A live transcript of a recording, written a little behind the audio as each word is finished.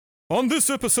On this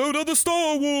episode of the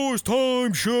Star Wars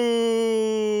Time Show,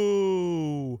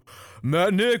 Matt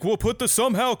and Nick will put the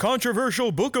somehow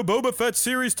controversial Book of Boba Fett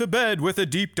series to bed with a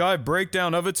deep dive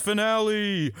breakdown of its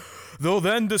finale. They'll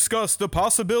then discuss the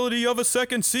possibility of a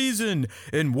second season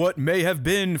and what may have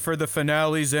been for the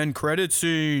finale's end credit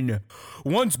scene.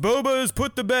 Once Boba is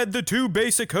put to bed, the two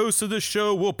basic hosts of the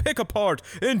show will pick apart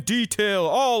and detail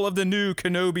all of the new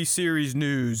Kenobi series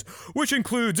news, which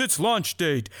includes its launch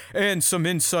date and some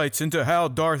insights into how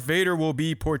Darth Vader will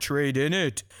be portrayed in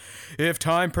it. If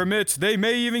time permits, they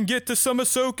may even get to some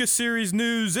Ahsoka series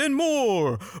news and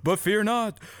more. But fear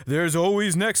not, there's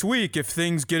always next week if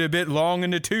things get a bit long in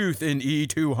the tooth in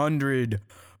E200.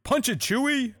 Punch it,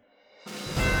 Chewie!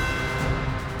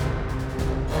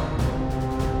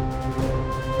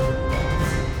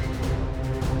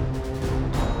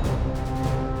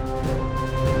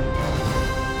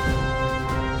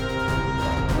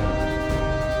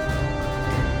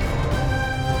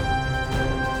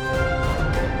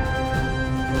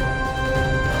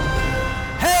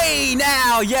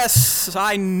 Now, yes,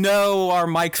 I know our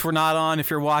mics were not on if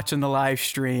you're watching the live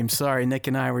stream. Sorry, Nick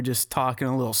and I were just talking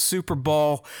a little Super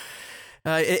Bowl.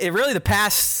 It really, the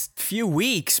past few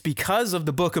weeks, because of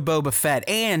the Book of Boba Fett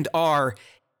and our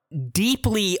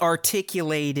deeply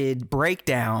articulated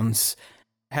breakdowns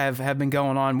have been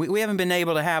going on. We haven't been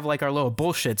able to have like our little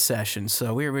bullshit session.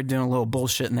 So we were doing a little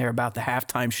bullshit in there about the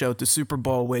halftime show at the Super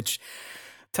Bowl, which,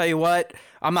 tell you what,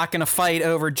 I'm not going to fight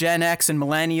over Gen X and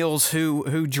millennials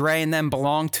who Dre and them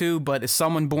belong to, but as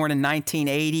someone born in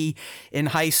 1980, in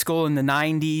high school in the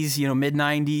 90s,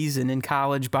 mid-90s, and in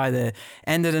college by the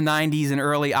end of the 90s and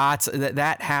early aughts,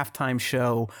 that halftime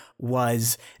show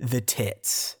was the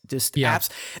tits. The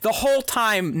whole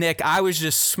time, Nick, I was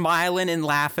just smiling and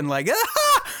laughing like,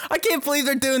 I can't believe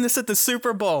they're doing this at the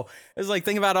Super Bowl. It's like,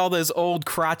 think about all those old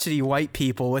crotchety white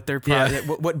people with their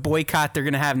what boycott they're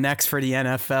going to have next for the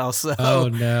NFL. So. Oh,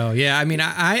 no. Yeah, I mean,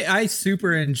 I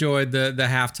super enjoyed the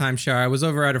halftime show. I was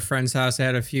over at a friend's house. I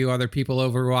had a few other people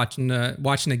over watching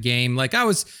the game. Like, I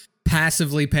was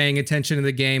passively paying attention to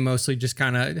the game, mostly just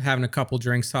kind of having a couple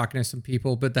drinks, talking to some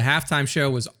people. But the halftime show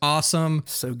was awesome.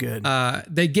 So good.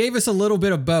 They gave us a little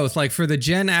bit of both. Like, for the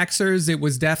Gen Xers, it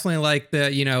was definitely like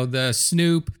the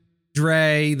Snoop,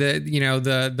 Dre,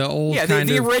 the old kind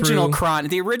the of original crew. Chronic.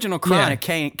 The original Chronic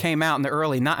came out in the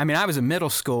early. I was in middle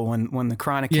school when the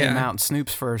Chronic came out and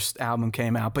Snoop's first album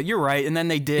came out. But you're right, and then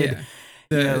they did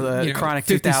the Chronic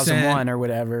 2001 or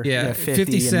whatever. Yeah,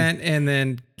 50 Cent and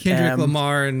then Kendrick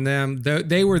Lamar and them.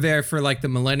 They were there for like the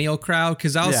millennial crowd,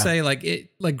 because I'll say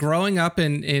like growing up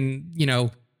in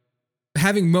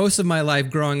having most of my life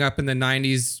growing up in the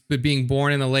 90s, but being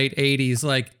born in the late 80s,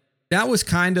 like. That was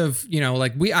kind of,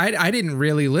 I didn't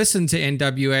really listen to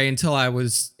NWA until I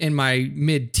was in my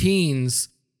mid-teens.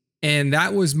 And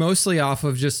that was mostly off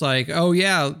of just like, oh,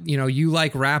 yeah, you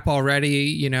like rap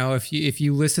already. If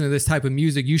you listen to this type of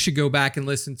music, you should go back and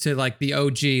listen to like the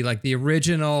OG, like the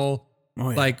original,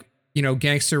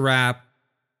 gangster rap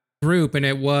group. And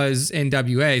it was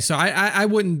NWA. So I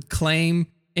wouldn't claim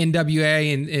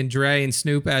NWA and Dre and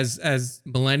Snoop as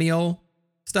millennial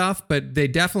stuff, but they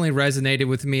definitely resonated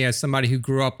with me as somebody who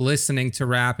grew up listening to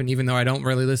rap. And even though I don't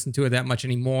really listen to it that much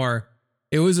anymore,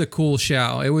 it was a cool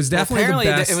show. It was definitely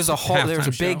the best. There was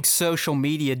a big social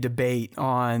media debate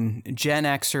on Gen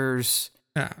Xers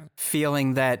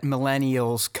feeling that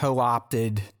millennials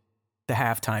co-opted the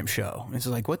halftime show. It's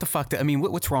like, what the fuck?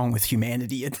 What's wrong with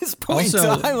humanity at this point?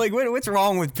 Also, I'm like, what's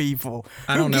wrong with people?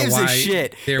 I don't know why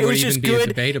shit? There would even be a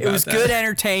debate about that. It was good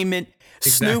entertainment.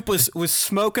 Exactly. Snoop was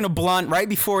smoking a blunt right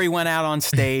before he went out on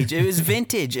stage. It was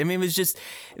vintage. It was just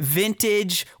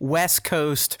vintage West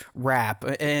Coast rap.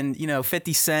 And,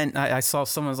 50 Cent, I saw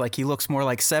someone was like, he looks more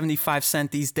like 75 Cent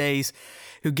these days.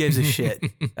 Who gives a shit?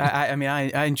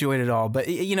 I enjoyed it all. But,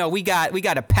 we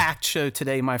got a packed show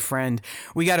today, my friend.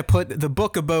 We got to put the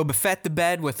Book of Boba Fett to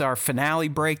bed with our finale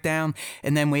breakdown.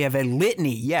 And then we have a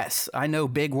litany. Yes, I know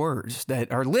big words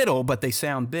that are little, but they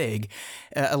sound big.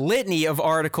 A litany of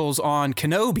articles on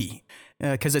Kenobi.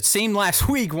 Because it seemed last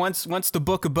week, once the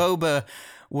Book of Boba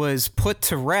was put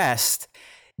to rest,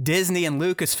 Disney and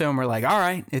Lucasfilm were like, all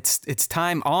right, it's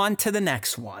time, on to the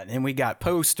next one. And we got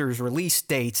posters, release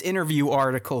dates, interview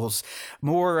articles,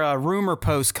 more rumor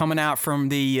posts coming out from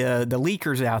the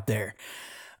leakers out there.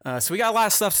 So we got a lot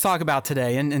of stuff to talk about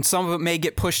today, and some of it may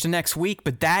get pushed to next week,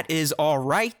 but that is all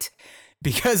right.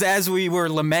 Because as we were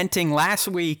lamenting last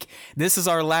week, this is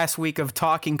our last week of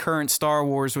talking current Star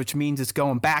Wars, which means it's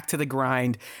going back to the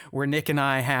grind where Nick and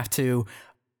I have to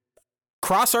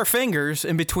cross our fingers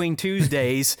in between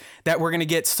Tuesdays that we're going to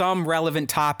get some relevant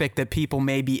topic that people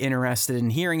may be interested in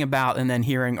hearing about and then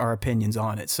hearing our opinions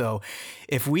on it. So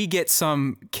if we get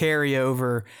some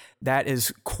carryover, that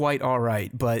is quite all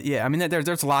right. But yeah, I mean,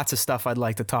 there's lots of stuff I'd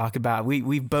like to talk about.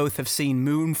 We both have seen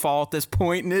Moonfall at this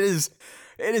point, and it is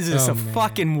just a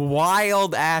fucking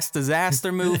wild ass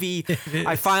disaster movie.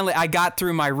 I got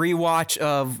through my rewatch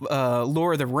of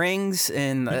Lord of the Rings,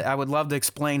 and I would love to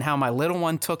explain how my little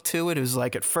one took to it. It was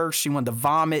like at first she wanted to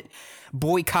vomit,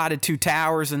 boycotted Two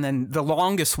Towers, and then the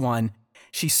longest one,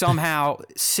 she somehow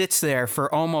sits there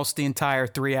for almost the entire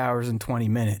 3 hours and 20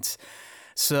 minutes.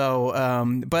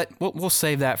 So, but we'll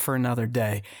save that for another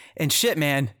day. And shit,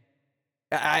 man.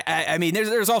 I mean,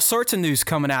 there's all sorts of news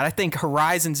coming out. I think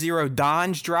Horizon Zero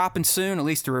Dawn's dropping soon. At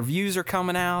least the reviews are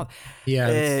coming out. Yeah.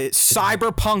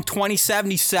 Cyberpunk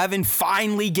 2077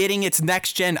 finally getting its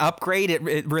next gen upgrade.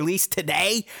 It released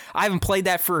today. I haven't played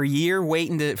that for a year,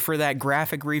 waiting for that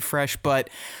graphic refresh. But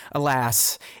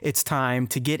alas, it's time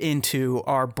to get into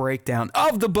our breakdown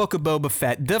of the Book of Boba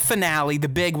Fett, the finale, the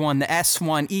big one, the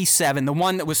S1E7, the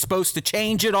one that was supposed to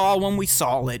change it all when we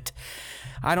saw it.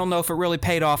 I don't know if it really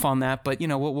paid off on that, but, you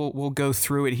know, we'll go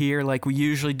through it here like we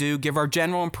usually do, give our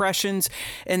general impressions,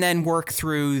 and then work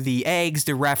through the eggs,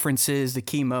 the references, the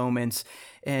key moments,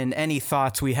 and any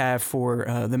thoughts we have for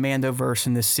the Mandoverse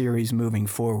in this series moving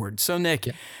forward. So, Nick,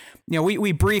 you know,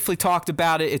 we briefly talked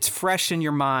about it. It's fresh in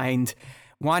your mind.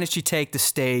 Why don't you take the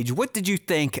stage? What did you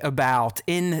think about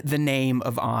In the Name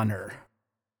of Honor?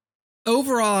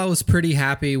 Overall, I was pretty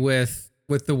happy with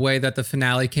the way that the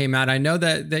finale came out. I know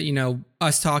that you know,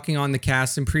 us talking on the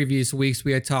cast in previous weeks,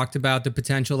 we had talked about the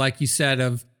potential, like you said,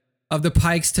 of the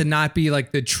Pikes to not be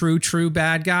like the true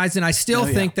bad guys, and I still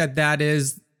think that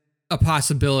is a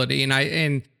possibility.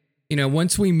 And you know,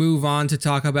 once we move on to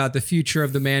talk about the future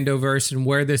of the Mandoverse and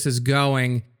where this is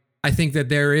going, I think that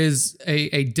there is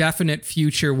a definite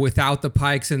future without the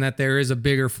Pikes, and that there is a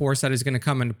bigger force that is going to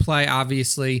come into play.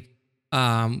 Obviously,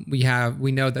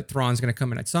 we know that Thrawn's going to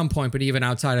come in at some point, but even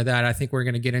outside of that, I think we're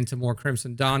going to get into more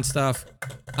Crimson Dawn stuff.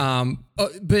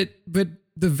 But the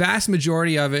vast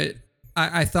majority of it,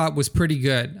 I thought was pretty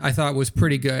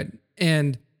good.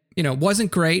 And, you know,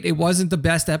 wasn't great. It wasn't the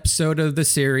best episode of the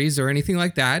series or anything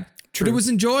like that. True. But it was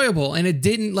enjoyable. And it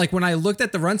didn't, like, when I looked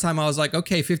at the runtime, I was like,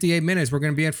 okay, 58 minutes, we're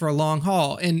going to be in for a long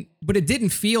haul. But it didn't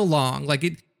feel long. Like,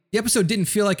 the episode didn't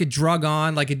feel like it drug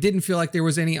on. Like, it didn't feel like there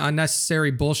was any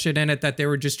unnecessary bullshit in it that they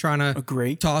were just trying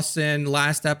to toss in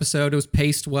last episode. It was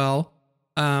paced well.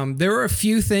 There were a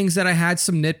few things that I had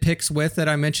some nitpicks with that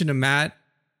I mentioned to Matt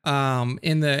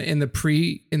in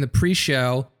the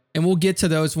pre-show, and we'll get to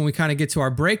those when we kind of get to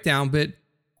our breakdown. But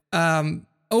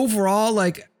overall,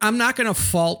 like, I'm not going to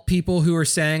fault people who are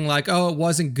saying like, oh, it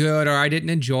wasn't good or I didn't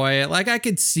enjoy it. Like, I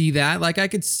could see that. Like, I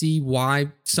could see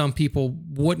why some people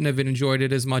wouldn't have enjoyed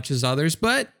it as much as others.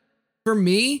 But for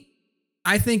me,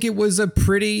 I think it was a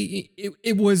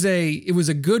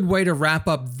good way to wrap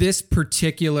up this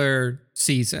particular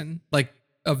season. Like,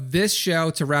 of this show,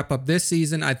 to wrap up this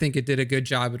season, I think it did a good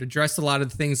job. It addressed a lot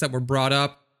of the things that were brought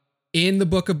up in the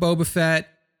Book of Boba Fett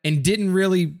and didn't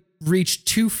really reach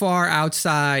too far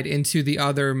outside into the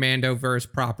other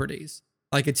Mandoverse properties.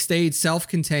 Like, it stayed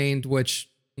self-contained, which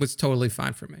was totally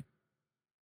fine for me.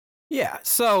 Yeah,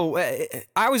 so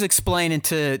I was explaining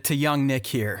to young Nick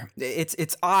here.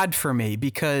 It's odd for me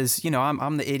because, you know,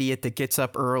 I'm the idiot that gets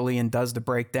up early and does the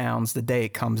breakdowns the day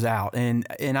it comes out, and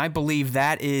I believe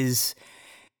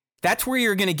that's where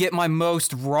you're going to get my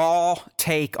most raw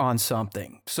take on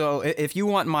something. So if you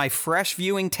want my fresh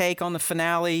viewing take on the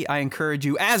finale, I encourage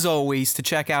you, as always, to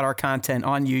check out our content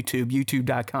on YouTube,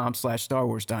 youtube.com/Star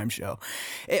Wars Time Show.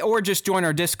 Or just join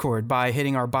our Discord by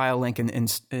hitting our bio link on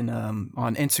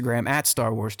Instagram at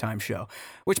Star Wars Time Show.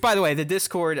 Which, by the way, the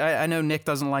Discord, I know Nick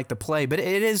doesn't like to play, but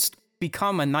it has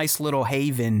become a nice little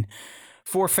haven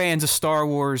for fans of Star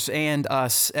Wars and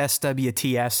us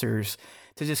SWTSers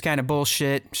to just kind of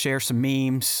bullshit, share some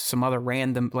memes, some other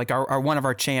random, like our one of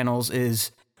our channels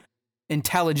is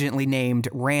intelligently named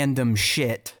Random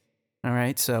Shit. All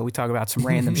right, so we talk about some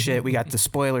random shit. We got the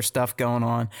spoiler stuff going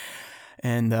on,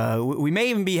 and we may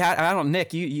even be. I don't,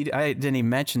 Nick, I didn't even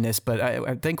mention this, but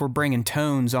I think we're bringing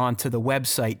Tones onto the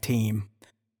website team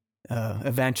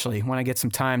eventually when I get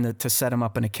some time to set him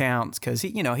up an account, because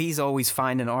he's always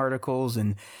finding articles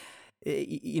and.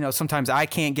 Sometimes I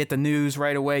can't get the news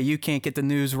right away. You can't get the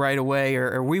news right away,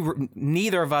 or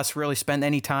neither of us really spend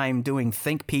any time doing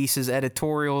think pieces,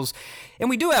 editorials. And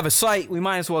we do have a site. We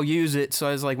might as well use it. So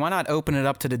I was like, why not open it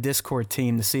up to the Discord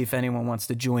team to see if anyone wants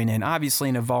to join in? Obviously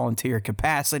in a volunteer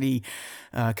capacity,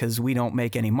 because we don't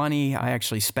make any money. I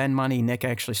actually spend money. Nick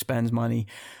actually spends money.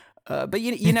 But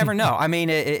you never know. I mean,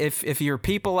 if you're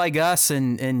people like us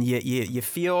and you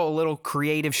feel a little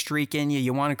creative streak in you,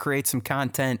 you want to create some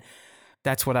content,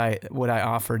 that's what I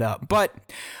offered up. But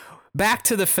back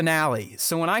to the finale.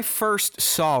 So when I first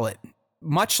saw it,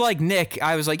 much like Nick,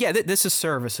 I was like, yeah, this is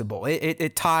serviceable.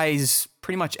 It ties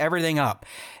pretty much everything up.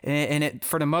 And it,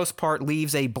 for the most part,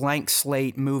 leaves a blank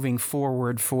slate moving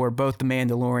forward for both The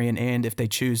Mandalorian and if they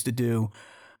choose to do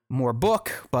more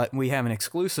book. But we have an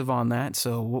exclusive on that,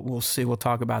 so we'll see. We'll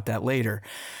talk about that later.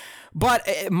 But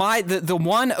the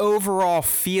one overall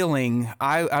feeling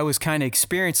I was kind of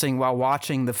experiencing while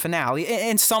watching the finale,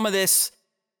 and some of this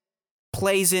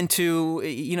plays into,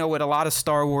 what a lot of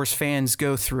Star Wars fans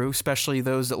go through, especially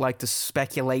those that like to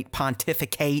speculate,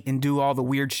 pontificate, and do all the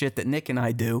weird shit that Nick and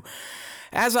I do.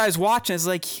 As I was watching, it's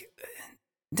like,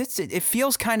 it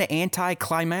feels kind of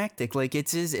anticlimactic. Like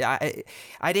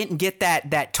I didn't get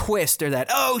that twist or that,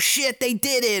 oh shit, they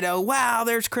did it. Oh wow,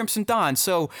 there's Crimson Dawn.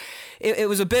 So it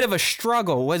was a bit of a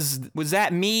struggle. Was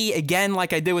that me again,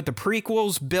 like I did with the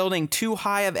prequels, building too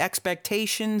high of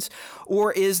expectations,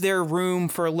 or is there room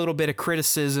for a little bit of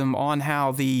criticism on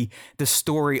how the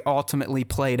story ultimately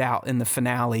played out in the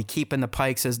finale, keeping the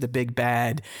Pikes as the big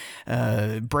bad,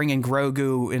 bringing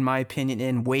Grogu, in my opinion,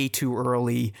 in way too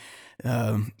early.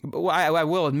 I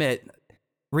will admit,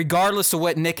 regardless of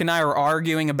what Nick and I were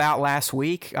arguing about last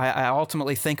week, I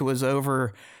ultimately think it was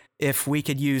over if we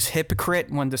could use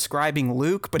hypocrite when describing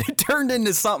Luke, but it turned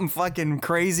into something fucking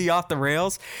crazy off the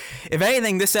rails. If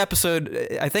anything, this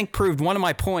episode, I think, proved one of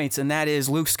my points, and that is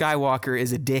Luke Skywalker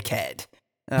is a dickhead.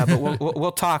 But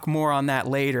we'll talk more on that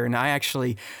later. And I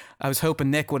was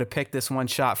hoping Nick would have picked this one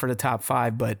shot for the top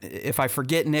 5. But if I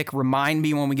forget, Nick, remind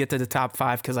me when we get to the top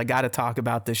 5, because I got to talk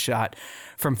about this shot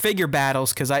from Figure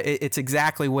Battles, because it's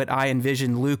exactly what I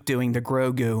envisioned Luke doing to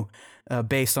Grogu,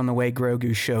 based on the way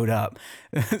Grogu showed up.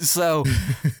 So,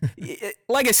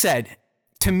 like I said,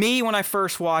 to me, when I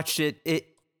first watched it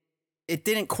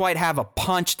didn't quite have a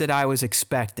punch that I was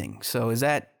expecting. So is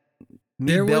that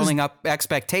building up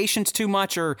expectations too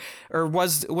much, or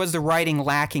was the writing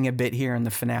lacking a bit here in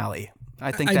the finale?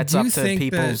 I think that's up to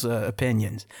people's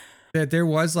opinions. That there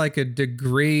was like a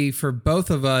degree for both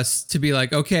of us to be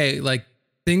like, okay, like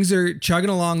things are chugging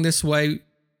along this way.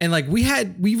 And like we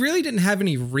really didn't have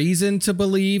any reason to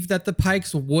believe that the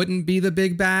Pikes wouldn't be the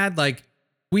big bad. Like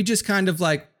we just kind of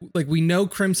like we know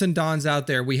Crimson Dawn's out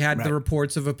there. We had the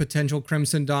reports of a potential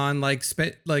Crimson Dawn like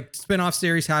spin-off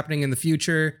series happening in the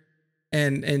future.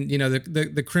 And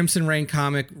the Crimson Reign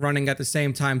comic running at the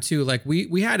same time too. Like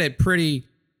we had it pretty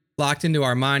locked into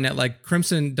our mind that like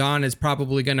Crimson Dawn is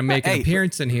probably going to make an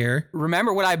appearance in here.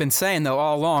 Remember what I've been saying though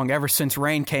all along, ever since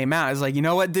Reign came out. It's like, you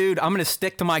know what, dude, I'm going to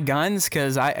stick to my guns,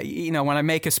 because when I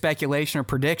make a speculation or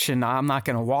prediction, I'm not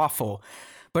going to waffle.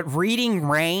 But reading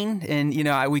Reign, and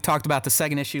we talked about the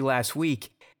second issue last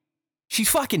week, she's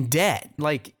fucking dead.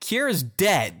 Like Kira's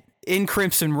dead in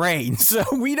Crimson Reign. So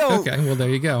we don't... Okay, well, there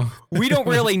you go. We don't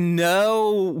really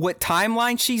know what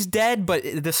timeline she's dead, but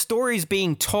the story's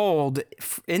being told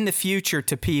in the future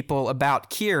to people about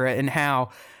Kira and how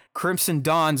Crimson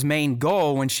Dawn's main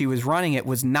goal when she was running it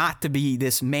was not to be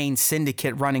this main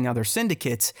syndicate running other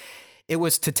syndicates. It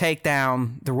was to take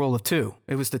down the Rule of Two.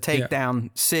 It was to take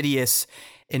down Sidious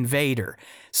and Vader.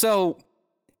 So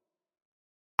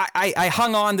I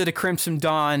hung on to the Crimson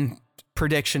Dawn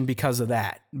prediction because of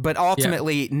that. But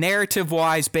ultimately,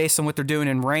 narrative-wise, based on what they're doing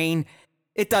in Reign,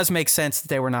 it does make sense that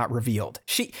they were not revealed.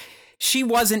 She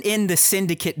wasn't in the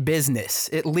syndicate business,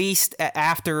 at least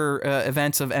after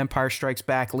events of Empire Strikes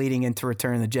Back leading into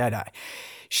Return of the Jedi.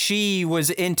 She was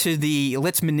into the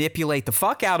let's manipulate the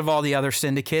fuck out of all the other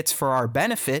syndicates for our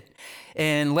benefit,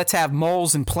 and let's have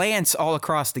moles and plants all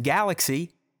across the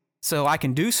galaxy so I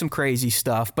can do some crazy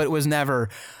stuff. But it was never,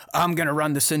 I'm going to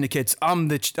run the syndicates. I'm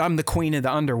the queen of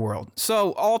the underworld.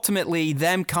 So ultimately,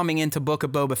 them coming into Book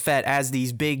of Boba Fett as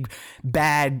these big,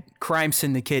 bad crime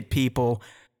syndicate people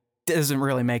doesn't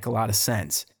really make a lot of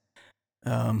sense.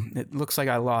 It looks like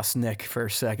I lost Nick for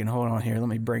a second. Hold on here. Let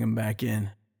me bring him back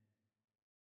in.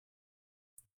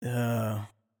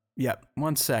 Yep.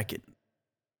 1 second.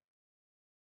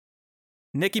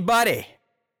 Nicky buddy.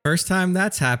 First time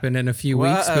that's happened in a few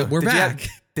weeks, but we're back.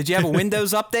 Did you have a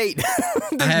Windows update?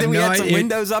 Did we have some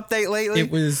Windows update lately?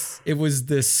 It was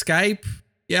the Skype.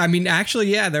 Yeah, I mean, actually,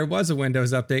 yeah, there was a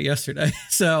Windows update yesterday.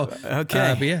 So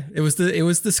okay, but yeah, it was the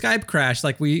Skype crash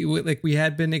like we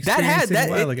had been experiencing a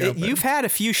while ago. You've had a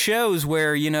few shows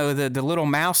where the little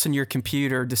mouse in your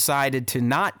computer decided to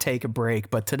not take a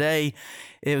break, but today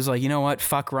it was like, you know what,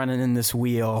 fuck running in this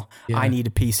wheel. Yeah. I need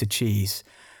a piece of cheese.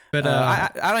 But I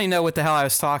don't even know what the hell I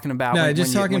was talking about. No,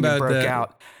 just talking about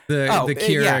the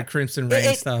Kira Crimson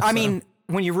Reign stuff. I mean,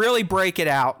 when you really break it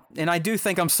out, and I do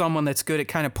think I'm someone that's good at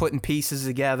kind of putting pieces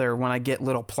together when I get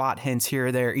little plot hints here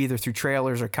or there, either through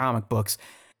trailers or comic books.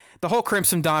 The whole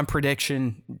Crimson Dawn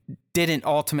prediction didn't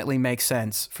ultimately make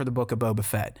sense for the Book of Boba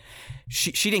Fett.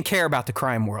 She didn't care about the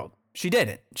crime world. She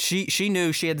didn't. She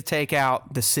knew she had to take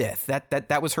out the Sith.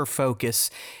 That was her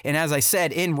focus. And as I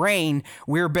said, in Reign,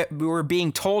 we were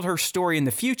being told her story in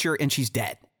the future, and she's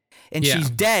dead. And she's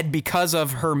dead because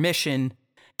of her mission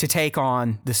to take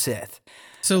on the Sith.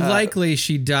 So likely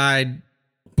she died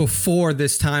before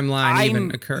this timeline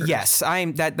even occurred. Yes,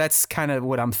 that's kind of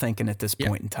what I'm thinking at this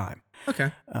point in time.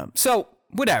 Okay. So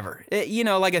whatever,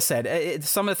 like I said,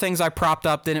 some of the things I propped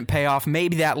up didn't pay off.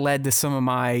 Maybe that led to some of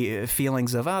my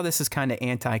feelings of, this is kind of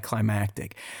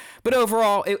anticlimactic. But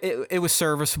overall, it was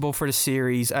serviceable for the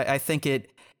series. I think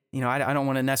it, I don't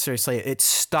want to necessarily say it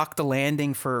stuck the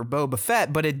landing for Boba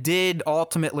Fett, but it did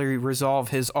ultimately resolve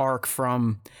his arc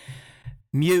from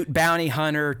mute bounty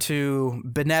hunter to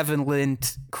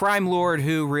benevolent crime lord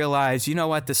who realized, you know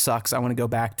what, this sucks. I want to go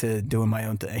back to doing my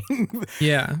own thing.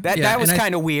 That was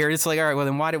kind of weird. It's like, all right, well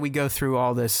then why did we go through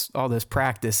all this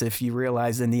practice if you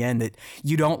realize in the end that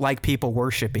you don't like people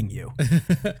worshiping you?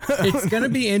 It's going to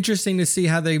be interesting to see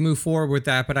how they move forward with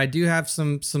that, but I do have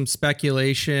some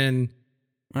speculation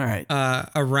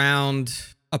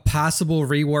around a possible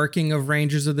reworking of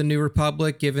Rangers of the New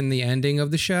Republic given the ending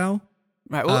of the show.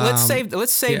 Right. Well, let's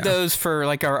save those for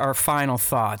like our final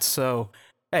thoughts. So,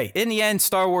 hey, in the end,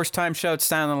 Star Wars Time Show, it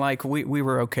sounded like we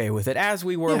were okay with it, as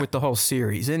we were with the whole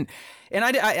series. And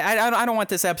I don't want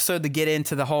this episode to get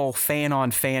into the whole fan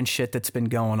on fan shit that's been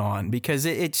going on, because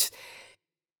it's,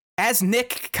 as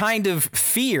Nick kind of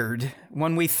feared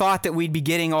when we thought that we'd be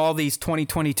getting all these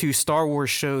 2022 Star Wars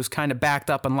shows kind of backed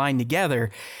up and lined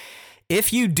together.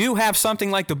 If you do have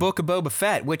something like the Book of Boba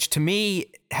Fett, which to me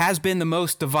has been the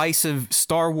most divisive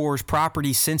Star Wars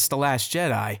property since The Last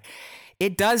Jedi,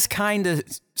 it does kind of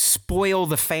spoil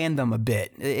the fandom a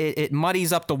bit. It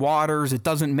muddies up the waters. It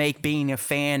doesn't make being a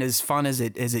fan as fun as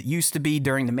it used to be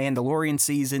during the Mandalorian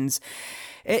seasons.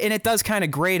 And it does kind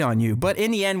of grate on you. But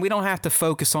in the end, we don't have to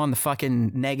focus on the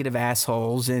fucking negative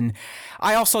assholes. And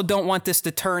I also don't want this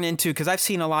to turn into, because I've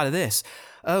seen a lot of this.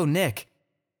 Oh, Nick,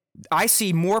 I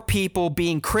see more people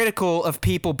being critical of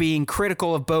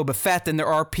Boba Fett than there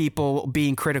are people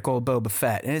being critical of Boba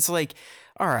Fett. And it's like,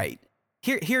 all right,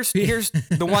 here's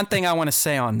the one thing I want to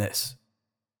say on this.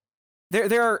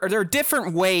 There are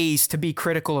different ways to be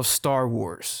critical of Star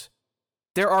Wars.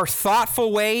 There are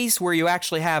thoughtful ways where you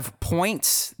actually have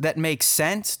points that make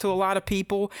sense to a lot of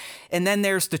people. And then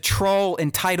there's the troll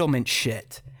entitlement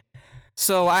shit.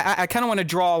 So I kind of want to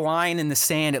draw a line in the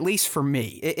sand, at least for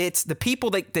me. It's the people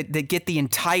that get the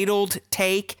entitled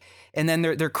take, and then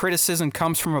their criticism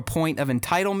comes from a point of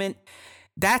entitlement.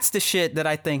 That's the shit that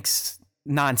I think's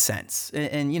nonsense,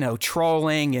 and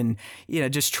trolling and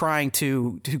just trying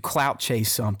to clout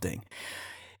chase something.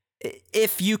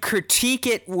 If you critique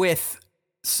it with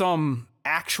some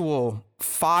actual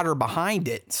fodder behind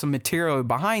it, some material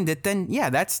behind it, then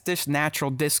that's just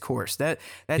natural discourse.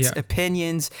 That's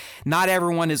opinions. Not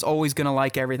everyone is always going to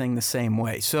like everything the same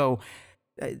way. So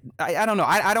I don't know.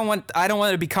 I don't want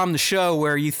to become the show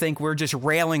where you think we're just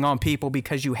railing on people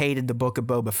because you hated the Book of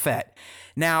Boba Fett.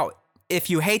 Now, if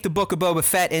you hate the Book of Boba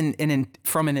Fett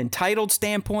from an entitled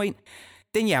standpoint,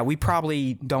 then we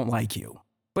probably don't like you.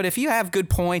 But if you have good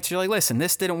points, you're like, listen,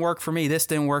 this didn't work for me. This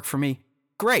didn't work for me.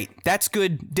 Great. That's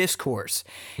good discourse.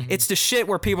 Mm-hmm. It's the shit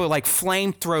where people like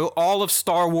flame throw all of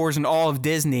Star Wars and all of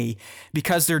Disney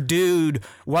because their dude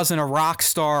wasn't a rock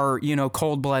star,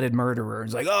 cold-blooded murderer.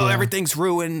 It's like, everything's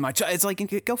ruined. It's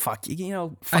like, go fuck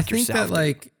you, fuck yourself. I think that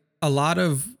like a lot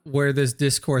of where this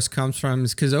discourse comes from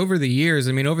is because over the years,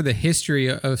 over the history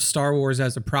of Star Wars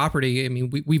as a property,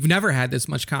 we've never had this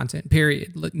much content,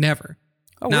 period. Never.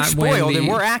 Oh, we're spoiled, and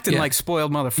we're acting like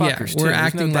spoiled motherfuckers, too. We're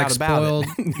acting like spoiled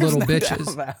little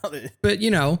bitches. But,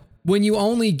 when you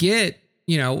only get,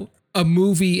 a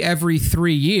movie every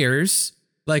 3 years,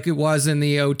 like it was in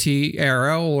the OT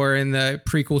era or in the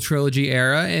prequel trilogy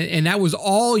era, and that was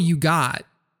all you got,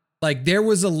 like there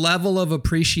was a level of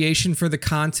appreciation for the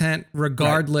content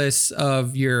regardless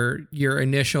of your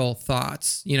initial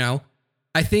thoughts,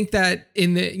 I think that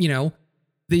in the,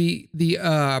 the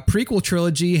prequel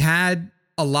trilogy had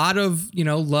a lot of,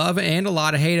 love and a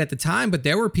lot of hate at the time, but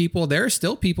there are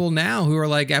still people now who are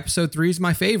like, episode 3 is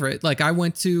my favorite. Like I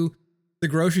went to the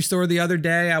grocery store the other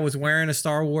day. I was wearing a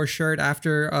Star Wars shirt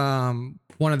after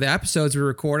one of the episodes we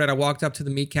recorded. I walked up to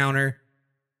the meat counter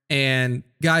and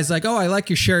guy's like, oh, I like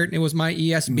your shirt. And it was my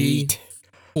ESB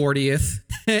 40th.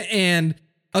 And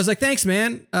I was like, thanks,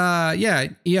 man. Yeah,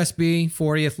 ESB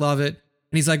 40th, love it.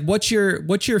 And he's like, what's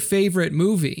your favorite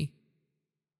movie?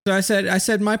 So I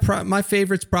said my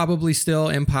favorite's probably still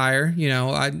Empire. You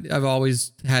know, I've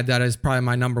always had that as probably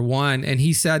my number one. And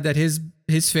he said that his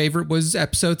favorite was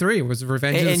episode 3, was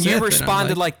Revenge of the Sith. And you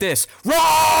responded like this,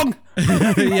 wrong!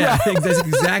 Yeah, that's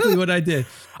exactly what I did.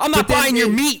 I'm not buying your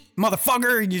meat,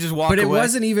 motherfucker. And you just walk away. But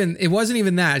it wasn't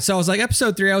even that. So I was like,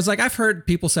 episode 3, I was like, I've heard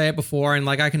people say it before and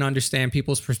like I can understand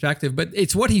people's perspective, but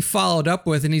it's what he followed up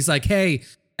with. And he's like, hey,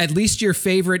 at least your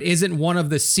favorite isn't one of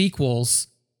the sequels.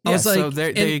 I was like, so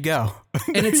there you go.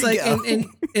 And it's like,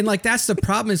 and like, that's the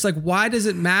problem. It's like, why does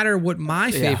it matter what my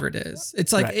favorite is?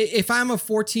 It's like, if I'm a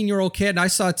 14-year-old kid and I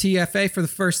saw TFA for the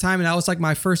first time and that was like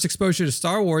my first exposure to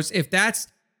Star Wars, if that's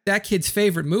that kid's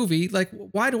favorite movie, like,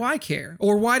 why do I care?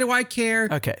 Or why do I care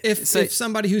if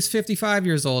somebody who's 55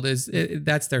 years old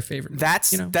that's their favorite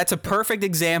movie? That's a perfect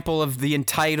example of the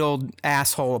entitled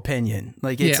asshole opinion.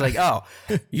 Like, it's like, oh,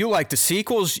 you like the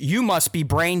sequels? You must be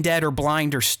brain dead or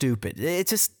blind or stupid.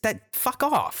 It's just that, fuck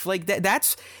off. Like,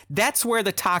 that's where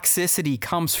the toxicity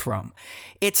comes from.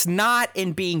 It's not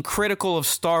in being critical of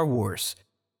Star Wars.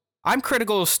 I'm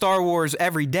critical of Star Wars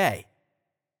every day.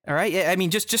 All right. I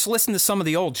mean, just listen to some of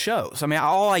the old shows. I mean,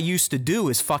 all I used to do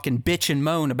is fucking bitch and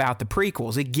moan about the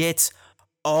prequels. It gets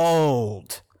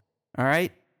old. All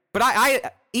right. But I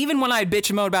even when I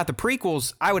bitch and moan about the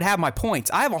prequels, I would have my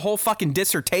points. I have a whole fucking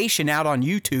dissertation out on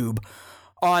YouTube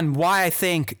on why I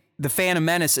think The Phantom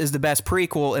Menace is the best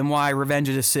prequel and why Revenge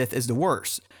of the Sith is the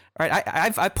worst. All right,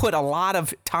 I put a lot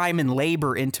of time and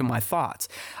labor into my thoughts.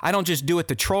 I don't just do it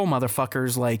to troll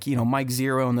motherfuckers like, you know, Mike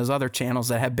Zero and those other channels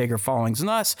that have bigger followings than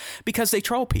us because they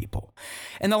troll people.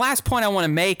 And the last point I want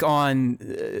to make on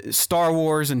Star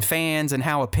Wars and fans and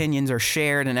how opinions are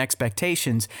shared and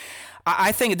expectations,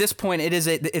 I think at this point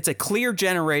it's a clear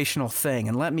generational thing.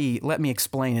 And let me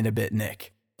explain it a bit,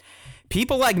 Nick.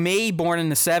 People like me, born in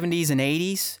the 70s and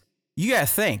 80s, you got to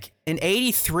think, in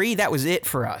 83, that was it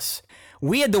for us.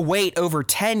 We had to wait over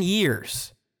 10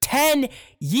 years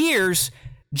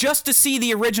just to see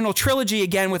the original trilogy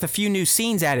again with a few new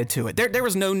scenes added to it. There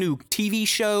was no new TV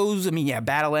shows. I mean, yeah,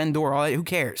 Battle Endor, all that, who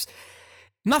cares?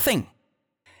 Nothing.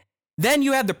 Then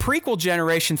you have the prequel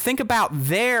generation. Think about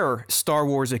their Star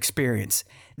Wars experience.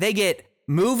 They get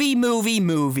movie,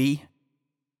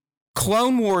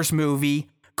 Clone Wars movie,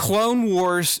 Clone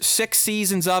Wars, 6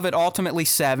 seasons of it, ultimately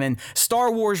 7,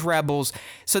 Star Wars Rebels.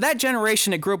 So that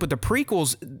generation that grew up with the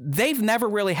prequels, they've never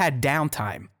really had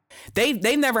downtime. They've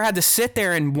never had to sit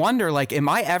there and wonder, like, am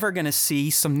I ever going to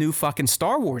see some new fucking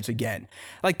Star Wars again?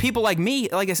 Like, people like me,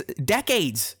 like,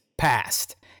 decades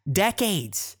passed.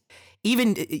 Decades.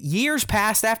 Even years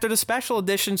passed after the special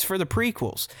editions for the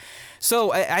prequels.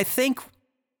 So I think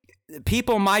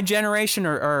people in my generation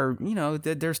are, you know,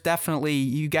 there's definitely,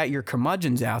 you got your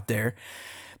curmudgeons out there.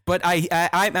 But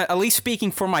I'm at least speaking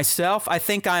for myself, I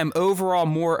think I'm overall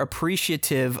more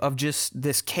appreciative of just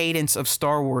this cadence of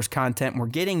Star Wars content we're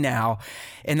getting now.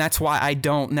 And that's why I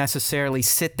don't necessarily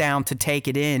sit down to take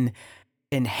it in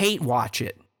and hate watch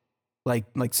it like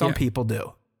some people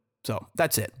do. So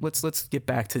that's it. Let's get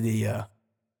back to the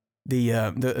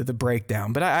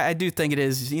breakdown. But I do think it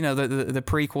is, you know, the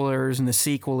prequelers and the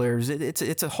sequelers.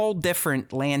 It's a whole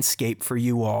different landscape for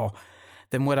you all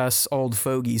than what us old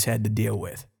fogies had to deal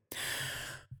with.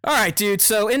 All right, dude.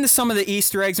 So into some of the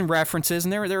Easter eggs and references,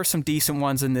 and there were some decent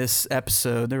ones in this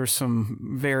episode. There were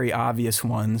some very obvious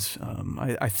ones.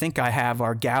 I think I have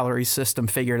our gallery system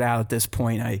figured out at this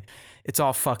point. It's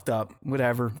all fucked up,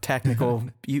 whatever, technical.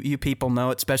 you people know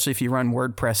it, especially if you run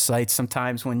WordPress sites.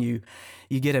 Sometimes when you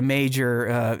get a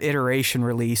major iteration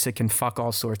release, it can fuck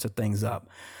all sorts of things up.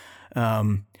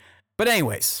 But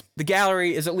anyways, the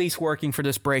gallery is at least working for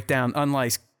this breakdown,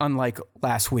 unlike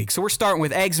last week. So we're starting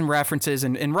with eggs and references,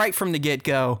 and right from the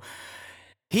get-go,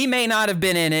 he may not have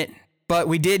been in it, but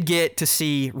we did get to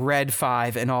see Red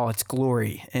 5 in all its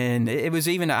glory. And it was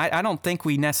even, I don't think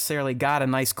we necessarily got a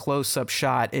nice close-up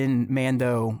shot in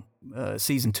Mando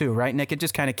season 2, right, Nick? It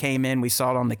just kind of came in, we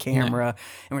saw it on the camera,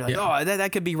 and we're like, oh,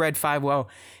 that could be Red 5. Well,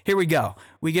 here we go.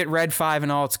 We get Red 5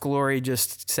 in all its glory.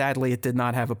 Just sadly, it did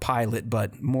not have a pilot,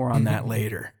 but more on that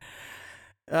later.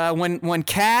 When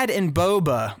Cad and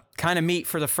Boba kind of meet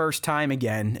for the first time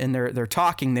again, and they're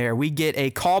talking there, we get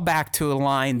a callback to a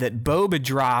line that Boba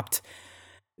dropped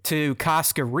to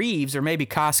Casca Reeves, or maybe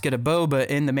Casca to Boba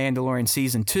in The Mandalorian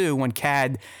Season 2, when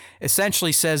Cad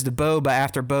essentially says to Boba,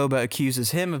 after Boba accuses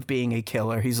him of being a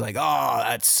killer, he's like, oh,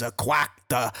 that's a quack.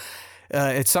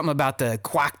 It's something about the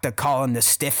quack to calling the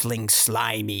stifling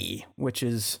slimy, which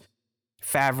is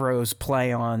Favreau's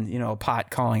play on, you know, a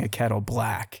pot calling a kettle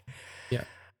black. Yeah.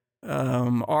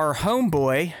 our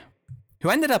homeboy, who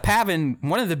ended up having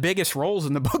one of the biggest roles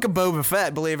in the Book of Boba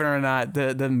Fett, believe it or not,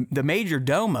 the Major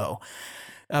Domo.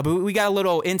 But we got a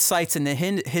little insights into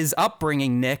his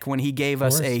upbringing, Nick, when he gave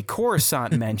us a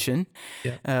Coruscant mention,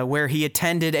 where he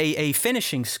attended a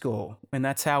finishing school. And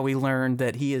that's how we learned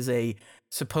that he is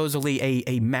supposedly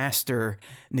a master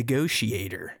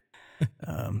negotiator.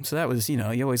 So that was,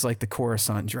 you always like the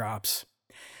Coruscant drops.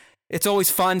 It's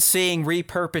always fun seeing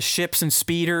repurposed ships and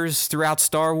speeders throughout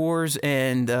Star Wars.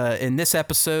 And in this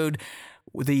episode,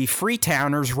 the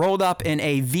Freetowners rolled up in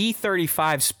a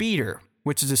V-35 speeder,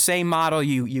 which is the same model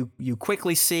you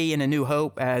quickly see in A New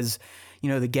Hope as,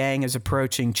 the gang is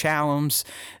approaching Chalums.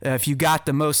 If you got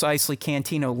the Mos Eisley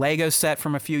Cantina Lego set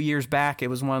from a few years back, it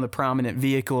was one of the prominent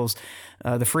vehicles.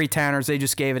 The Freetowners, they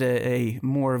just gave it a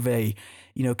more of a,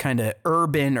 kind of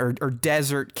urban or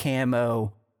desert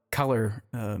camo color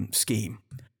scheme.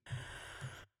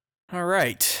 All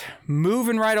right,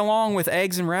 moving right along with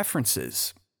eggs and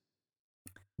references.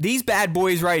 These bad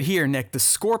boys right here, Nick, the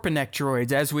Scorpionic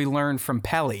droids, as we learned from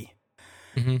Peli,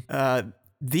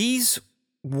 these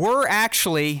were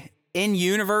actually in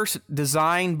universe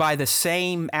designed by the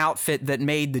same outfit that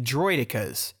made the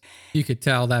Droidekas. You could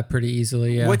tell that pretty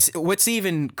easily, yeah. What's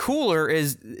even cooler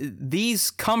is these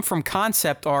come from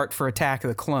concept art for Attack of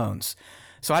the Clones.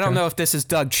 So I don't know if this is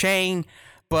Doug Chiang,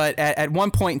 but at one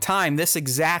point in time, this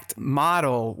exact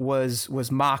model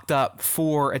was mocked up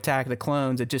for Attack of the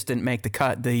Clones. It just didn't make the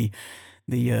cut. They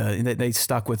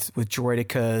stuck with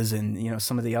Droidekas and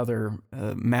some of the other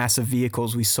massive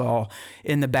vehicles we saw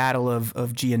in the Battle of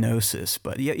Geonosis.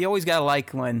 But you always gotta like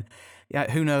when,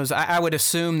 who knows? I would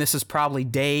assume this is probably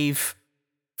Dave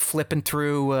flipping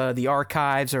through the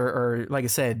archives, or like I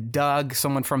said, Doug,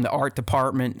 someone from the art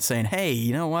department, saying, "Hey,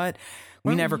 you know what?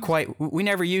 We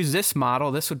never used this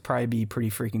model. This would probably be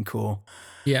pretty freaking cool."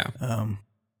 Yeah.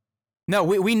 No,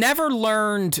 we never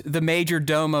learned the Major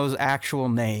Domo's actual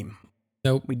name.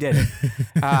 Nope. We didn't.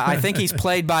 I think he's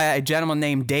played by a gentleman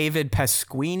named David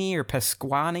Pasquini or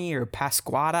Pasquani or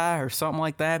Pasquata or something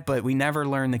like that, but we never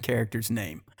learned the character's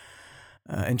name.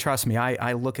 And trust me,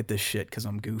 I look at this shit because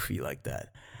I'm goofy like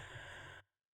that.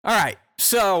 All right,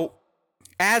 so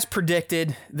as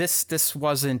predicted, this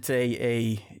wasn't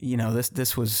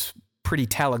this was pretty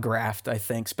telegraphed, I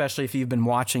think, especially if you've been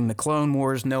watching the Clone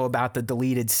Wars, know about the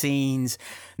deleted scenes,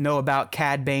 know about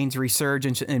Cad Bane's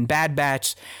resurgence in Bad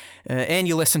Batch, and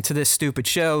you listen to this stupid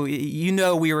show,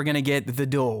 we were going to get the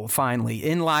duel finally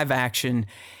in live action,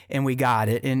 and we got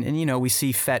it. And we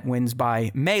see Fett wins by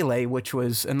melee, which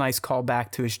was a nice callback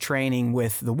to his training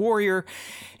with the Warrior.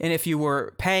 And if you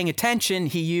were paying attention,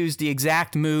 he used the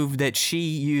exact move that she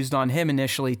used on him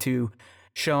initially to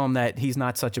show him that he's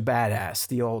not such a badass.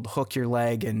 The old hook your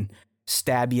leg and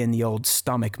stab you in the old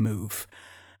stomach move.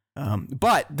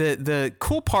 But the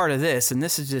cool part of this, and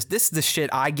this is the shit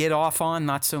I get off on,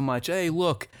 not so much, hey,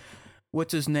 look,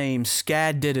 what's his name?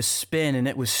 Scad did a spin and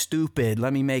it was stupid.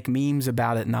 Let me make memes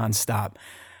about it nonstop.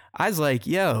 I was like,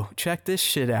 yo, check this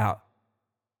shit out.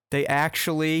 They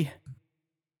actually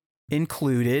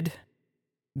included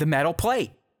the metal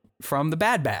plate from the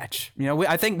Bad Batch.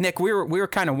 I think, Nick, we were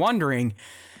kind of wondering,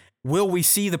 will we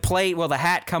see the plate? Will the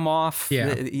hat come off?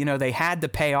 Yeah. They had to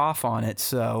pay off on it.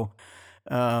 So,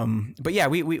 but yeah,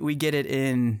 we get it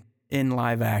in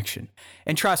live action.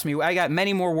 And trust me, I got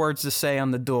many more words to say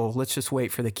on the duel. Let's just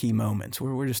wait for the key moments.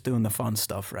 We're just doing the fun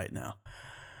stuff right now.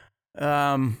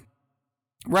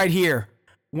 Right here,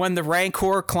 when the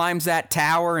Rancor climbs that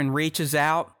tower and reaches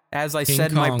out, as I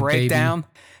said in my breakdown. Baby.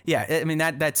 Yeah, I mean,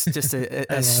 that's just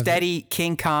a steady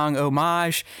King Kong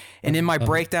homage. And in my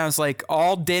breakdown, it's like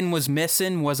all Din was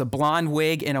missing was a blonde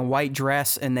wig and a white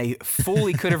dress, and they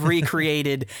fully could have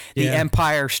recreated the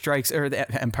Empire State Building.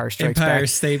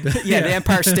 The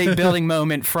Empire State Building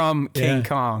moment from King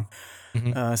Kong.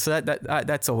 Mm-hmm. So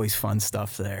that's always fun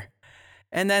stuff there.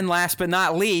 And then last but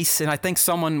not least, and I think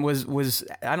someone was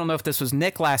I don't know if this was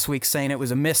Nick last week saying it was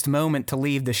a missed moment to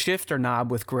leave the shifter knob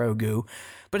with Grogu,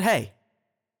 but hey,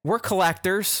 we're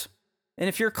collectors, and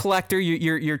if you're a collector,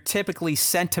 you're typically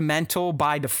sentimental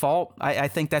by default. I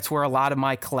think that's where a lot of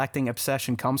my collecting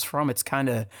obsession comes from. It's kind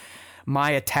of my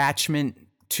attachment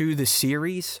to the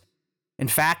series. In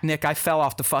fact, Nick, I fell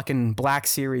off the fucking Black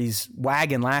Series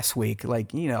wagon last week.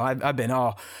 Like, I've been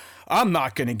I'm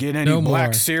not going to get any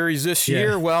Black Series this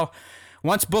year. Well,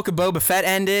 once Book of Boba Fett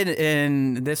ended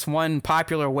and this one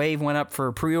popular wave went up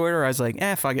for pre-order, I was like,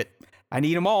 fuck it. I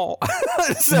need them all.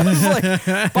 So it's like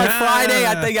by Friday,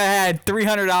 I think I had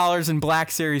 $300 in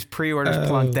Black Series pre-orders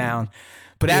plunked down.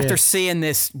 But after seeing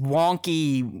this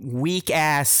wonky,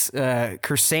 weak-ass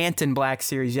Chrysanthemum Black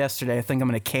Series yesterday, I think I'm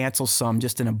going to cancel some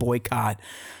just in a boycott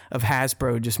of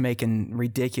Hasbro just making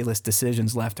ridiculous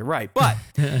decisions left or right. But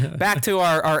back to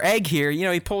our egg here,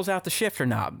 he pulls out the shifter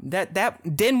knob.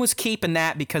 That Din was keeping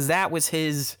that because that was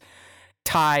his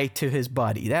tie to his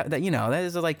buddy. That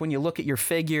is like when you look at your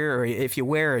figure, or if you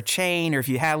wear a chain, or if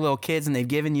you have little kids and they've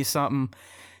given you something.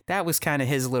 That was kind of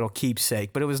his little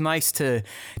keepsake, but it was nice to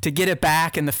get it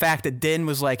back, and the fact that Din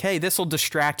was like, "Hey, this will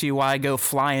distract you while I go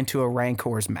fly into a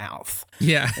Rancor's mouth."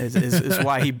 Yeah, is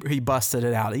why he busted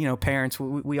it out. Parents,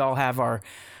 we all have our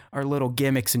little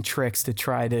gimmicks and tricks to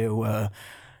try to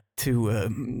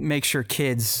make sure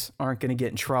kids aren't going to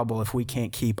get in trouble if we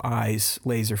can't keep eyes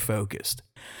laser focused.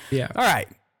 Yeah. All right.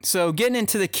 So getting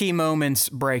into the key moments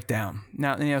breakdown.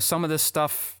 Now, some of this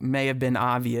stuff may have been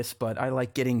obvious, but I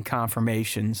like getting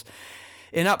confirmations.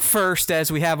 And up first,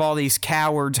 as we have all these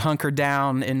cowards hunkered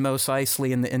down in Mos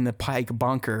Eisley in the Pike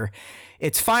bunker,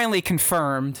 it's finally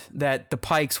confirmed that the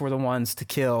Pikes were the ones to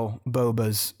kill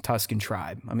Boba's Tusken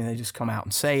tribe. I mean, they just come out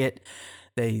and say it.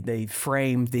 They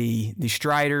framed the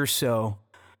Striders, so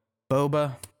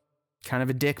Boba, kind of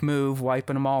a dick move,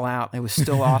 wiping them all out. It was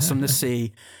still awesome to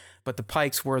see. But the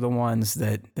Pikes were the ones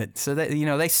that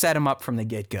they set him up from the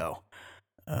get-go.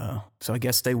 So I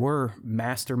guess they were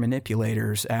master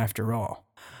manipulators after all.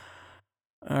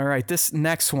 All right, this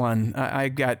next one I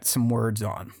got some words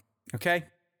on. Okay?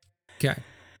 Okay.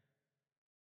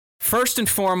 First and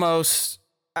foremost,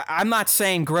 I'm not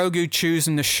saying Grogu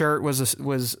choosing the shirt was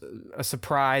a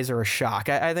surprise or a shock.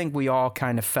 I think we all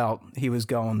kind of felt he was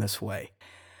going this way.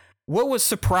 What was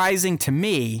surprising to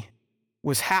me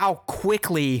was how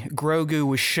quickly Grogu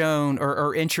was shown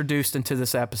or introduced into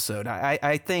this episode.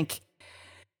 I think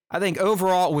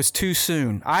overall it was too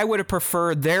soon. I would have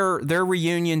preferred their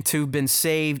reunion to have been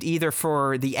saved either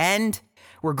for the end,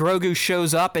 where Grogu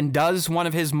shows up and does one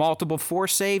of his multiple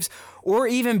Force saves, or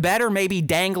even better, maybe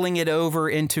dangling it over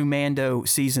into Mando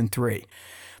Season 3.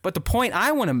 But the point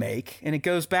I want to make, and it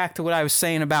goes back to what I was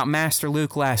saying about Master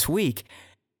Luke last week,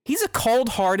 he's a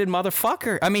cold-hearted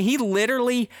motherfucker. I mean, he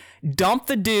literally dumped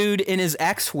the dude in his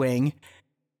X-Wing,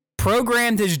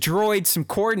 programmed his droid some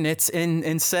coordinates,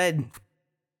 and said,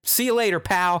 "See you later,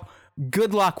 pal.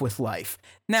 Good luck with life."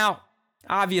 Now,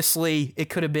 obviously,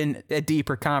 it could have been a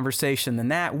deeper conversation than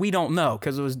that. We don't know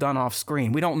because it was done off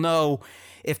screen. We don't know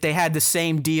if they had the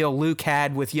same deal Luke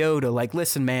had with Yoda. Like,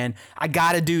 listen, man, I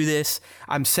got to do this.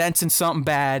 I'm sensing something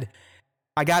bad.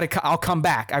 I'll come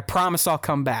back. I promise I'll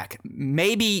come back.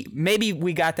 Maybe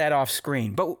we got that off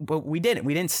screen, but we didn't.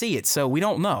 We didn't see it, so we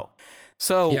don't know.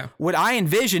 So What I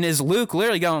envision is Luke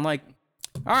literally going like,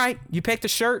 "All right, you picked a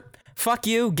shirt. Fuck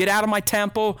you. Get out of my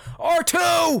temple.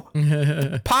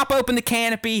 R2! Pop open the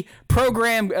canopy,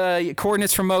 program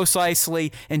coordinates from Mos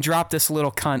Eisley, and drop this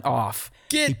little cunt off."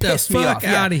 Get the fuck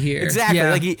out of here. Exactly.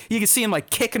 Yeah. Like you can see him like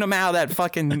kicking him out of that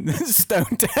fucking stone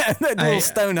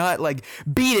hut. Like,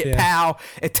 beat it, pal.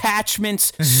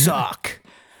 Attachments suck.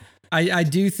 I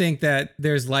do think that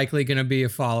there's likely going to be a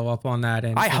follow up on that.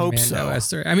 I hope Mando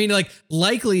so. I mean, like,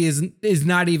 likely is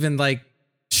not even like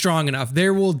strong enough.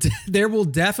 There will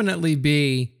definitely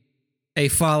be a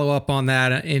follow up on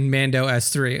that in Mando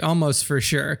S3, almost for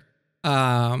sure.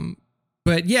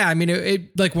 But yeah, I mean,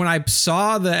 it like when I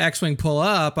saw the X-Wing pull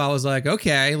up, I was like,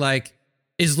 okay, like,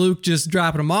 is Luke just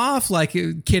dropping him off like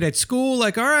a kid at school?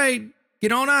 Like, all right,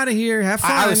 get on out of here, have fun.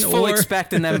 I was fully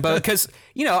expecting them both because,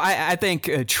 I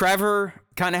think Trevor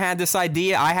kind of had this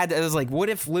idea. I was like, what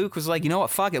if Luke was like, you know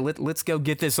what, fuck it, let's go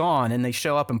get this on, and they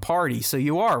show up and party. So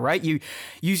you are right. You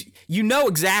know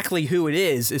exactly who it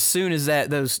is as soon as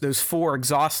those 4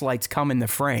 exhaust lights come in the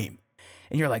frame,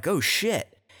 and you're like, oh shit.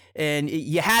 And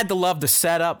you had to love the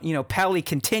setup. Peli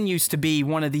continues to be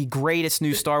one of the greatest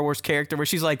new Star Wars character where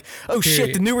she's like, oh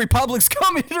shit, the New Republic's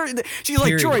coming. She's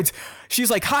like, droids.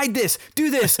 She's like, hide this, do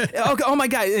this. Oh my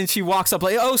God. And she walks up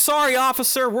like, oh, sorry,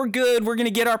 officer, we're good. We're going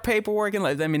to get our paperwork. And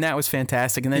I mean, that was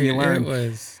fantastic. And then you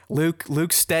learn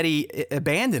Luke steady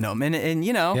abandoned him. And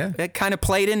it kind of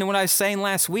played into what I was saying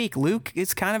last week. Luke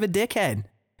is kind of a dickhead.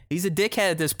 He's a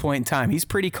dickhead at this point in time. He's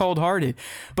pretty cold-hearted.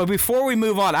 But before we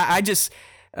move on, I just...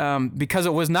 because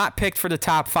it was not picked for the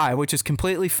top 5, which is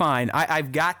completely fine.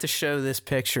 I've got to show this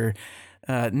picture.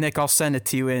 Nick, I'll send it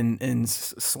to you in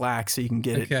Slack so you can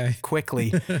get it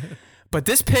quickly. But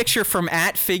this picture from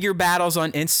 @FigureBattles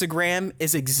on Instagram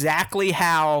is exactly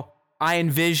how I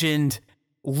envisioned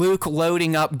Luke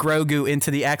loading up Grogu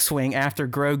into the X-Wing after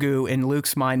Grogu in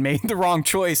Luke's mind made the wrong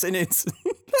choice. And it's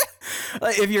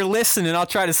if you're listening, I'll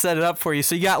try to set it up for you.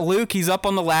 So you got Luke, he's up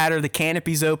on the ladder, the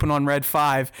canopy's open on Red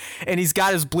 5, and he's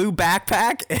got his blue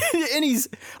backpack, and he's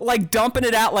like dumping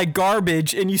it out like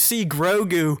garbage, and you see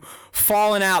Grogu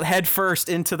falling out head first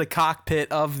into the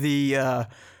cockpit of the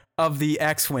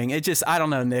X-Wing. It just, I don't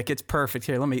know, Nick, it's perfect.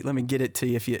 Here, let me get it to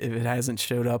you if it hasn't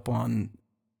showed up on...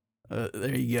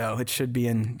 there you go. It should be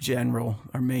in general,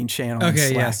 our main channel.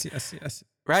 Okay. Yes.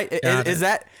 Right? Is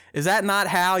that not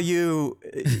how you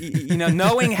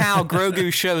knowing how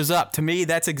Grogu shows up? To me,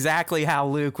 that's exactly how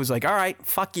Luke was like, all right,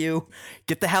 fuck you.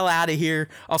 Get the hell out of here.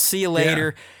 I'll see you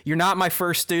later. Yeah. You're not my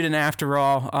first student after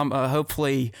all.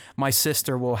 Hopefully my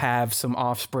sister will have some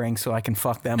offspring so I can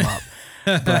fuck them up.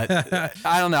 But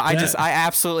I don't know. I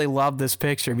absolutely love this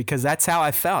picture because that's how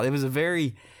I felt. It was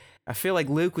I feel like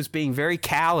Luke was being very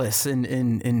callous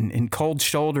and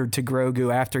cold-shouldered to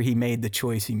Grogu after he made the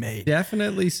choice he made.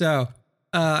 Definitely so.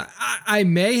 I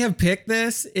may have picked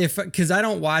this because I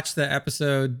don't watch the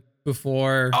episode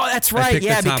before. Oh, that's right.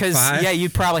 Yeah, because you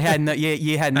probably had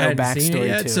you had no backstory to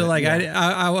it. So like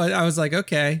I was like,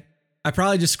 okay. I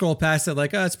probably just scrolled past it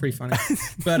like, oh, it's pretty funny.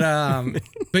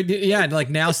 But yeah,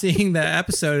 like now seeing the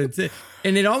episode,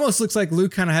 and it almost looks like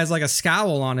Luke kind of has like a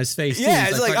scowl on his face. Yeah,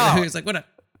 too. He's like, what?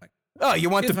 Oh,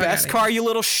 you want the best car, you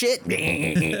little shit?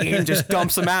 And just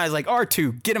dumps him out. He's like,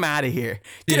 R2, get him out of here.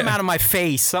 Get him out of my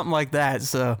face. Something like that.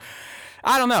 So,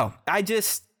 I don't know.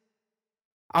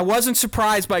 I wasn't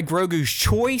surprised by Grogu's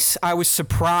choice. I was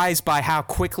surprised by how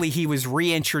quickly he was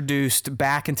reintroduced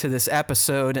back into this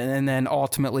episode and then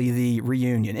ultimately the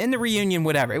reunion. In the reunion,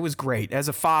 whatever, it was great. As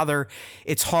a father,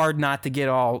 it's hard not to get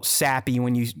all sappy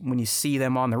when you see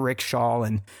them on the rickshaw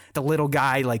and the little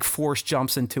guy like force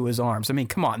jumps into his arms. I mean,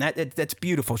 come on, that's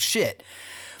beautiful shit.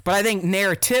 But I think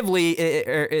narratively,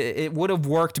 it would have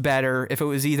worked better if it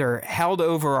was either held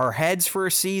over our heads for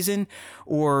a season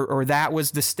or that was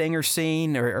the stinger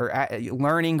scene or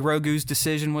learning Grogu's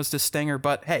decision was the stinger.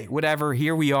 But hey, whatever,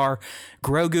 here we are.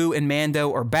 Grogu and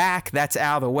Mando are back. That's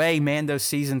out of the way. Mando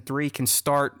season 3 can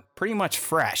start pretty much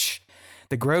fresh.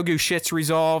 The Grogu shit's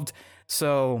resolved,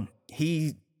 so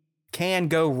he can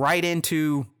go right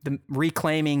into the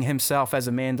reclaiming himself as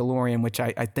a Mandalorian, which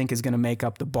I think is going to make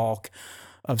up the bulk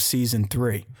of season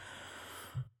 3.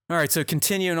 All right, so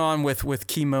continuing on with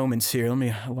key moments here.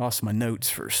 I lost my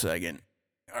notes for a second.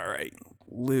 All right,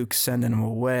 Luke sending him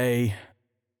away.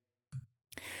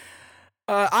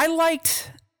 I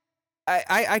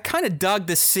kind of dug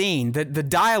the scene, the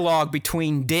dialogue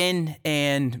between Din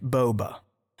and Boba.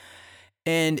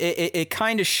 And it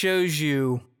kind of shows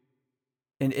you,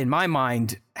 in my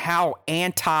mind, how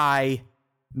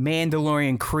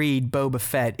anti-Mandalorian creed Boba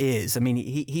Fett is. I mean,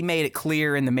 he made it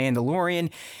clear in The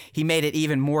Mandalorian. He made it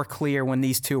even more clear when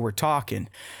these two were talking.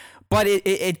 But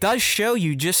it does show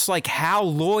you just like how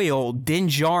loyal Din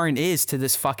Djarin is to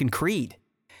this fucking creed.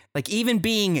 Like even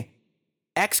being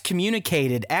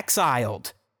excommunicated,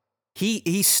 exiled,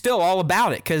 he's still all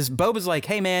about it. Because Boba's like,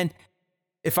 hey man,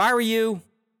 if I were you,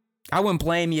 I wouldn't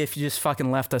blame you if you just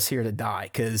fucking left us here to die,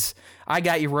 because I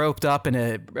got you roped up in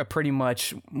a pretty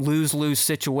much lose-lose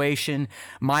situation.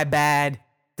 My bad.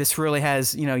 This really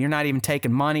has, you're not even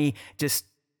taking money.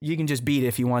 You can just beat it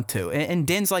if you want to. And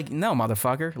Din's like, no,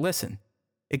 motherfucker, listen.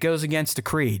 It goes against the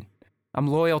creed. I'm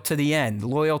loyal to the end.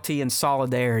 Loyalty and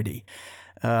solidarity.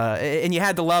 And you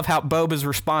had to love how Boba's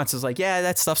response is like, yeah,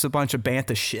 that stuff's a bunch of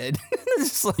bantha shit.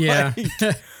 Yeah.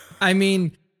 I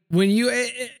mean,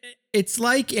 it's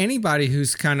like anybody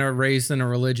who's kind of raised in a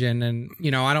religion. And,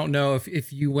 I don't know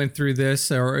if you went through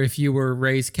this or if you were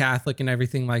raised Catholic and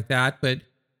everything like that. But,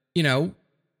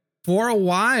 for a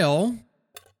while,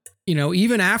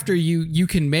 even after you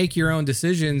can make your own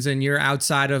decisions and you're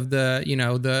outside of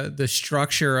the, the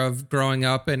structure of growing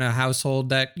up in a household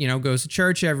that, goes to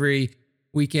church every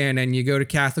weekend and you go to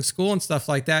Catholic school and stuff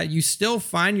like that, you still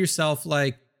find yourself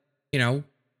like,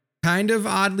 kind of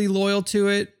oddly loyal to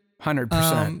it.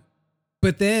 100%.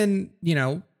 But then,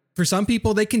 for some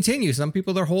people, they continue. Some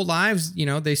people, their whole lives,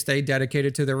 they stay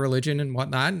dedicated to their religion and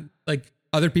whatnot. Like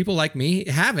other people like me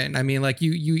haven't. I mean, like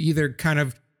you either kind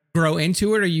of grow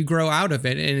into it or you grow out of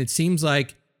it. And it seems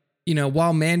like,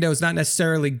 while Mando's not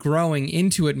necessarily growing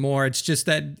into it more, it's just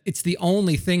that it's the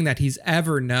only thing that he's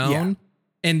ever known. Yeah.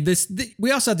 And we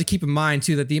also have to keep in mind,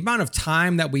 too, that the amount of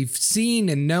time that we've seen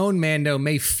and known Mando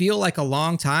may feel like a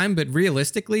long time, but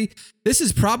realistically, this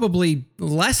is probably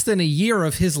less than a year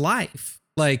of his life.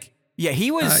 Like, yeah,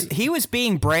 he was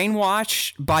being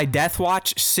brainwashed by Death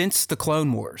Watch since the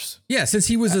Clone Wars. Yeah, since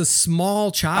he was a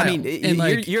small child. I mean,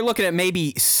 and you're looking at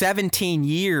maybe 17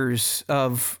 years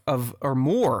of or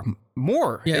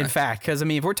more, yeah. In fact, because I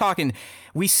mean, if we're talking,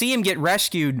 we see him get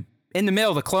rescued in the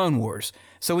middle of the Clone Wars.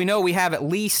 So we know we have at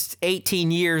least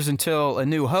 18 years until A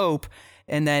New Hope.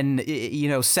 And then,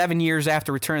 7 years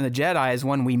after Return of the Jedi is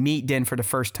when we meet Din for the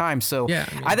first time. So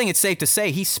I think it's safe to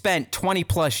say he spent 20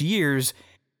 plus years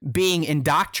being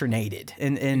indoctrinated.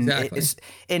 And exactly.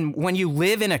 And when you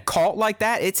live in a cult like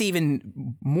that, it's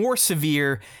even more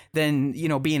severe than,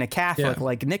 being a Catholic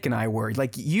like Nick and I were.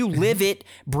 Like, you live it,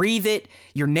 breathe it.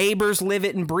 Your neighbors live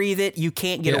it and breathe it. You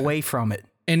can't get away from it.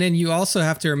 And then you also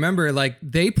have to remember, like,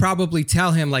 they probably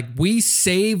tell him, like, we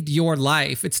saved your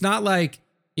life. It's not like,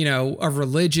 a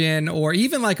religion or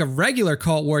even like a regular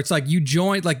cult where it's like you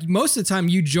join, like most of the time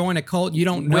you join a cult, you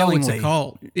don't know it's a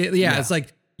cult. It's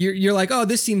like, you're like, oh,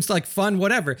 this seems like fun,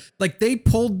 whatever. Like, they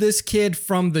pulled this kid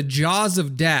from the jaws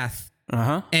of death.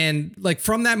 And like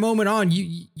from that moment on,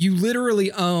 you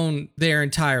literally own their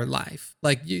entire life.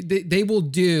 Like they will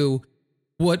do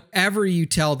whatever you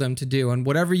tell them to do, and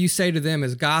whatever you say to them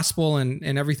is gospel and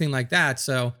everything like that.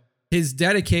 So his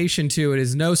dedication to it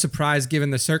is no surprise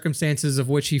given the circumstances of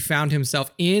which he found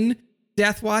himself in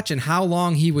Death Watch and how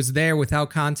long he was there without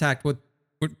contact with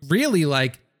really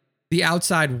like the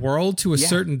outside world to a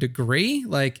certain degree.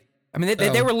 Like, I mean,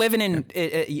 they were living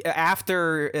in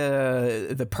after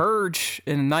the Purge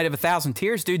and Night of 1,000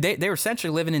 Tears, dude. They were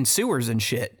essentially living in sewers and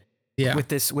shit. Yeah.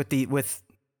 With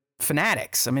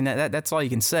fanatics. I mean, that's all you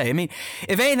can say. I mean,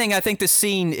 if anything, I think this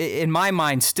scene, in my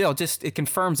mind, still just it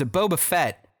confirms that Boba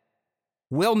Fett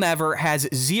has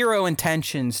zero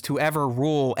intentions to ever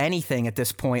rule anything at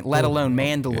this point, let alone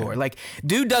Mandalore. Like,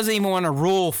 dude doesn't even want to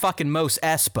rule fucking Mos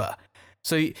Espa.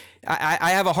 So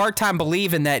I have a hard time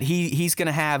believing that he's going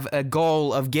to have a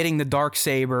goal of getting the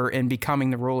Darksaber and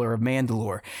becoming the ruler of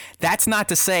Mandalore. That's not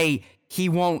to say he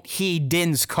won't heed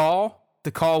Din's call,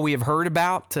 the call we have heard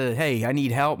about to, hey, I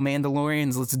need help,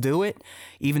 Mandalorians, let's do it.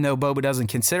 Even though Boba doesn't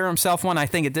consider himself one, I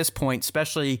think at this point,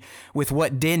 especially with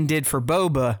what Din did for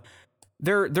Boba,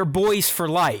 they're boys for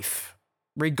life,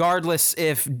 regardless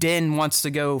if Din wants to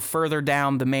go further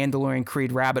down the Mandalorian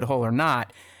Creed rabbit hole or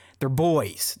not. They're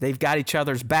boys. They've got each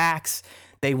other's backs.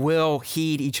 They will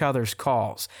heed each other's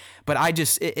calls. But I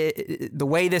just, the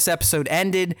way this episode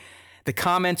ended, the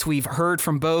comments we've heard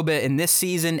from Boba in this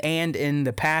season and in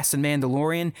the past in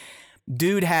Mandalorian,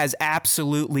 dude has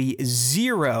absolutely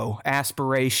zero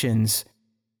aspirations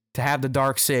to have the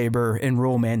Darksaber and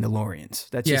rule Mandalorians.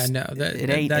 That's that's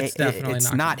definitely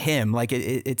it's not him. Like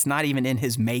it's not even in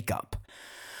his makeup.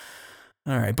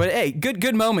 All right, but hey,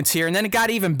 good moments here, and then it got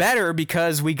even better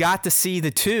because we got to see the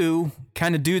two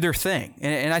kind of do their thing,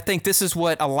 and I think this is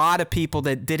what a lot of people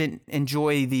that didn't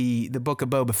enjoy the Book of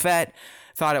Boba Fett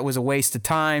thought it was a waste of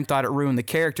time, thought it ruined the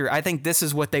character. I think this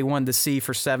is what they wanted to see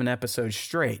for 7 episodes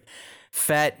straight.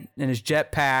 Fett in his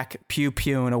jetpack,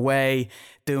 pew-pewing away,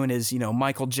 doing his,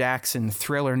 Michael Jackson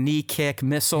Thriller knee kick,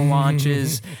 missile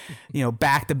launches,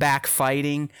 back-to-back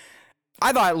fighting.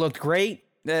 I thought it looked great.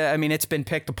 I mean, it's been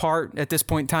picked apart at this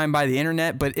point in time by the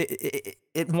internet, but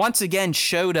it once again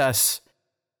showed us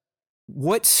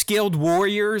what skilled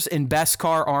warriors in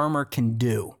Beskar armor can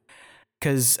do.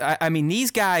 Because, I mean,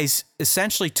 these guys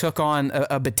essentially took on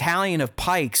a battalion of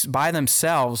pikes by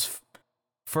themselves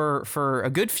for a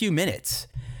good few minutes.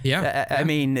 Yeah. I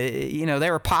mean, they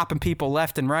were popping people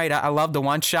left and right. I love the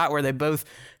one shot where they both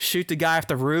shoot the guy off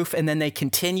the roof and then they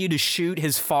continue to shoot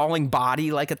his falling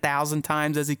body like 1,000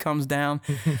 times as he comes down.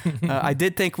 I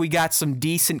did think we got some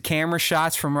decent camera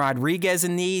shots from Rodriguez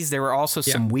in these. There were also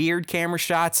some weird camera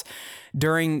shots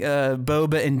during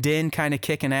Boba and Din kind of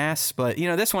kicking ass. But,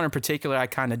 this one in particular I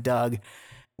kind of dug,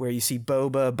 where you see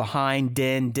Boba behind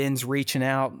Din. Din's reaching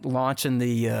out, launching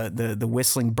the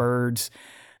whistling birds.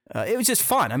 It was just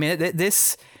fun. I mean,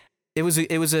 it was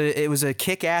a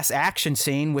kick-ass action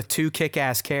scene with 2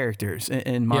 kick-ass characters,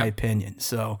 in my opinion.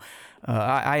 So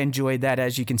I enjoyed that,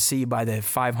 as you can see by the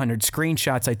 500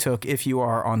 screenshots I took. If you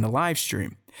are on the live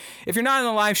stream, if you're not on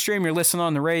the live stream, you're listening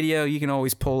on the radio. You can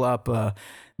always pull up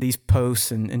these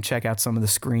posts and check out some of the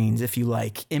screens if you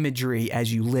like imagery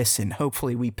as you listen.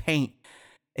 Hopefully, we paint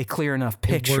a clear enough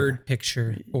picture. A word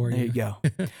picture for you. There you go.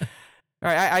 All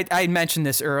right, I mentioned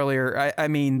this earlier. I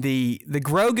mean, the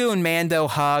Grogu and Mando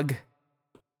hug,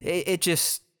 it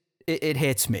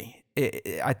hits me.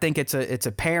 I think it's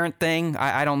a parent thing.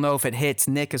 I don't know if it hits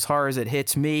Nick as hard as it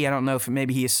hits me. I don't know if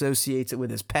maybe he associates it with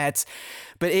his pets,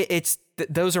 but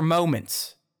those are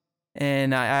moments.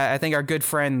 And I think our good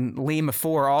friend Lima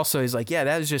 4 also is like, yeah,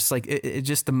 that was just like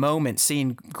just the moment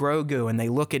seeing Grogu and they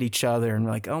look at each other and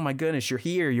like, oh my goodness, you're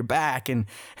here, you're back, and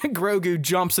Grogu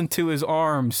jumps into his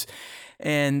arms,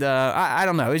 and I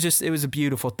don't know, it was a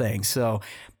beautiful thing. So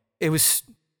it was,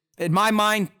 in my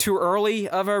mind, too early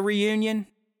of a reunion.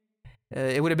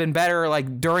 It would have been better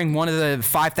like during one of the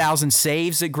 5,000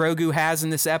 saves that Grogu has in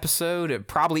this episode.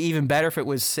 Probably even better if it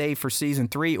was saved for season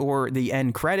 3 or the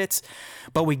end credits.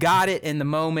 But we got it, and the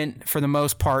moment, for the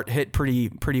most part, hit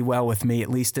pretty well with me, at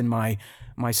least in my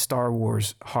Star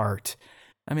Wars heart.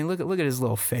 I mean, look at his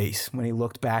little face when he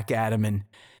looked back at him,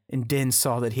 and Din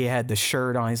saw that he had the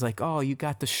shirt on. He's like, "Oh, you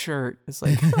got the shirt." It's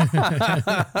like,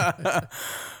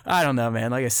 I don't know,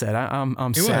 man. Like I said,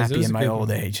 I'm sappy in my old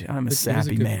age. I'm a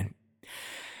sappy man.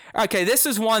 Okay, this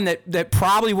is one that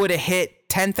probably would have hit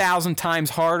 10,000 times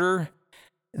harder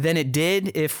than it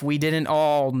did if we didn't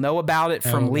all know about it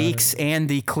from leaks and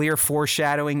the clear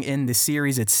foreshadowing in the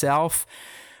series itself.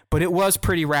 But it was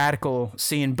pretty radical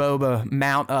seeing Boba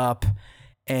mount up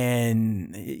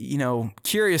and, you know,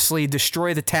 curiously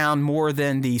destroy the town more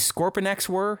than the Scorponeks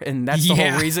were. And that's the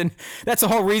whole reason. That's the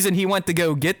whole reason he went to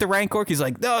go get the Rancor. He's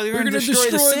like, no, they're going to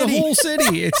destroy the whole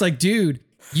city. It's like, dude,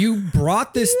 you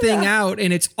brought this thing out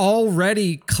and it's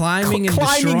already climbing and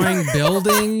destroying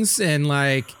buildings and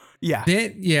like,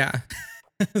 it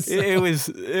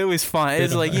was fun.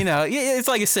 It's like, you know, it's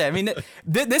like I said, I mean,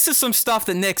 this is some stuff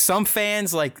that Nick, some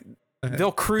fans like,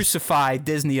 they'll crucify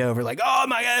Disney over, like, oh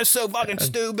my God, it's so fucking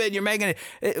stupid. You're making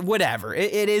it whatever.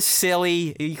 It is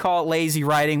silly. You call it lazy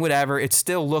writing, whatever. It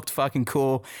still looked fucking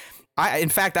cool. In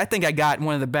fact, I think I got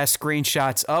one of the best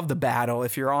screenshots of the battle.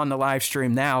 If you're on the live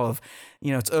stream now, of,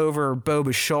 you know, it's over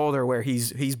Boba's shoulder where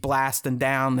he's blasting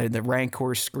down the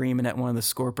Rancor screaming at one of the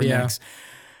Scorponeks.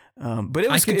 But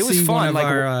it was fun. One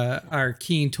of our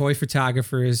keen toy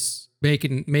photographers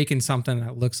making something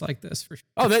that looks like this for sure.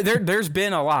 Oh, there's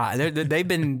been a lot. They've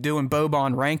been doing Boba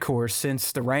on Rancor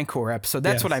since the Rancor episode.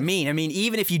 That's what I mean. I mean,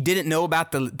 even if you didn't know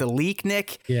about the leak,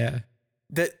 Nick. Yeah.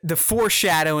 The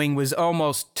foreshadowing was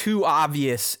almost too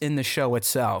obvious in the show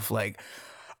itself. Like,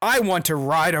 I want to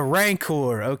ride a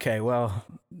Rancor. Okay, well,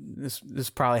 this is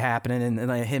probably happening, and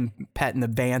like him petting the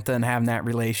Bantha and having that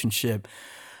relationship.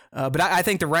 But I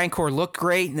think the Rancor looked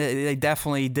great. They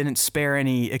definitely didn't spare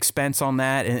any expense on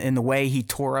that, and the way he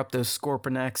tore up those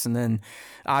Scorponeks, and then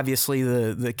obviously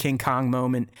the King Kong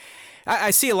moment.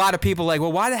 I see a lot of people like,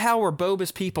 well, why the hell were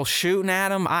Boba's people shooting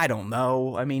at him? I don't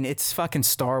know. I mean, it's fucking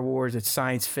Star Wars. It's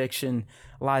science fiction.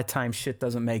 A lot of times shit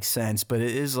doesn't make sense, but it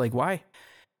is like, why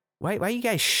are you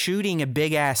guys shooting a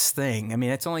big ass thing? I mean,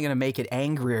 that's only going to make it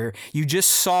angrier. You just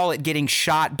saw it getting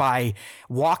shot by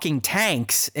walking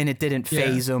tanks and it didn't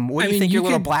phase them. What do you think your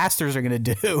little blasters are going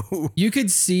to do? You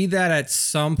could see that at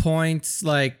some point,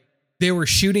 like, they were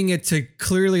shooting it to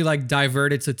clearly like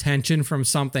divert its attention from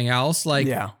something else. Like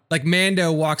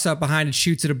Mando walks up behind and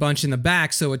shoots it a bunch in the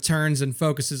back, so it turns and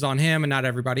focuses on him and not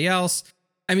everybody else.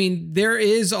 I mean, there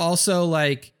is also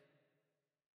like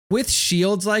with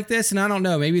shields like this, and I don't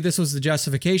know, maybe this was the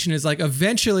justification, is like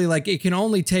eventually like it can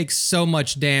only take so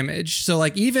much damage. So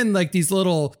like even like these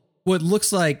little, what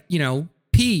looks like,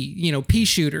 pea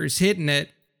shooters hitting it,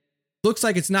 looks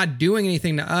like it's not doing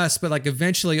anything to us, but like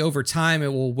eventually over time,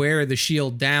 it will wear the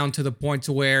shield down to the point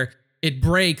to where it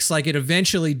breaks like it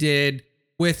eventually did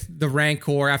with the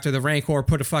Rancor after the Rancor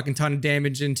put a fucking ton of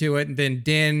damage into it. And then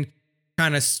Din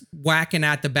kind of whacking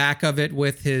at the back of it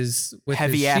with his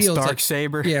heavy ass dark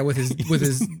saber. Yeah. With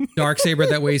his dark saber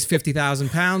that weighs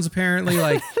 50,000 pounds, apparently.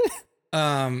 Like,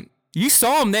 you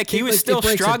saw him, Nick. He was still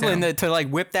struggling to like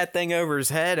whip that thing over his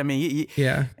head. I mean,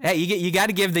 you got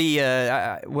to give the.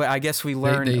 I guess we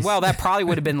learned. Well, that probably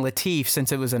would have been Latif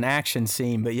since it was an action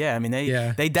scene. But yeah, I mean,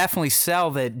 they definitely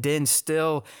sell that Din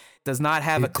still does not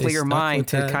have a clear mind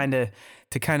to kind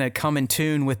of come in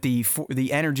tune with the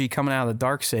energy coming out of the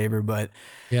Darksaber. But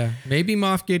yeah, maybe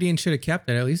Moff Gideon should have kept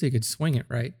it. At least he could swing it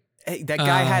right. Hey, that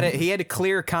guy had a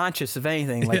clear conscience of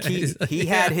anything. Like he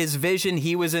had his vision.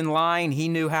 He was in line. He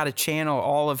knew how to channel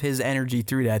all of his energy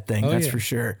through that thing. That's for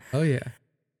sure. Oh yeah.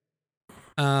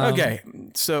 Okay.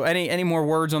 So any more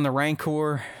words on the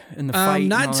Rancor in the fight?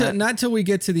 Not till we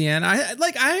get to the end.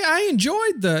 I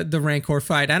enjoyed the Rancor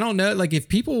fight. I don't know, like if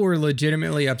people were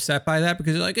legitimately upset by that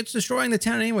because like it's destroying the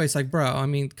town anyway. It's like, bro, I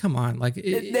mean, come on. Like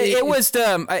it was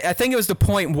the I think it was the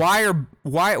point. Why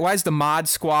is the mod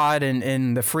squad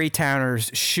and the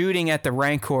Freetowners shooting at the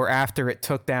Rancor after it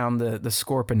took down the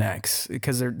Scorponeks?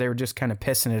 Because they were just kind of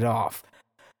pissing it off.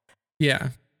 Yeah.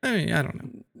 I mean, I don't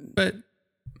know. But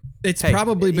it's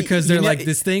probably because they're like,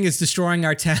 this thing is destroying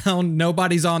our town.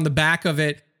 Nobody's on the back of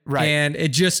it. Right. And it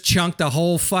just chunked a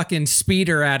whole fucking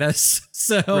speeder at us.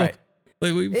 So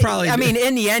we probably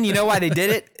in the end, you know why they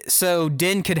did it? So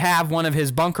Din could have one of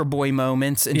his bunker boy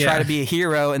moments and try to be a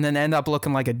hero and then end up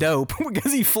looking like a dope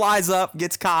because he flies up,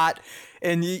 gets caught,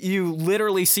 and you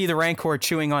literally see the Rancor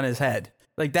chewing on his head.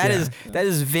 Like that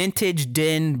is vintage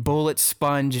Din bullet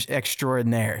sponge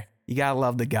extraordinaire. You gotta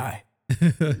love the guy.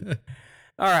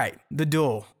 All right, the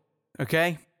duel.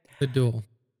 Okay? The duel.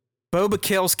 Boba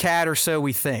kills Cad, or so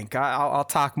we think. I'll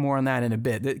talk more on that in a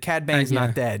bit. Cad Bane's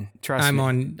not dead. Trust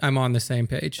me. I'm on the same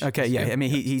page. Okay, yeah. I mean,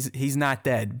 he's not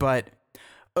dead, but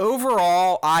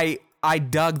overall, I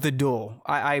dug the duel.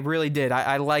 I really did.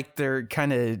 I liked their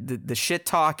kind of the shit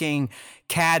talking.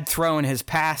 Cad throwing his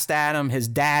past at him, his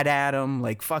dad at him,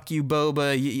 like, fuck you,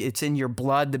 Boba. It's in your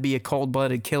blood to be a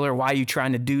cold-blooded killer. Why are you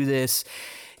trying to do this?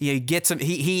 He gets him.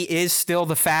 He is still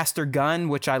the faster gun,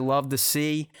 which I love to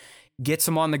see. Gets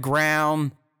him on the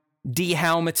ground,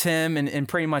 de-helmets him, and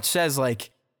pretty much says,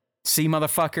 like, see,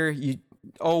 motherfucker, you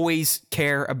always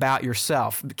care about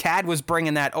yourself. Cad was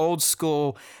bringing that old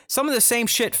school, some of the same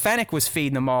shit Fennec was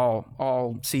feeding them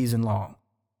all season long.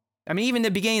 I mean, even the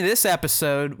beginning of this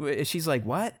episode, she's like,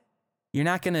 what? You're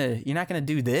not gonna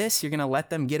do this? You're gonna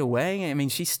let them get away? I mean,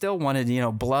 she still wanted,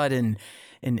 blood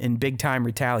and big time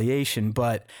retaliation,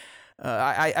 but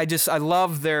I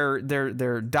love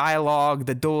their dialogue,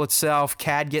 the duel itself,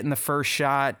 Cad getting the first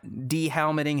shot,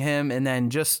 de-helmeting him, and then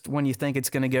just when you think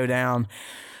it's gonna go down,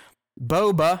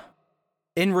 Boba,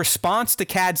 in response to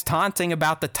Cad's taunting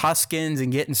about the Tuskens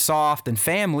and getting soft and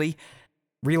family,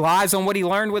 relies on what he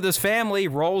learned with his family,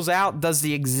 rolls out, does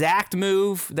the exact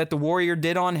move that the warrior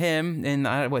did on him in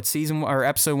season or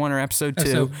episode 1 or episode 2?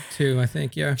 Episode 2, I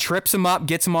think, yeah. Trips him up,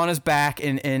 gets him on his back,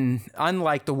 and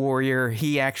unlike the warrior,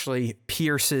 he actually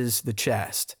pierces the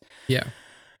chest. Yeah.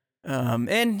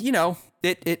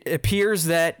 It appears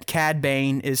that Cad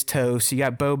Bane is toast. You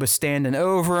got Boba standing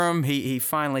over him. He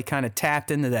finally kind of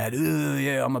tapped into that, ooh,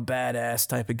 yeah, I'm a badass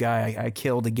type of guy. I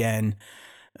killed again.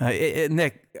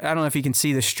 Nick, I don't know if you can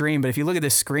see the stream, but if you look at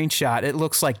this screenshot, it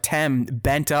looks like Tem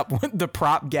bent up the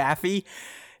prop gaffy,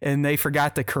 and they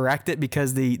forgot to correct it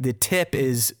because the tip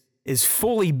is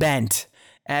fully bent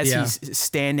as he's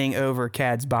standing over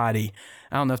Cad's body.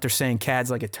 I don't know if they're saying Cad's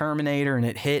like a Terminator and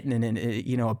it hit and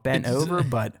it bent over,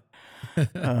 but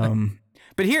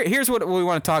here's what we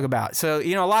want to talk about. So,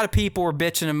 a lot of people were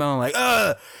bitching and moaning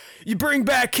like, you bring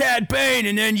back Cad Bane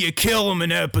and then you kill him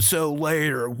an episode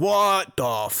later. What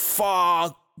the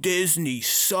fuck? Disney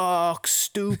sucks.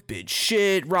 Stupid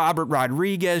shit. Robert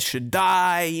Rodriguez should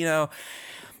die,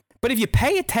 But if you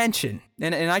pay attention,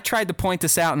 and I tried to point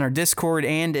this out in our Discord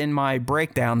and in my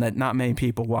breakdown that not many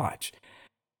people watch,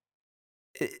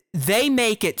 they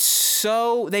make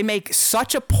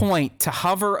such a point to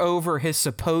hover over his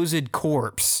supposed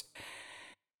corpse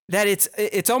that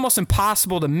it's almost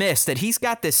impossible to miss that he's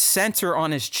got this sensor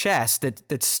on his chest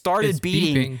that started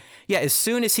beeping. Yeah, as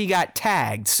soon as he got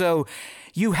tagged. So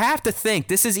you have to think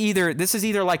this is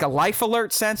either like a life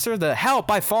alert sensor, the help,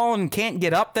 I've fallen and can't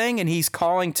get up thing, and he's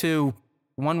calling to,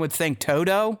 one would think,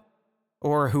 Todo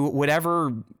or whatever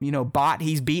bot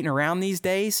he's beating around these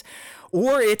days,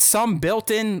 or it's some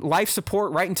built-in life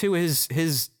support right into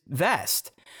his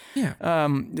vest. Yeah.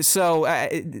 So,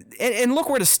 and look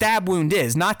where the stab wound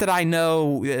is. Not that I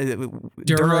know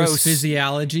Duros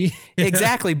physiology.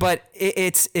 Exactly, but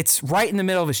it's right in the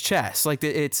middle of his chest. Like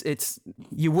it's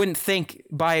you wouldn't think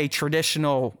by a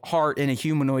traditional heart in a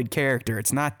humanoid character.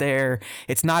 It's not there.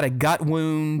 It's not a gut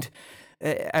wound.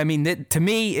 I mean, to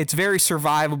me, it's very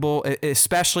survivable,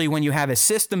 especially when you have a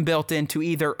system built in to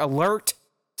either alert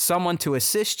someone to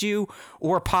assist you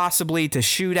or possibly to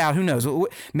shoot out. Who knows?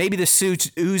 Maybe the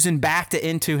suit's oozing back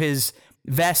into his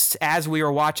vest as we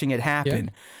were watching it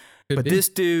happen. Yeah, but this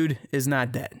dude is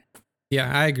not dead.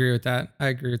 Yeah, I agree with that.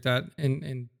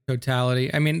 In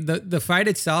totality. I mean, the fight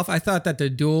itself, I thought that the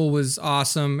duel was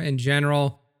awesome in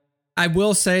general. I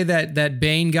will say that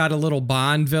Bane got a little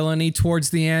Bond villainy towards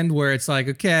the end where it's like,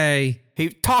 okay,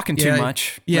 he's talking too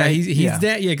much. Yeah, right? he's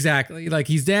dead. Yeah, exactly. Like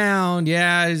he's down.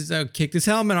 Yeah, he's kicked his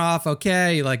helmet off.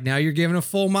 Okay, like now you're giving a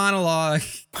full monologue.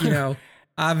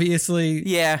 Obviously.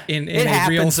 Yeah, in it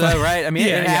happens real though, right? I mean,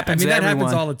 it happens. I mean, that everyone.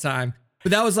 happens all the time.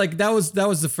 But that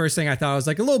was the first thing I thought. I was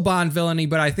like a little Bond villainy,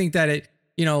 but I think that it,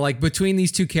 like between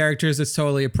these two characters, it's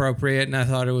totally appropriate, and I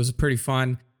thought it was pretty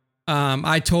fun.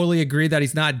 I totally agree that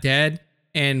he's not dead.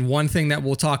 And one thing that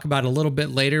we'll talk about a little bit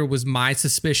later was my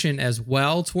suspicion as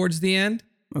well towards the end.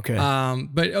 Okay.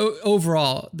 But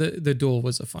overall, the duel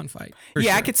was a fun fight. Yeah,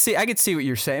 sure. I could see what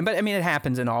you're saying, but I mean, it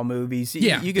happens in all movies.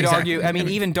 Yeah, you could argue. I mean,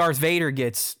 even Darth Vader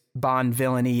gets Bond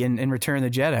villainy in Return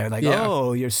of the Jedi. Like,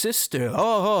 oh, your sister.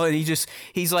 Oh, and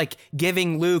he's like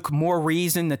giving Luke more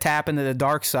reason to tap into the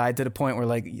dark side to the point where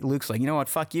like Luke's like, you know what,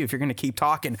 fuck you. If you're gonna keep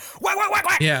talking, whack, whack, whack,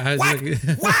 whack, yeah, whack,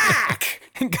 whack,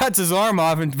 and cuts his arm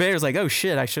off. And Vader's like, oh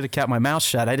shit, I should have kept my mouth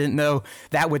shut. I didn't know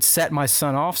that would set my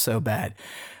son off so bad.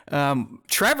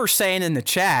 Trevor's saying in the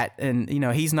chat, and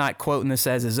he's not quoting this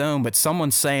as his own, but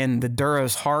someone's saying the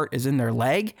Duro's heart is in their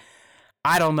leg.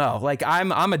 I don't know. Like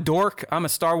I'm a dork. I'm a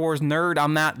Star Wars nerd.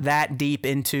 I'm not that deep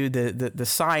into the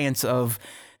science of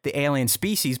the alien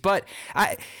species. But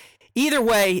either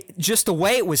way, just the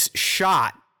way it was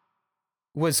shot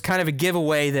was kind of a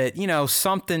giveaway that, you know,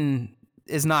 something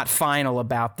is not final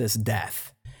about this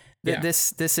death. Yeah.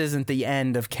 This isn't the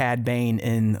end of Cad Bane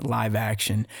in live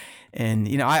action. And,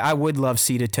 you know, I would love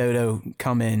Sita Toto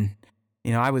come in.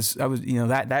 You know, I was, you know,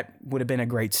 that would have been a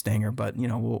great stinger, but, you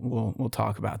know, we'll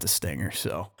talk about the stinger.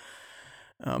 So,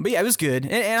 but yeah, it was good.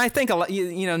 And I think a lot,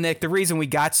 you know, Nick, the reason we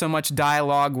got so much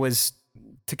dialogue was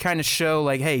to kind of show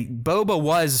like, hey, Boba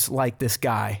was like this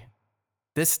guy.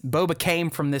 Boba came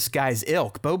from this guy's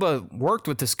ilk. Boba worked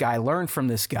with this guy, learned from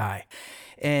this guy.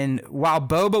 And while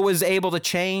Boba was able to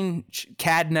change,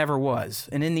 Cad never was.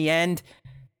 And in the end,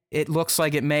 it looks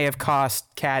like it may have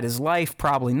cost Cad his life,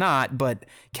 probably not, but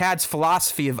Cad's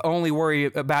philosophy of only worry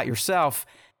about yourself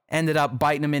ended up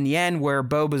biting him in the end, where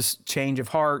Boba's change of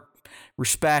heart,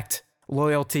 respect,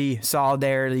 loyalty,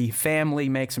 solidarity, family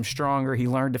makes him stronger. He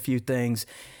learned a few things,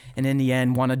 and in the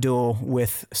end won a duel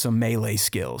with some melee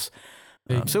skills.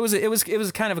 So it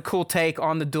was kind of a cool take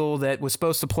on the duel that was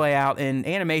supposed to play out in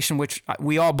animation, which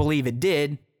we all believe it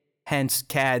did, hence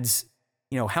Cad's,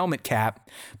 you know, helmet cap,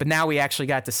 but now we actually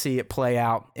got to see it play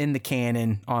out in the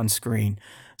canon on screen.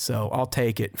 So I'll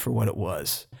take it for what it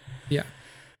was. Yeah.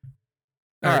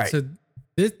 All right. So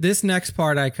this next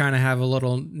part I kind of have a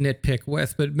little nitpick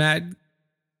with, but Matt,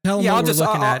 tell them what we're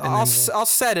looking at. I'll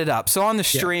set it up. So on the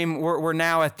stream, we're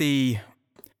now at the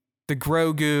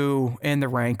Grogu and the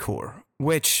Rancor,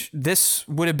 which this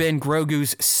would have been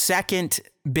Grogu's second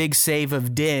big save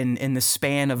of Din in the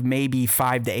span of maybe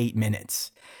 5 to 8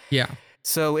 minutes. Yeah.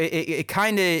 So it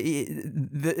kind of,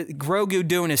 the Grogu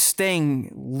doing his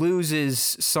thing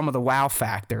loses some of the wow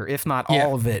factor, if not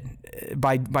all of it,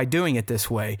 by doing it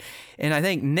this way. And I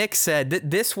think Nick said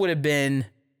that this would have been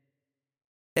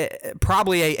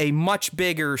probably a much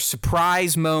bigger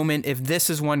surprise moment if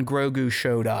this is when Grogu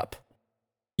showed up.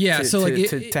 Yeah,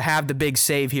 to have the big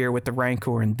save here with the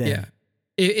Rancor and Din. Yeah,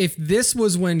 if this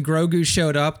was when Grogu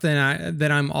showed up,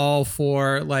 then I'm all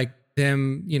for like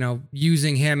them, you know,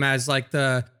 using him as like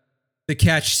the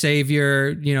catch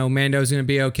savior. You know, Mando's gonna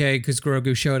be okay because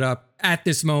Grogu showed up at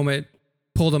this moment,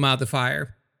 pulled him out of the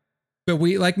fire. But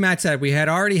we, like Matt said, we had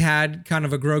already had kind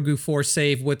of a Grogu Force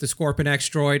save with the Scorpion X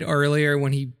droid earlier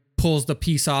when he pulls the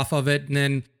piece off of it, and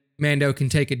then Mando can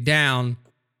take it down.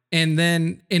 And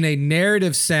then in a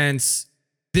narrative sense,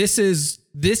 this is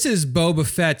Boba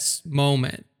Fett's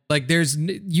moment. Like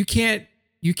you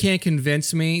can't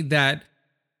convince me that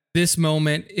this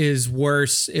moment is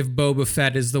worse if Boba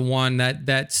Fett is the one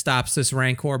that stops this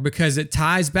Rancor, because it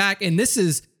ties back. And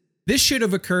this should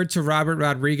have occurred to Robert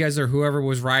Rodriguez or whoever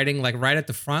was writing, like right at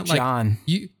the front. Like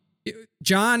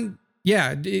John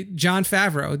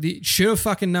Favreau should have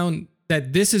fucking known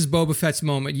that this is Boba Fett's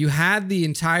moment. You had the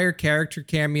entire character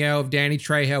cameo of Danny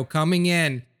Trejo coming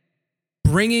in,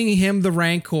 bringing him the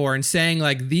Rancor and saying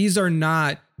like, these are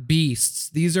not beasts.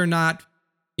 These are not,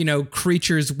 you know,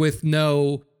 creatures with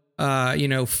no, you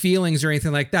know, feelings or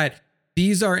anything like that.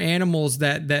 These are animals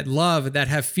that love, that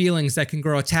have feelings, that can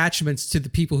grow attachments to the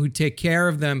people who take care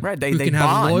of them. Right. They can have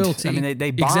bond. Loyalty. I mean,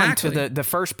 they bond to the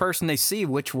first person they see,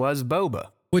 which was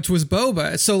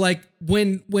Boba. So like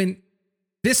when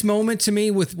this moment to me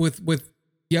with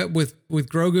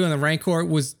Grogu and the Rancor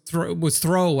was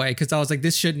throwaway, because I was like,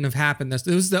 this shouldn't have happened. This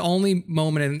was the only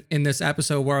moment in this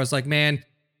episode where I was like, man,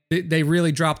 they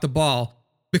really dropped the ball.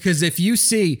 Because if you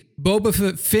see Boba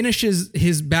Fett finishes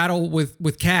his battle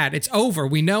with Cad, it's over.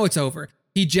 We know it's over.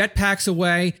 He jetpacks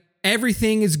away.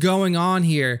 Everything is going on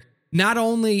here. Not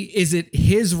only is it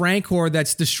his Rancor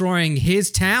that's destroying his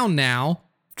town now,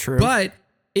 true, but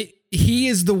he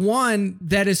is the one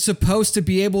that is supposed to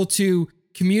be able to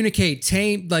communicate,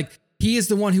 tame, like he is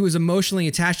the one who is emotionally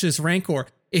attached to this Rancor.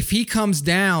 If he comes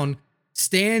down,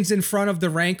 stands in front of the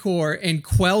Rancor and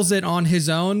quells it on his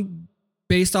own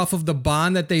based off of the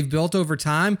bond that they've built over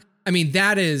time, I mean,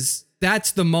 that's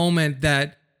the moment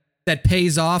that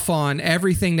pays off on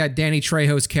everything that Danny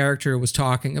Trejo's character was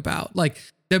talking about. Like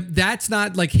that's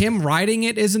not like him riding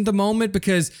it isn't the moment,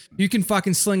 because you can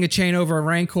fucking sling a chain over a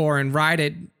Rancor and ride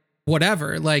it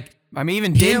whatever. Like, I mean,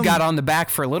 even Din got on the back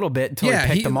for a little bit until he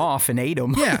picked him off and ate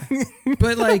him. Yeah.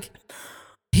 But like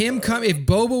if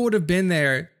Boba would have been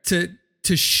there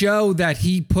to show that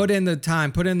he put in the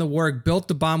time, put in the work, built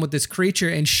the bond with this creature,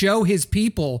 and show his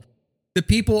people, the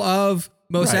people of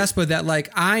Mos Espa, that like,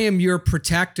 I am your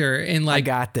protector, and like,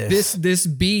 I got this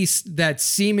beast that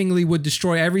seemingly would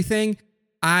destroy everything,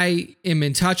 I am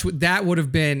in touch with, that would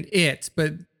have been it.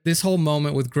 But this whole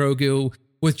moment with Grogu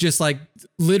with just like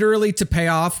literally to pay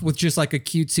off with just like a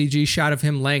cute CG shot of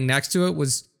him laying next to it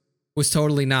was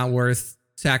totally not worth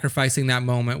sacrificing that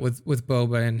moment with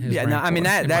Boba and his. Yeah, no, I mean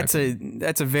that's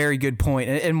a very good point,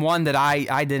 and one that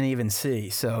I didn't even see.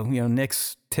 So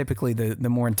Nick's typically the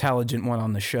more intelligent one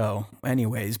on the show,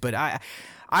 anyways. But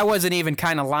I wasn't even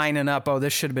kind of lining up. Oh,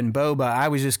 this should have been Boba. I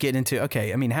was just getting into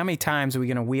okay. I mean, how many times are we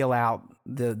going to wheel out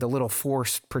the little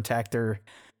Force protector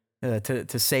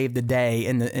to save the day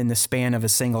in the span of a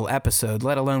single episode?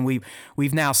 Let alone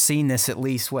we've now seen this at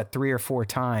least 3 or 4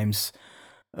 times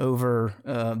over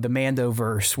the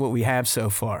Mandoverse, what we have so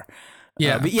far.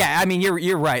 Yeah, but yeah, I mean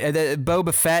you're right.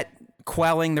 Boba Fett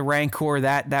quelling the Rancor,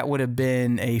 that would have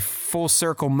been a full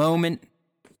circle moment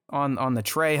on the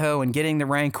Trejo and getting the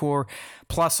Rancor,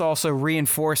 plus also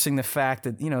reinforcing the fact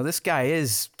that this guy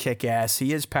is kick-ass,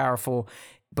 he is powerful,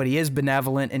 but he is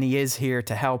benevolent and he is here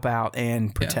to help out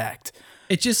and protect. Yeah.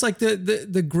 It's just like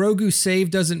the Grogu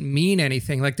save doesn't mean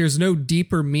anything. Like there's no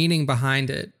deeper meaning behind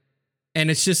it,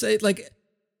 and it's just like.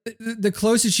 The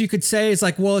closest you could say is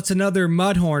like, well, it's another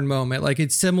Mudhorn moment. Like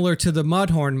it's similar to the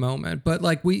Mudhorn moment, but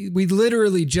like we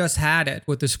literally just had it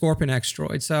with the Scorpion X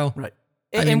droid. So right.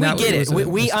 And we get it.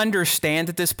 We understand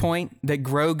at this point that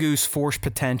Grogu's Force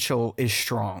potential is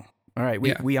strong. All right.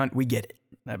 We get it.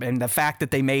 And the fact that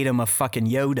they made him a fucking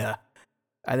Yoda,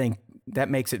 I think that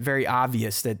makes it very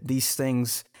obvious that these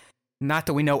things, not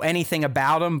that we know anything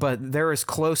about them, but they're as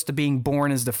close to being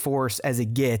born as the Force as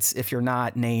it gets if you're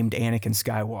not named Anakin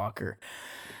Skywalker.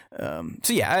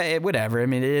 So yeah, whatever. I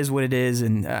mean, it is what it is,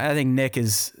 and I think Nick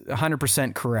is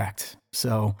 100% correct.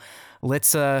 So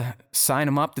let's sign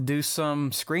him up to do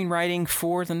some screenwriting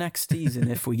for the next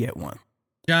season if we get one.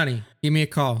 Johnny, give me a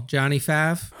call. Johnny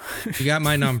Fav, you got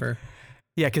my number.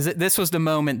 Yeah, because this was the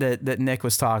moment that Nick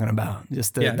was talking about.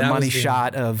 Just the money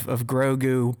shot of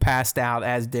Grogu passed out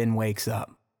as Din wakes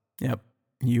up. Yep,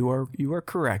 you are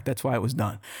correct. That's why it was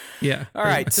done. Yeah. All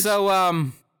right. Much. So,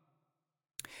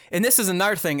 and this is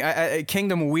another thing.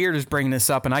 Kingdom Weird is bringing this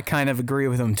up, and I kind of agree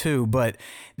with him too. But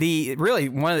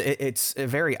it's a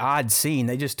very odd scene.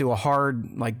 They just do a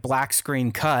hard black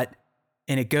screen cut,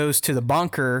 and it goes to the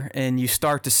bunker, and you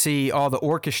start to see all the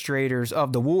orchestrators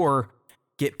of the war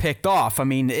get picked off. I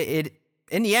mean,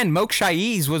 in the end, Mok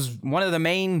Shaiz was one of the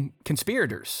main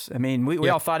conspirators. I mean, we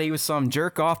all thought he was some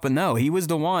jerk off, but no, he was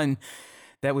the one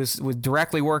that was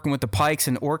directly working with the Pikes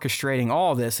and orchestrating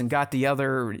all this and got the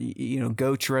other,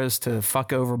 Gotras to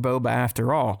fuck over Boba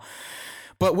after all.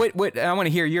 But what I want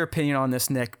to hear your opinion on this,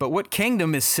 Nick, but what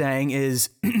Kingdom is saying is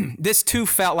this too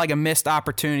felt like a missed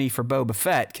opportunity for Boba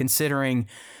Fett, considering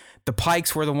the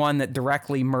Pikes were the one that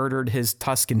directly murdered his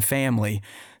Tusken family.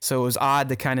 So it was odd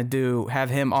to kind of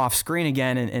have him off screen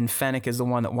again, and Fennec is the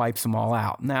one that wipes them all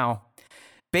out. Now,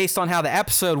 based on how the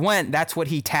episode went, that's what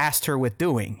he tasked her with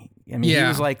doing. I mean, he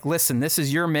was like, listen, this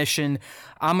is your mission.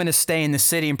 I'm going to stay in the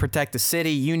city and protect the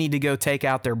city. You need to go take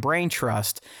out their brain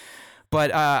trust.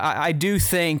 But I do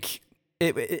think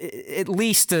at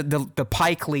least the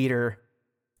Pike leader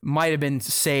might have been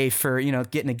saved for,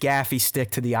 getting a gaffy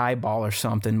stick to the eyeball or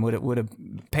something. Would have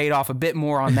paid off a bit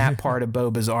more on that part of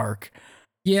Boba's arc.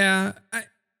 Yeah.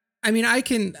 I mean, I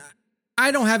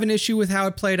don't have an issue with how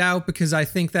it played out, because I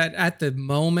think that at the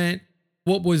moment,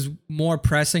 what was more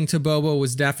pressing to Boba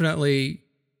was definitely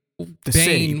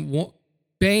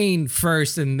Bane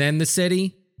first and then the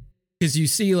city. Because you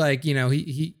see,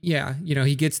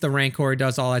 he gets the Rancor,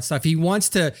 does all that stuff. He wants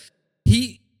to,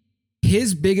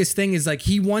 his biggest thing is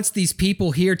he wants these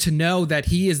people here to know that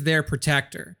he is their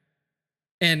protector.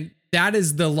 And that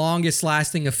is the longest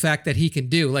lasting effect that he can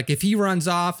do. If he runs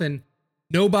off and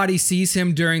nobody sees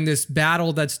him during this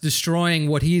battle that's destroying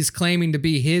what he's claiming to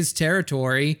be his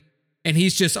territory, and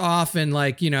he's just off and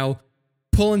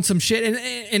pulling some shit.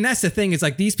 And that's the thing is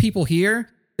these people here,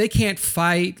 they can't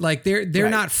fight. They're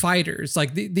not fighters.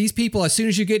 These people, as soon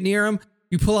as you get near them,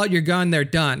 you pull out your gun, they're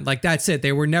done. That's it.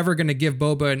 They were never going to give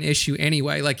Boba an issue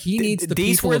anyway. He needs the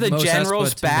These people were the of Mos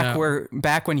generals Espa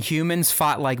back when humans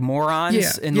fought like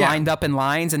morons and lined up in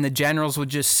lines, and the generals would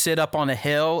just sit up on a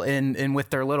hill and with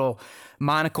their little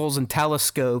monocles and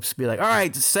telescopes be like, all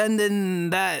right, send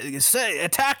in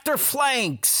attack their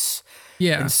flanks.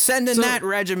 Yeah. And send in that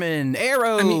regiment,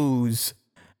 arrows.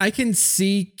 I can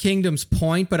see Kingdom's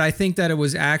point, but I think that it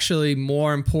was actually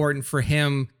more important for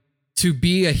him to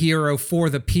be a hero for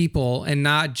the people and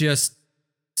not just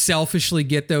selfishly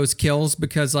get those kills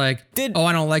because I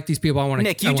don't like these people. I want to.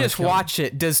 Nick, you just watch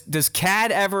it. Does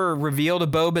Cad ever reveal to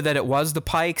Boba that it was the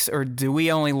Pikes, or do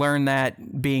we only learn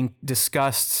that being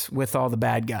discussed with all the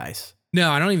bad guys? No,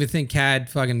 I don't even think Cad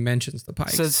fucking mentions the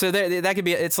Pikes. So that could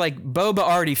be. It's like Boba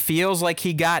already feels like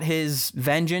he got his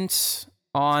vengeance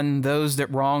on those that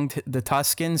wronged the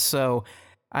Tuskens, so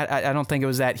I don't think it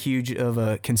was that huge of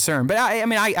a concern. But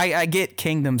I get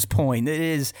Kingdom's point.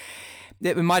 It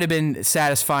might have been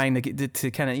satisfying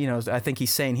to kind of, I think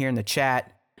he's saying here in the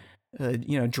chat,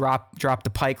 drop the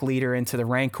Pike leader into the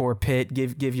Rancor pit,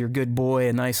 give your good boy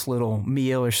a nice little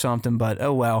meal or something. But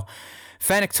oh well.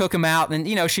 Fennec took him out,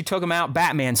 and she took him out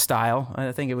Batman style.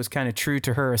 I think it was kind of true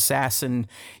to her assassin.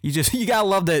 You gotta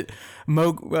love that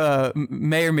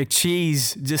Mayor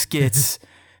McCheese just gets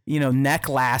neck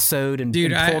lassoed and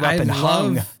pulled up and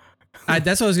hung.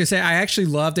 That's what I was gonna say. I actually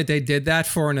love that they did that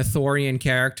for an Ithorian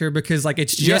character, because like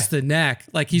it's just the neck.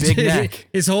 Like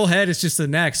his whole head is just the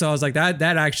neck. So I was like, that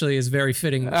actually is very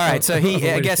fitting. All right, so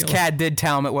I guess Cad did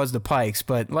tell him it was the Pikes,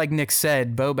 but like Nick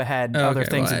said, Boba had other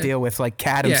things to deal with, like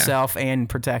Cad himself and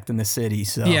protecting the city.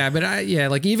 So yeah, but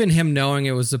like even him knowing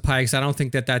it was the Pikes, I don't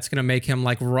think that that's gonna make him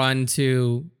like run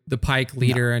to the Pike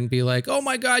leader and be like, oh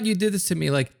my God, you did this to me.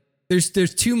 Like there's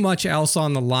too much else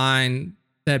on the line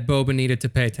that Boba needed to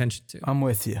pay attention to. I'm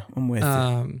with you.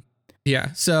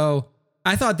 Yeah. So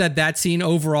I thought that scene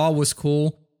overall was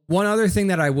cool. One other thing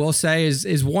that I will say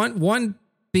is one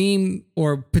theme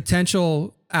or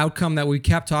potential outcome that we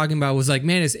kept talking about was like,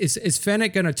 man, is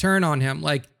Fennec going to turn on him?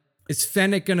 Like, is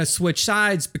Fennec going to switch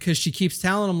sides because she keeps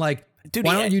telling him like, dude,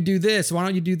 why don't you do this? Why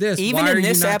don't you do this? Even in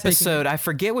this episode, I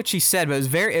forget what she said, but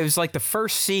it was like the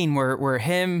first scene where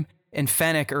him and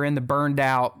Fennec are in the burned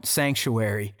out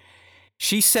sanctuary.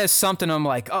 She says something, I'm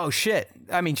like, oh shit.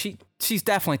 I mean, she's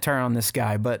definitely turned on this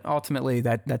guy, but ultimately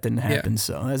that didn't happen.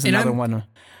 So that's another one.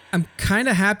 I'm kind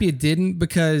of happy it didn't,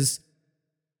 because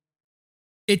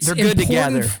they're good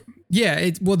together.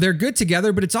 Yeah, they're good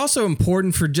together, but it's also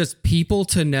important for just people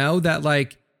to know that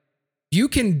like you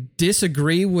can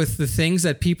disagree with the things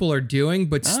that people are doing,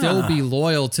 but still be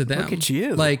loyal to them. Look at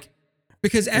you. Like,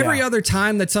 because every other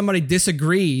time that somebody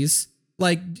disagrees,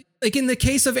 like in the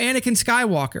case of Anakin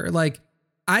Skywalker, like,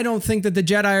 I don't think that the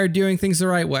Jedi are doing things the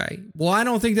right way. Well, I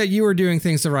don't think that you are doing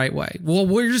things the right way. Well,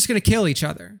 we're just going to kill each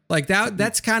other. Like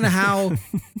that's kind of how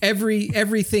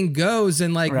everything goes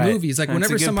in like movies. Like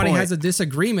whenever somebody has a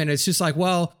disagreement, it's just like,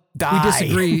 well, we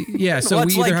disagree. Yeah. So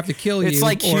we either have to kill you. It's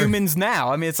like humans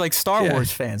now. I mean, it's like Star Wars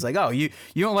fans. Like, oh, you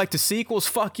don't like the sequels?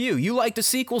 Fuck you. You like the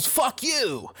sequels? Fuck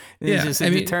you.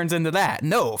 It turns into that.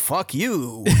 No, fuck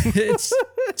you.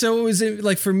 So it was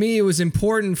like, for me, it was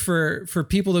important for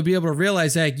people to be able to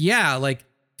realize that, like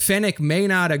Fennec may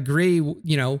not agree,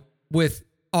 with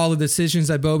all the decisions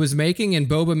that Boba's making, and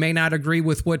Boba may not agree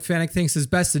with what Fennec thinks is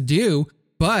best to do,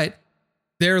 but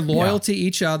they're loyal to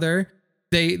each other.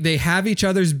 They have each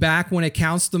other's back when it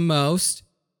counts the most.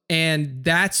 And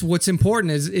that's what's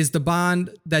important is the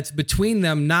bond that's between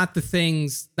them, not the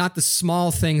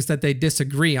small things that they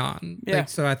disagree on. Yeah. Like,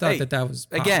 so I thought that was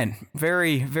powerful. Again,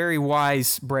 very, very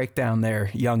wise breakdown there,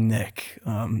 young Nick.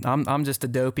 I'm just a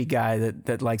dopey guy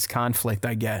that likes conflict,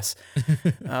 I guess.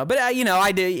 But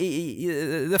I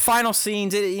do. The final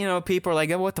scenes, people are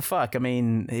like, oh, what the fuck? I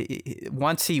mean,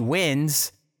 once he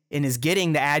wins and is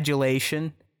getting the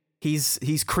adulation,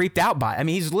 he's creeped out by. I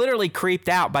mean, he's literally creeped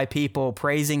out by people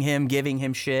praising him, giving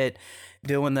him shit,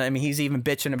 he's even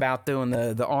bitching about doing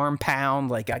the arm pound,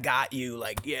 like I got you,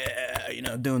 like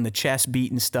yeah, doing the chest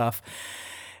beat and stuff.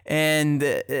 And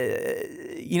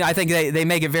I think they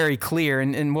make it very clear,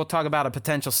 and we'll talk about a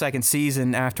potential second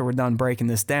season after we're done breaking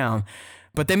this down.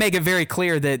 But they make it very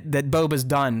clear that Boba's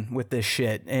done with this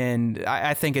shit, and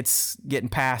I think it's getting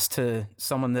passed to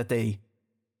someone that they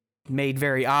made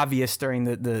very obvious during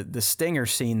the stinger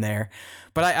scene there.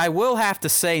 But I will have to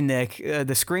say, Nick, the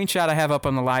screenshot I have up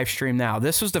on the live stream now,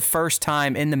 this was the first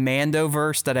time in the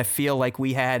Mandoverse that I feel like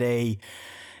we had a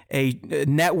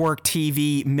network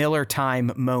TV Miller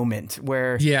Time moment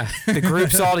where the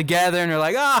group's all together and they're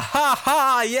like,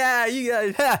 yeah,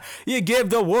 you give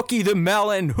the Wookiee the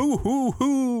melon,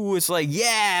 hoo. It's like,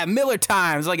 yeah, Miller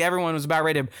Time. It's like everyone was about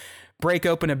ready to break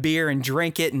open a beer and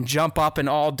drink it and jump up and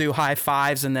all do high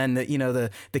fives, and then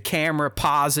the camera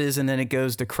pauses and then it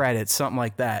goes to credits, something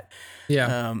like that.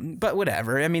 Yeah. But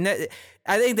whatever. I mean,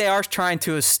 I think they are trying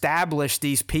to establish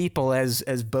these people as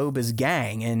Boba's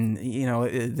gang, and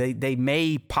they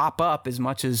may pop up as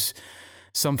much as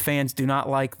some fans do not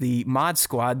like the Mod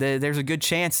Squad. There's a good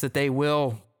chance that they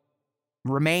will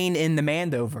remain in the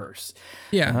Mandoverse.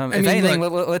 Yeah. If anything,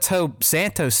 let's hope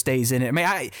Santos stays in it. I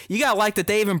mean, you gotta like that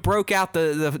they even broke out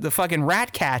the fucking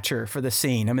rat catcher for the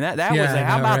scene. I mean, that was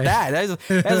how about right? that?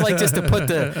 That's like just to put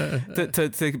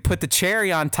to put the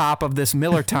cherry on top of this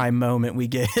Miller Time moment we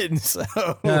get. So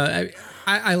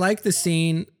I like the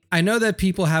scene. I know that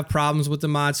people have problems with the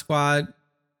Mod Squad.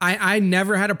 I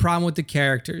never had a problem with the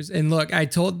characters. And look, I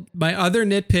told my other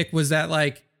nitpick was that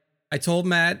like I told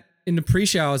Matt in the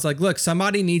pre-show, I was like, look,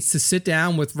 somebody needs to sit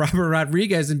down with Robert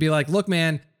Rodriguez and be like, look,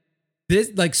 man,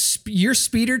 this like your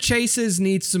speeder chases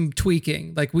need some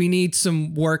tweaking. Like we need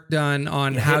some work done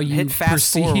on how you hit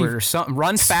fast forward or something.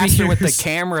 Run faster with the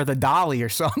camera or the dolly or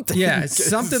something. Yeah,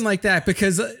 something like that.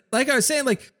 Because like I was saying,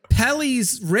 like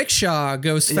Pelly's rickshaw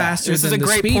goes faster than the speeder.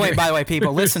 This is a great point, by the way,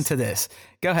 people. Listen to this.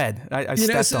 Go ahead. I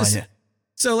stepped on you.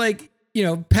 So like,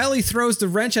 Pelly throws the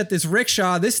wrench at this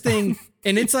rickshaw, this thing,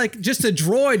 and it's like just a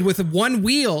droid with one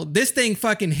wheel. This thing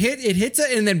fucking hits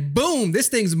it, and then boom, this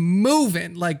thing's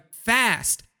moving like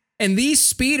fast. And these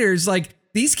speeders, like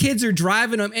these kids are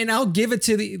driving them, and I'll give it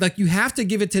to you have to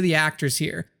give it to the actors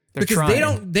here. Because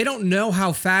they don't know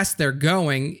how fast they're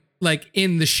going, like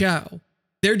in the show.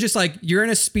 They're just like, you're in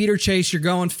a speeder chase, you're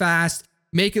going fast,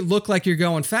 make it look like you're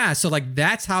going fast. So like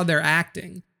that's how they're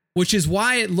acting, which is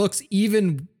why it looks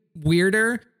even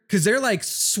weirder, because they're like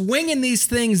swinging these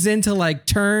things into like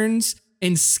turns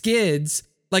and skids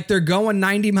like they're going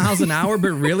 90 miles an hour,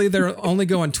 but really they're only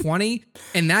going 20.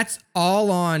 And that's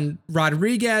all on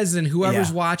Rodriguez and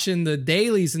whoever's watching the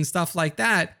dailies and stuff like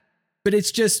that. But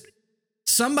it's just,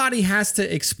 somebody has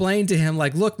to explain to him,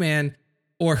 like, look, man,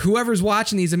 or whoever's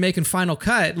watching these and making Final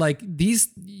Cut, like these,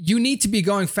 you need to be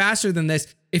going faster than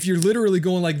this if you're literally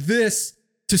going like this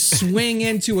to swing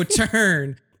into a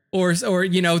turn. Or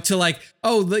to like,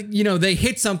 they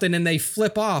hit something and they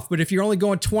flip off. But if you're only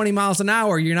going 20 miles an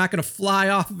hour, you're not going to fly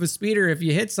off of a speeder if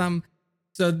you hit some.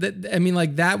 So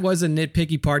that was a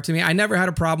nitpicky part to me. I never had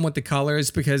a problem with the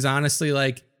colors because honestly,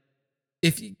 like,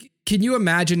 can you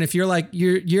imagine if you're like,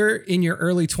 you're in your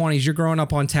early 20s, you're growing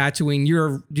up on Tatooine,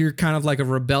 you're kind of like a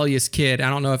rebellious kid. I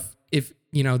don't know if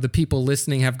the people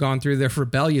listening have gone through their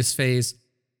rebellious phase.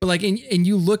 But like, and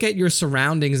you look at your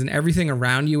surroundings and everything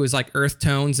around you is like earth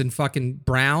tones and fucking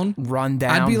brown. Run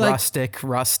down, I'd be like,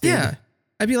 rusted. Yeah.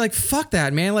 I'd be like, fuck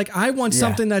that, man. Like, I want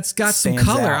something that's got some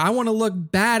color. I want to look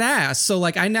badass. So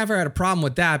like, I never had a problem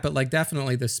with that, but like,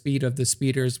 definitely the speed of the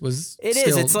speeders was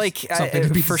It's like,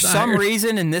 for some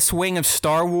reason in this wing of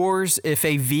Star Wars, if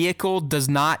a vehicle does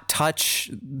not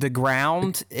touch the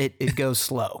ground, it goes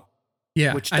slow.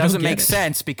 Yeah, which doesn't make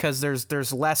sense because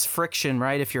there's less friction,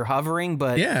 right? If you're hovering,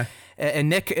 but and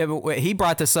Nick, he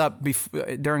brought this up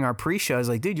during our pre-show. I was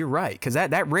like, dude, you're right, because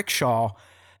that rickshaw,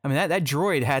 I mean that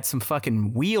droid had some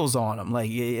fucking wheels on him,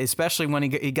 like especially when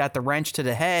he got the wrench to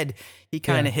the head, he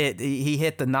kind of hit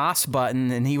the NOS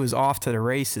button and he was off to the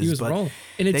races. He was rolling,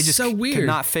 and it's they just so weird. Could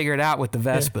not figure it out with the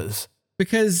Vespas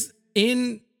because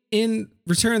in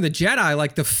Return of the Jedi,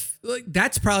 like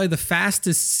that's probably the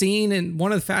fastest scene, and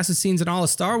one of the fastest scenes in all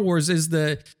of Star Wars is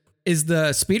the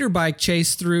speeder bike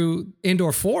chase through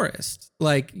Endor Forest.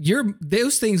 Like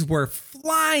those things were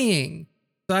flying.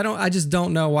 So I just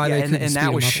don't know why they couldn't. And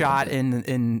that was shot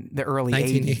in the early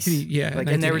 80s. Yeah, like,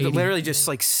 and they were literally just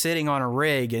like sitting on a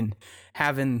rig and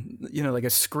having like a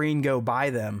screen go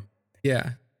by them.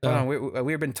 Yeah. Hold on,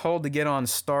 we've been told to get on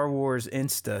Star Wars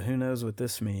Insta. Who knows what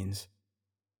this means?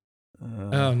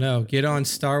 Oh no, get on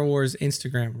Star Wars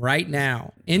Instagram right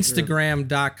now.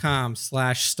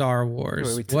 Instagram.com/Star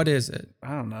Wars. What is it?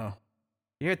 I don't know.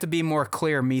 You have to be more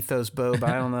clear, Mythos Bob.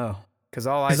 I don't know. Because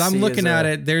I'm looking at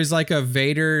it, there's like a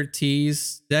Vader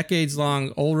tease, decades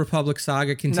long Old Republic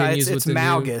saga continues with the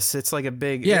Malgus. It's like a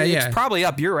big. It's probably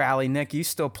up your alley, Nick. You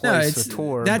still play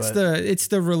SWTOR. It's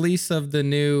the release of the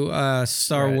new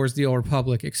Star Wars: The Old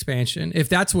Republic expansion. If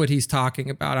that's what he's talking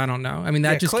about, I don't know. I mean,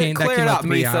 that just came out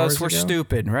 3 hours ago. We're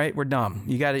stupid, right? We're dumb.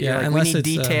 You got to. We need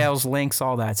details, links,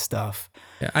 all that stuff.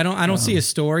 Yeah, I don't see a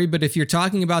story, but if you're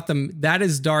talking about that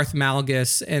is Darth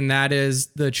Malgus, and that is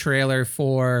the trailer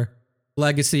for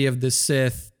Legacy of the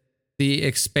Sith, the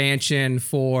expansion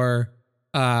for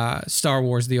Star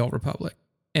Wars: The Old Republic,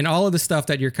 and all of the stuff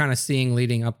that you're kind of seeing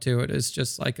leading up to it is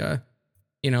just like a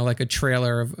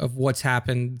trailer of what's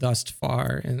happened thus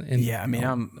far.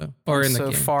 I'm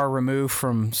so far removed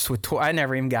from SWTOR. I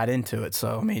never even got into it,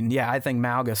 so I mean, I think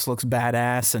Malgus looks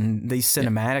badass, and these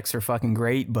cinematics are fucking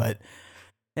great, but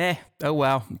oh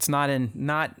well, it's not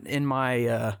in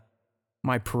my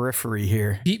my periphery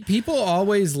here. People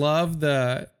always love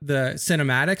the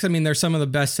cinematics. I mean, they're some of the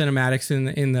best cinematics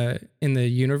in the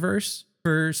universe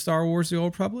for Star Wars: The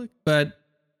Old Republic, but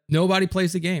nobody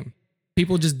plays the game.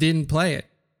 People just didn't play it.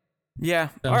 Yeah.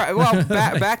 So. All right. Well,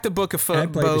 back to Book of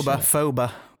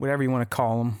Boba, whatever you want to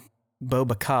call him,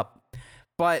 Boba Cup.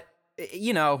 But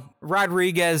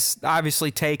Rodriguez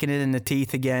obviously taking it in the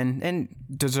teeth again, and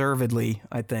deservedly,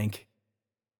 I think.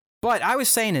 But I was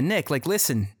saying to Nick, like,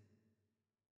 listen.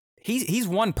 He's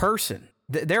one person.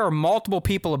 There are multiple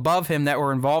people above him that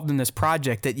were involved in this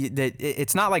project. That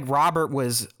it's not like Robert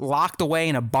was locked away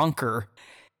in a bunker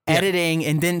editing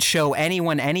and didn't show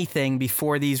anyone anything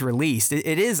before these released.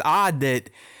 It is odd that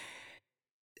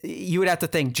you would have to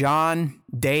think John,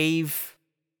 Dave,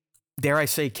 dare I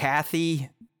say Kathy,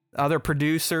 other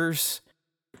producers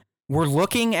were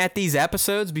looking at these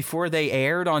episodes before they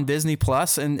aired on Disney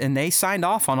Plus, and they signed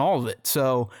off on all of it.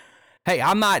 So, hey,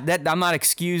 I'm not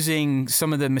excusing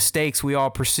some of the mistakes we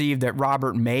all perceived that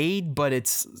Robert made, but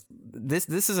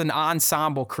this is an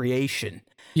ensemble creation.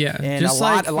 Yeah, and a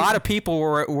lot of people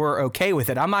were okay with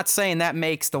it. I'm not saying that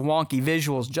makes the wonky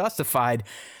visuals justified.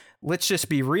 Let's just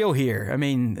be real here. I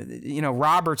mean,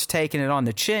 Robert's taking it on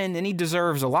the chin, and he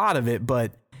deserves a lot of it.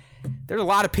 But there's a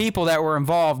lot of people that were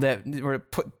involved that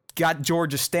got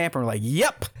George's stamp and were like,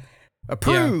 "Yep,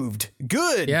 approved,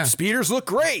 good. Yeah. Speeders look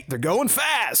great. They're going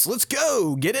fast. Let's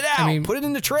go, get it out, put it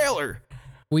in the trailer."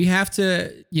 We have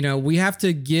to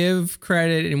give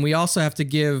credit, and we also have to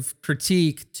give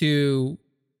critique to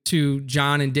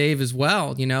John and Dave as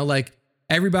well. Like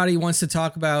everybody wants to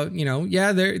talk about,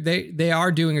 they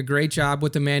are doing a great job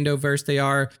with the Mandoverse. They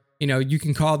are, you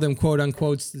can call them quote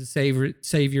unquote the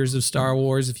saviors of Star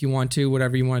Wars if you want to,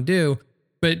 whatever you want to do.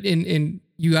 But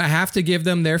you have to give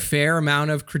them their fair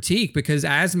amount of critique because,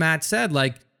 as Matt said,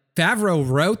 like Favreau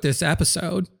wrote this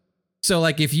episode. So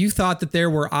like if you thought that there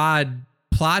were odd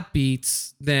plot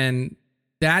beats, then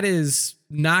that is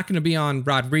not going to be on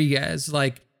Rodriguez.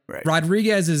 Like, right.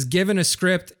 Rodriguez is given a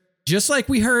script, just like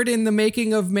we heard in the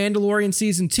making of Mandalorian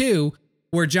season 2,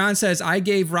 where John says, I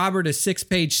gave Robert a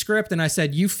 6-page script and I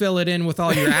said, you fill it in with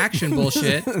all your action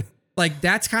bullshit. Like,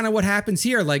 that's kind of what happens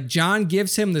here. Like, John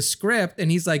gives him the script and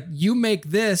he's like, you make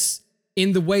this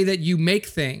in the way that you make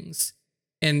things.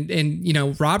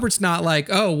 And Robert's not like,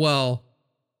 oh, well,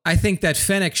 I think that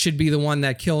Fennec should be the one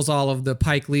that kills all of the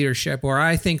Pike leadership, or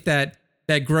I think that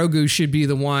Grogu should be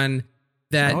the one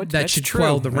that should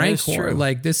quell the Rancor.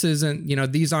 Like, this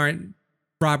isn't, these aren't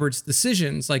Robert's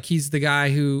decisions. Like, he's the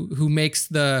guy who makes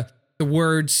the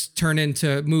words turn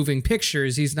into moving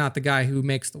pictures. He's not the guy who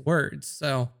makes the words.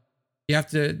 So you have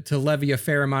to levy a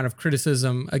fair amount of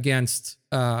criticism against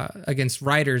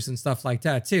writers and stuff like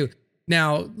that too.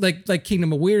 Now, like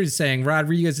Kingdom of Weird is saying,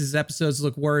 Rodriguez's episodes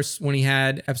look worse when he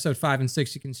had episode 5 and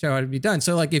 6. You can show how to be done.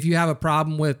 So like, if you have a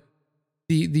problem with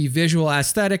the visual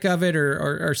aesthetic of it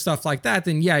or stuff like that,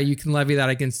 then yeah, you can levy that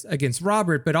against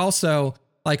Robert. But also,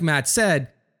 like Matt said,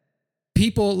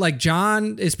 people like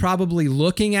John is probably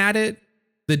looking at it,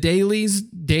 the dailies.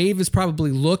 Dave is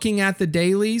probably looking at the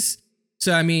dailies.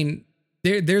 So I mean,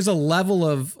 there's a level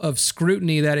of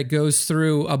scrutiny that it goes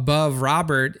through above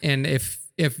Robert, and if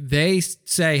they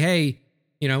say, hey,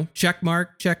 check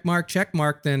mark,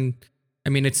 then I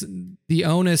mean, it's the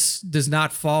onus does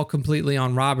not fall completely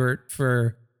on Robert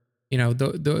for,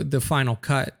 the final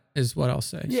cut is what I'll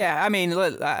say. Yeah, I mean,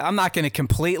 I'm not going to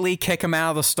completely kick him out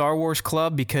of the Star Wars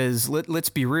club because let's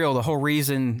be real. The whole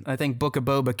reason I think Book of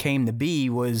Boba came to be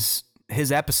was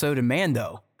his episode in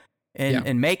Mando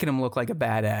and making him look like a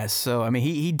badass. So, I mean,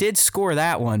 he did score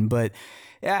that one, but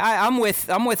yeah, I'm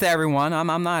with everyone.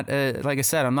 I'm not, like I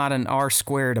said, I'm not an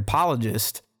R-squared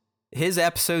apologist. His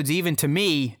episodes, even to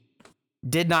me,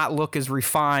 did not look as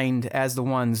refined as the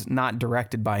ones not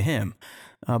directed by him.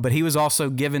 But he was also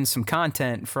given some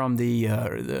content from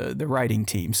the writing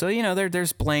team. So,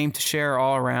 there's blame to share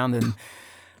all around. And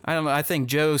I don't know, I think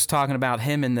Joe's talking about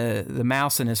him and the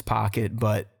mouse in his pocket.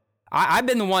 But I've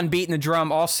been the one beating the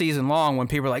drum all season long when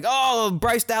people are like, oh,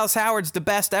 Bryce Dallas Howard's the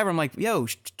best ever. I'm like, yo,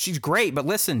 she's great. But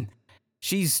listen,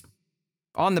 she's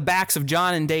on the backs of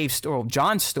John and Dave's story,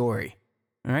 John's story.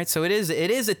 All right, so it is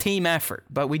a team effort,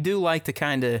 but we do like to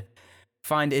kind of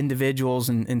find individuals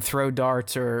and throw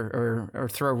darts or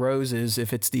throw roses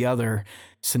if it's the other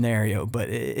scenario. But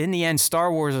in the end,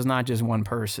 Star Wars is not just one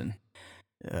person.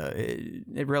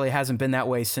 It really hasn't been that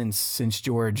way since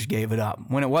George gave it up.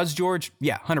 When it was George,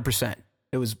 yeah, 100%.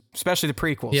 It was, especially the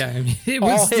prequels. Yeah, I mean, it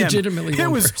was legitimately one person.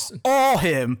 It was all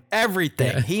him,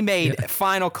 everything. Yeah. He made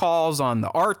final calls on the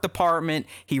art department.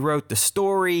 He wrote the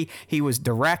story. He was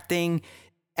directing.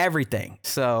 Everything.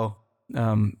 So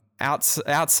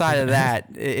outside of that,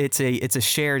 it's a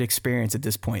shared experience at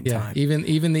this point in time.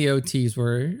 Even the OTs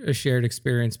were a shared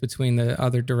experience between the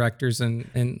other directors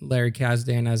and Larry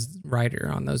Kasdan as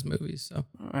writer on those movies. So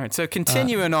all right. So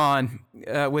continuing on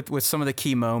with some of the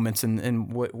key moments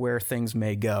and where things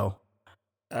may go,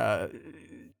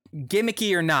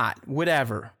 gimmicky or not,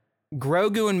 whatever.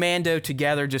 Grogu and Mando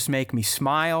together just make me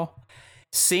smile.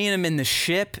 Seeing him in the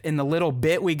ship in the little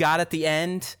bit we got at the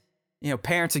end,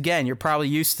 parents, again, you're probably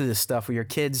used to this stuff where your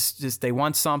kids they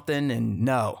want something and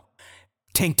no.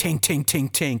 Tink, tink, tink,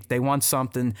 tink, tink. They want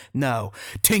something. No.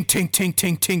 Tink, tink, tink,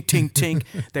 tink, tink, tink,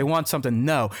 tink. They want something.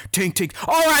 No. Tink, tink.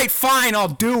 All right, fine, I'll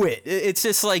do it. It's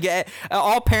just like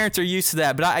all parents are used to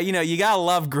that. But you gotta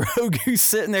love Grogu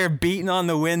sitting there beating on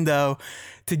the window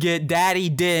to get Daddy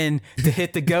Din to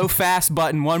hit the go fast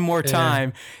button one more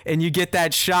time, and you get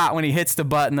that shot when he hits the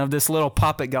button of this little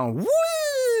puppet going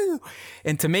woo.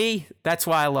 And to me, that's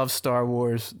why I love Star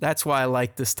Wars. That's why I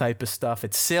like this type of stuff.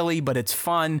 It's silly, but it's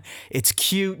fun. It's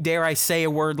cute. Dare I say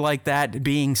a word like that,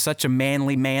 being such a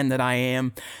manly man that I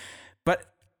am. But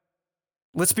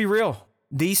let's be real.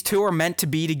 These two are meant to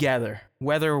be together.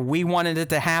 Whether we wanted it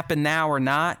to happen now or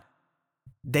not,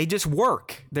 they just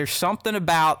work. There's something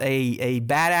about a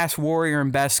badass warrior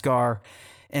in Beskar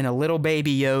and a little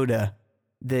baby Yoda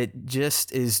that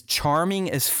just is charming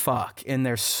as fuck. And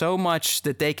there's so much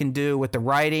that they can do with the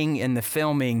writing and the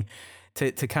filming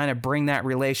to kind of bring that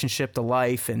relationship to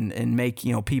life and make,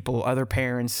 people, other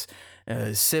parents,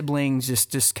 siblings,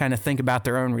 just kind of think about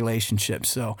their own relationships.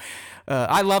 So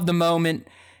I love the moment.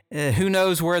 Who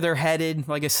knows where they're headed?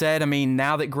 Like I said,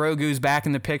 now that Grogu's back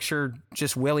in the picture,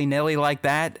 just willy-nilly like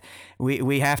that,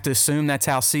 we have to assume that's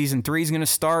how season 3 is going to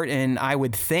start. And I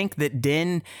would think that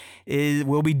Din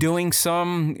will be doing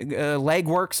some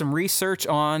legwork, some research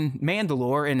on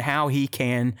Mandalore and how he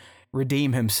can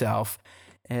redeem himself.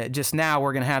 Just now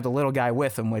we're going to have the little guy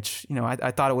with him, which,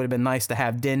 I thought it would have been nice to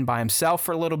have Din by himself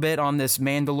for a little bit on this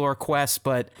Mandalore quest,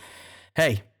 but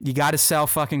hey, you got to sell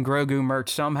fucking Grogu merch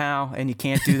somehow, and you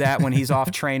can't do that when he's off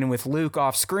training with Luke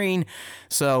off screen.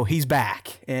 So he's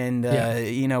back, and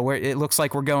it looks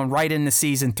like we're going right into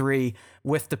season 3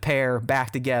 with the pair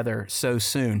back together so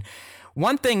soon.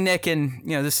 One thing, Nick, and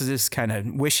this is just kind of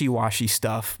wishy-washy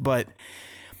stuff, but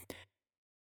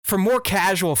for more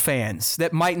casual fans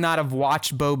that might not have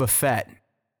watched Boba Fett,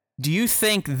 do you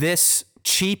think this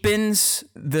cheapens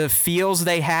the feels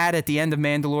they had at the end of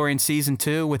Mandalorian season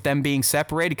 2 with them being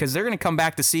separated? Because they're going to come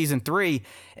back to season 3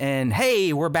 and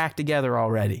hey, we're back together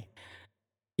already.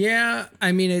 Yeah,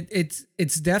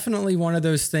 it's definitely one of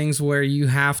those things where you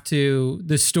have to,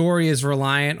 the story is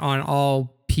reliant on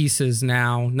all pieces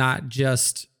now, not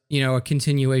just, a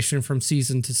continuation from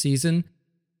season to season.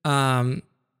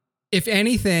 If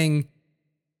anything,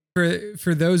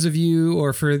 for those of you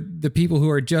or for the people who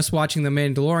are just watching The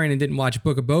Mandalorian and didn't watch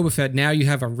Book of Boba Fett, now you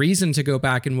have a reason to go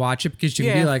back and watch it because you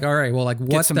can be like, all right, well, like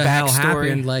what the hell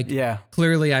happened? Like,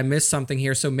 clearly I missed something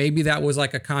here. So maybe that was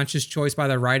like a conscious choice by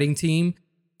the writing team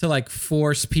to like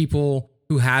force people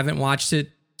who haven't watched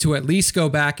it to at least go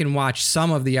back and watch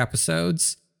some of the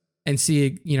episodes and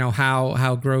see,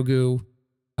 how Grogu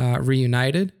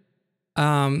reunited.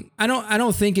 I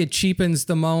don't think it cheapens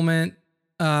the moment.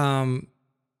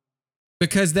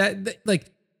 Because we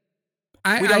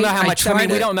don't know how much.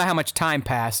 We don't know how much time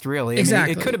passed. Really,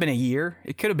 exactly. It could have been a year.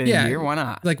 It could have been a year. Why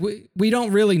not? Like we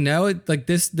don't really know it. Like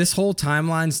this whole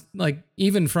timeline's like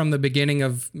even from the beginning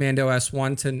of Mando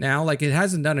S1 to now, like it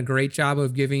hasn't done a great job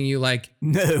of giving you time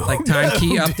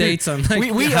key updates on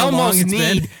like we how long it's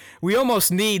been. We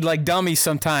almost need like dummies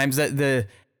sometimes that the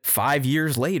 5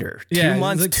 years later, 2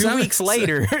 months, like 2 weeks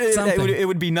later, it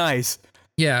would be nice.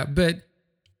 Yeah, but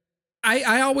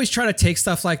I always try to take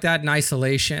stuff like that in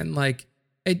isolation. Like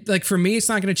for me, it's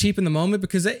not going to cheapen the moment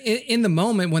because in the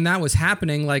moment when that was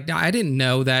happening, like I didn't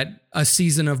know that a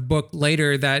season of book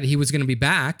later that he was going to be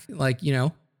back. Like,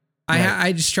 right.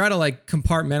 I just try to like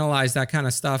compartmentalize that kind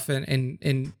of stuff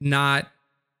and not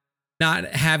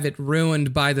have it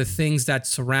ruined by the things that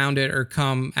surround it or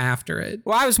come after it.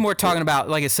 Well, I was more talking about,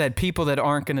 like I said, people that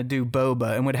aren't going to do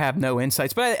Boba and would have no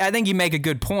insights. But I think you make a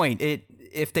good point.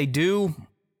 If they do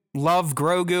love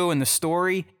Grogu and the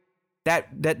story, that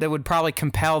would probably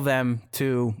compel them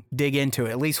to dig into it.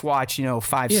 At least watch,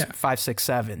 5, 6,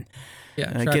 7.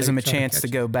 Yeah, it gives them a chance to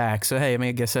go back. So hey,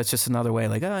 I guess that's just another way.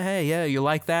 Like, oh hey, yeah, you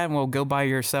like that? Well, go buy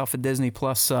yourself a Disney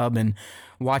Plus sub and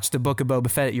watch the Book of Boba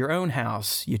Fett at your own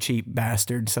house, you cheap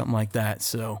bastard, something like that.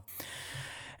 So,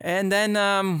 and then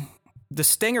the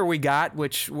stinger we got,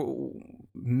 which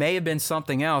may have been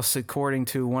something else according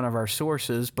to one of our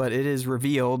sources, but it is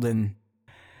revealed and.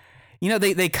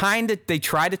 They try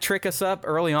to trick us up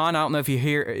early on. I don't know if you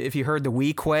heard the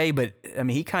Weequay, but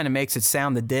he kind of makes it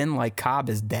sound the Din like Cobb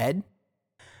is dead.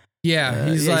 Yeah,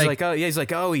 he's like, oh,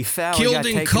 he fell, killed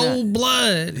in cold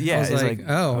blood. Yeah, he's like,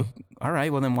 oh, all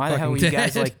right. Well, then why the hell were you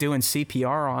guys like doing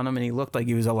CPR on him? And he looked like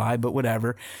he was alive, but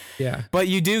whatever. Yeah. But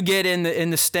you do get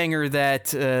in the stinger that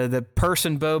the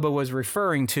person Boba was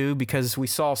referring to, because we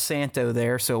saw Santo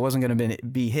there, so it wasn't going to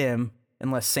be him.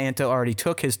 Unless Santo already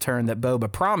took his turn that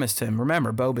Boba promised him.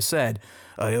 Remember, Boba said,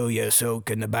 I owe you a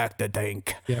soak in the back of the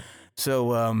tank. Yep.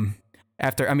 So,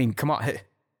 come on.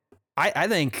 I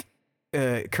think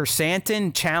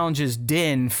Chrysanthemum challenges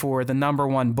Din for the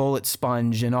 #1 bullet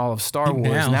sponge in all of Star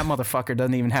Wars, and that motherfucker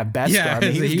doesn't even have Beskar. Yeah, I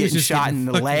mean, he was getting shot in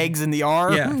the legs and the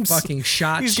arms. Yeah, fucking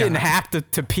shot. He's getting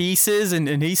hacked to pieces,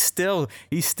 and he's still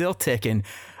ticking.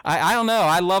 I don't know.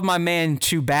 I love my man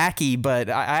Chewbacca, but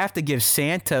I have to give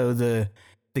Santo the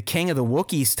King of the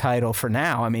Wookiees title for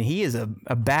now. I mean, he is a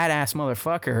badass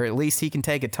motherfucker. Or at least he can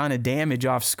take a ton of damage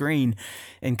off screen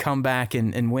and come back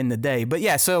and win the day. But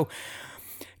yeah, so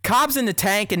Cobb's in the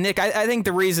tank, and Nick, I think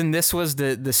the reason this was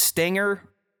the stinger,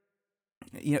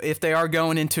 you know, if they are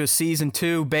going into a season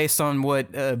 2, based on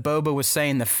what Boba was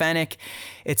saying, the Fennec,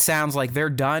 it sounds like they're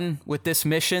done with this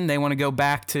mission. They want to go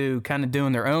back to kind of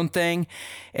doing their own thing.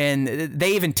 And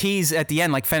they even tease at the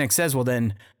end, like Fennec says, well,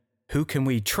 then who can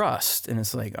we trust? And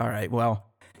it's like, all right,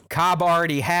 well, Cobb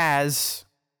already has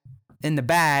in the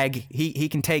bag, he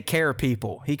can take care of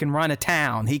people. He can run a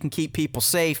town. He can keep people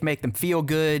safe, make them feel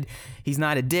good. He's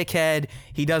not a dickhead.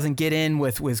 He doesn't get in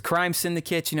with crime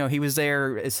syndicates. You know, he was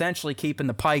there essentially keeping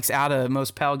the Pikes out of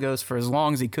Mos Pelgos for as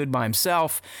long as he could by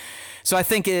himself. So I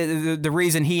think the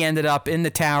reason he ended up in the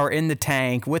tower, in the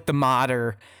tank, with the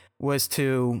Mater, was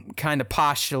to kind of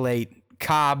postulate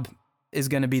Cobb is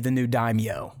going to be the new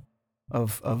daimyo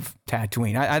of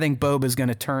Tatooine. I think Boba's going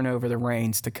to turn over the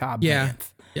reins to Cobb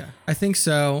Vanth. Yeah, I think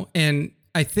so. And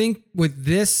I think with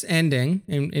this ending,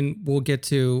 and we'll get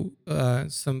to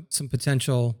some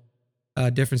potential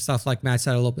different stuff like Matt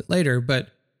said a little bit later, but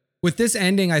with this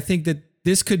ending, I think that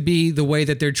this could be the way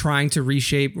that they're trying to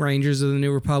reshape Rangers of the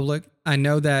New Republic. I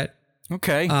know that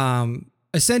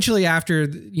essentially after,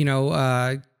 you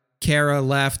know, Kara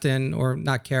left or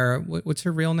not Kara, what's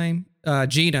her real name?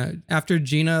 Gina. After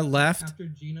Gina left,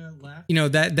 you know,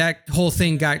 that whole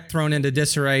thing got thrown into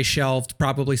disarray, shelved,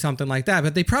 probably something like that.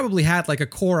 But they probably had like a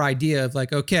core idea of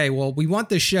like, okay, well, we want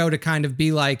this show to kind of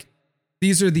be like,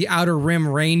 these are the Outer Rim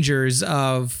Rangers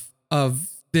of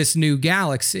this new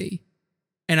galaxy.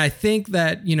 And I think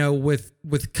that, you know,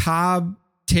 with Cobb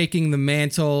taking the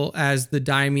mantle as the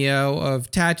daimyo of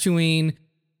Tatooine,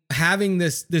 having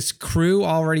this crew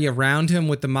already around him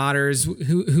with the Maters,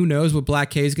 who knows what Black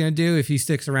K is going to do if he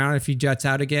sticks around, if he jets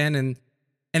out again.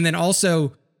 And then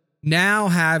also now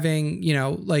having, you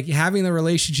know, like having the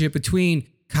relationship between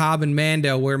Cobb and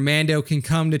Mando, where Mando can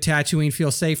come to Tatooine,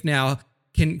 feel safe now,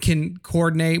 can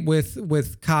coordinate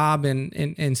with Cobb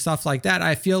and stuff like that.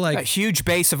 I feel like a huge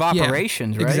base of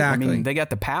operations, right? Exactly. I mean, they got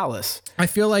the palace. I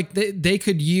feel like they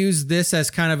could use this as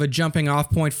kind of a jumping off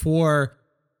point for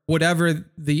whatever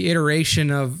the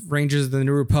iteration of Rangers of the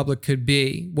New Republic could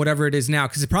be, whatever it is now,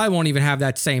 because it probably won't even have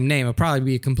that same name. It'll probably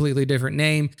be a completely different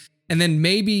name. And then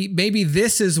maybe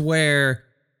this is where,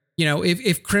 you know,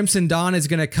 if Crimson Dawn is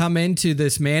going to come into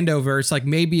this Mandoverse, like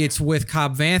maybe it's with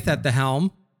Cobb Vanth at the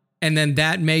helm, and then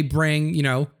that may bring, you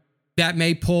know, that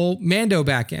may pull Mando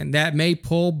back in, that may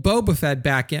pull Boba Fett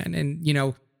back in, and, you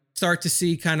know, start to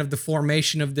see kind of the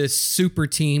formation of this super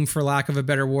team, for lack of a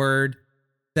better word,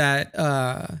 that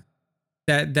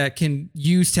can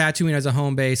use Tatooine as a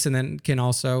home base, and then can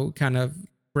also kind of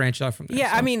branch off from there.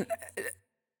 Yeah, so. I mean,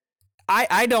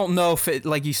 I don't know if it,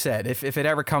 like you said, if it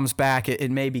ever comes back,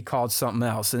 it may be called something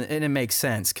else, and it makes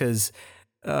sense because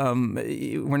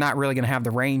we're not really going to have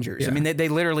the Rangers. Yeah. I mean, they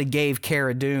literally gave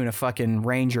Cara Dune a fucking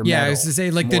Ranger medal. Yeah, I was to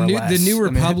say, like the New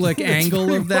Republic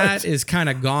angle of that is kind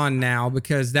of gone now,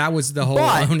 because that was the whole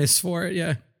onus for it.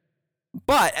 Yeah.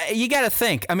 But you got to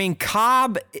think, I mean,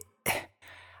 Cobb,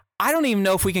 I don't even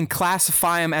know if we can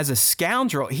classify him as a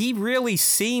scoundrel. He really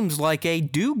seems like a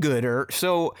do-gooder.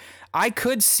 So I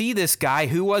could see this guy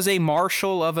who was a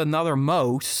marshal of another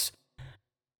Mos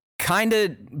kind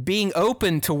of being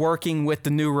open to working with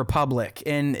the New Republic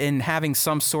and having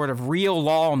some sort of real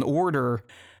law and order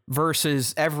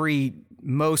versus every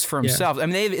Mos for himself. Yeah. I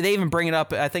mean, they even bring it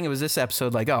up, I think it was this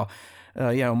episode, like,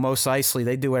 you know, Mos Eisley,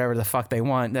 they do whatever the fuck they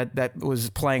want. That was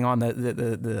playing on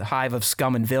the hive of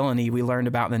scum and villainy we learned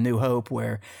about in The New Hope,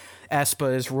 where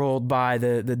Espa is ruled by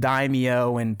the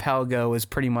daimyo and Pelgo is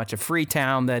pretty much a free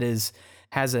town that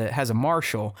has a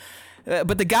marshal.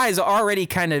 But the guy's already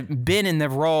kind of been in the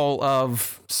role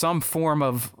of some form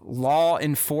of law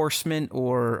enforcement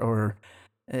or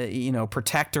you know,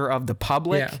 protector of the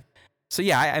public. Yeah. So,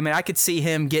 yeah, I mean, I could see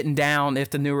him getting down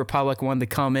if the New Republic wanted to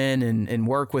come in and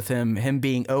work with him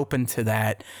being open to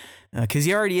that. Because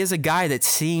he already is a guy that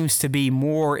seems to be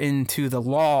more into the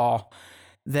law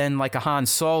than like a Han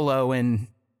Solo. And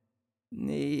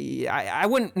I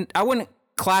wouldn't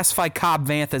classify Cobb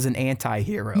Vanth as an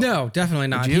anti-hero. No, definitely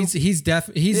not.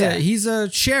 He's a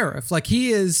sheriff. Like,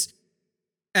 he is,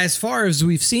 as far as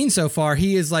we've seen so far,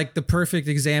 he is like the perfect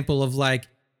example of like,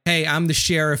 hey, I'm the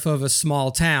sheriff of a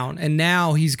small town. And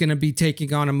now he's going to be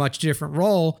taking on a much different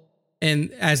role.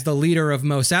 And as the leader of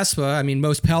Mos Espa, I mean,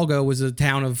 Mos Pelgo was a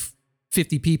town of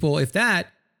 50 people, if that.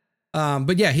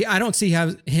 But yeah, I don't see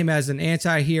him as an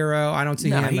anti-hero. I don't see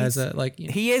him as a like. You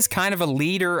know. He is kind of a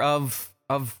leader of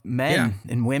men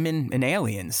and women and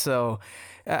aliens. So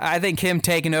I think him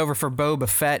taking over for Boba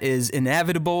Fett is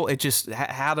inevitable. It just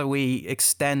how do we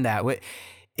extend that?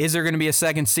 Is there going to be a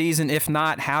second season? If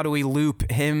not, how do we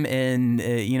loop him and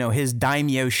his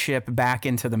daimyo ship back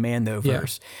into the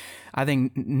Mandoverse? Yeah. I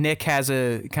think Nick has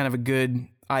a kind of a good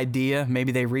idea.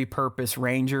 Maybe they repurpose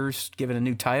Rangers, give it a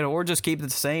new title, or just keep it the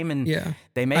same and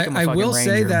they make him a fucking Ranger. I will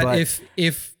say that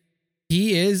if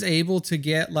he is able to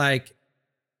get like,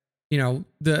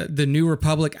 the New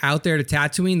Republic out there to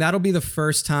Tatooine, that'll be the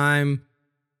first time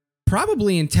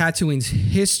probably in Tatooine's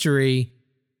history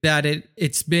that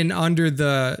it's been under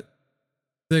the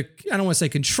I don't want to say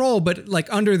control, but like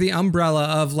under the umbrella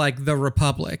of like the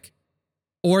Republic.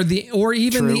 Or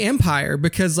even the Empire,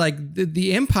 because like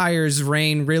the Empire's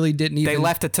reign really didn't even. They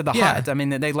left it to the Hutt. I mean,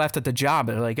 they left it the job.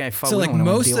 They're like, hey, fuck, we don't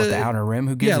want to deal with the Outer Rim.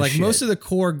 Who gives a shit? Most of the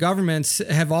core governments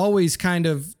have always kind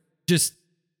of just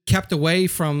kept away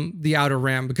from the Outer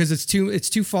Rim because it's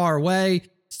too far away.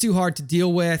 It's too hard to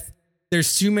deal with.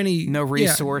 There's too many no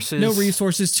resources. No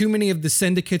resources. Too many of the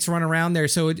syndicates run around there,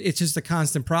 so it's just a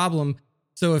constant problem.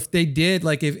 So if they did,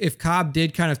 like if Cobb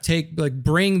did kind of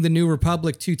bring the New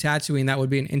Republic to Tatooine, that would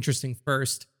be an interesting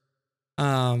first.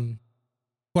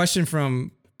 Question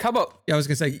from Cabo. I was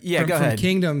gonna say, go ahead. From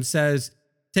Kingdom says,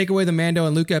 take away the Mando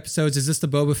and Luke episodes. Is this the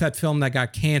Boba Fett film that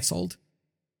got canceled?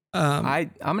 I'm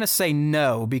gonna say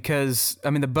no, because I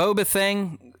mean the Boba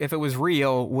thing, if it was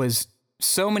real, was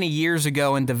so many years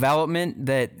ago in development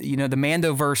that the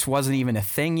Mandoverse wasn't even a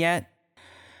thing yet.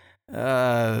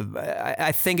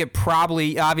 I think it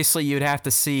probably, obviously you'd have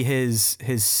to see his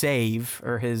save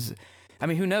or his, I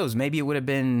mean, who knows? Maybe it would have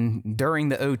been during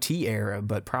the OT era,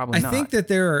 but probably not. I think that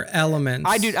there are elements.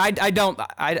 I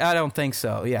don't think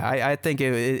so. Yeah. I think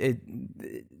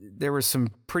there were some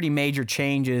pretty major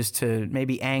changes to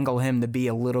maybe angle him to be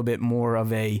a little bit more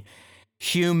of a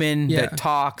human that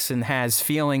talks and has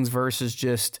feelings versus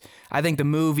just, I think the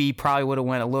movie probably would have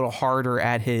went a little harder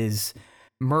at his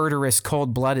murderous,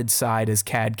 cold-blooded side, as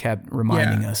Cad kept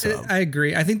reminding us of. I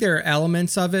agree. I think there are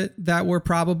elements of it that were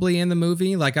probably in the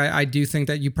movie. Like I do think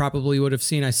that you probably would have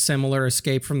seen a similar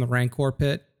escape from the Rancor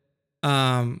pit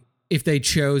if they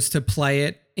chose to play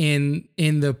it in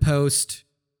the post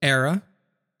era.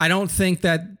 I don't think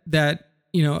that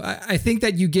I think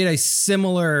that you get a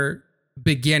similar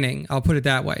beginning, I'll put it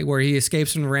that way, where he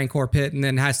escapes from the Rancor pit and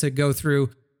then has to go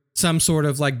through some sort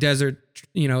of like desert,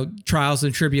 trials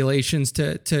and tribulations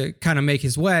to kind of make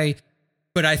his way.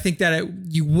 But I think that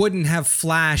you wouldn't have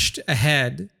flashed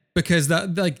ahead because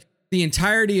the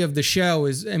entirety of the show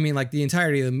is, the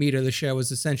entirety of the meat of the show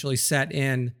is essentially set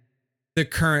in the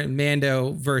current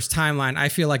Mandoverse timeline. I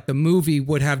feel like the movie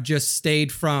would have just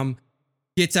stayed from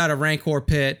gets out of Rancor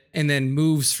pit and then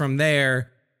moves from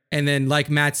there. And then, like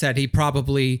Matt said, he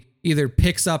probably either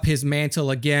picks up his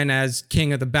mantle again as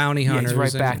king of the bounty hunters. He's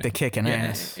right back to kicking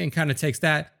ass. And kind of takes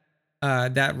that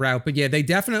route. But yeah, they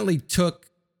definitely took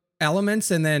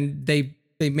elements and then they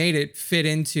made it fit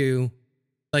into,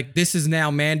 like, this is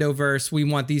now Mandoverse. We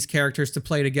want these characters to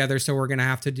play together, so we're going to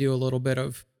have to do a little bit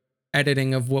of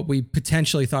editing of what we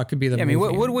potentially thought could be the movie.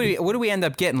 What do we end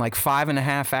up getting? Like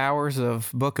 5.5 hours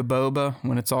of Book of Boba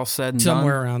when it's all said and done?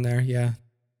 Somewhere around there, yeah.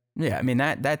 Yeah,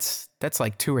 that's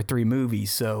like 2 or 3 movies.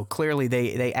 So clearly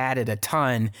they added a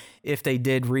ton if they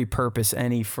did repurpose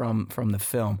any from the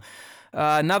film.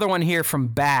 Another one here from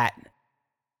Bat.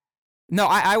 No,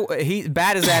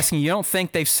 Bat is asking, you don't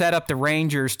think they've set up the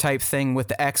Rangers type thing with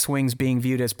the X-Wings being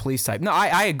viewed as police type? No,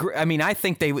 I agree. I mean, I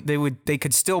think they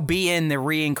could still be in the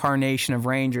reincarnation of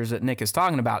Rangers that Nick is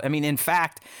talking about. I mean, in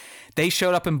fact, they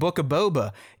showed up in Book of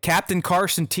Boba. Captain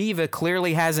Carson Teva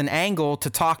clearly has an angle to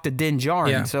talk to Din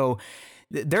Djarin. Yeah. So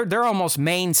they're almost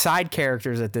main side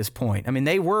characters at this point. I mean,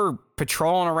 they were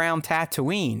patrolling around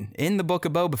Tatooine in the Book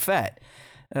of Boba Fett.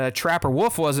 Trapper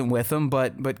Wolf wasn't with them,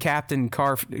 but Captain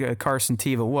Carson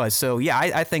Teva was. So yeah,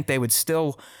 I think they would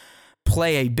still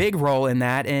play a big role in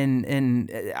that.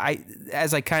 And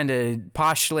as I kind of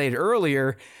postulated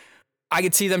earlier, I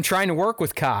could see them trying to work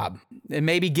with Cobb and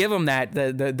maybe give him that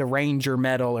the Ranger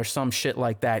medal or some shit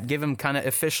like that. Give him kind of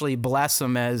officially bless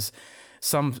him as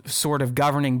some sort of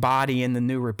governing body in the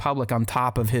New Republic on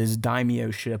top of his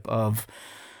daimyo ship of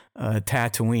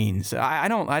Tatooine. So I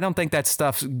don't think that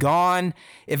stuff's gone.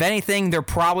 If anything, they're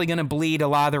probably going to bleed a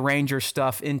lot of the Ranger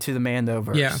stuff into the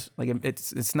Mandoverse. Yeah. Like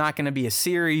it's not going to be a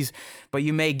series, but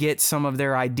you may get some of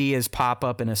their ideas pop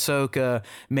up in Ahsoka,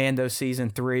 Mando season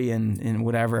 3, and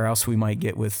whatever else we might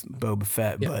get with Boba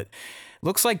Fett. Yeah. But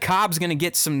looks like Cobb's going to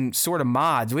get some sort of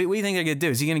mods. What do you think they're going to do?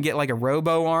 Is he going to get like a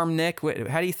robo arm, Nick?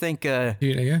 How do you think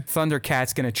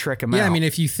Thundercat's going to trick him out? Yeah, I mean,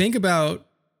 if you think about,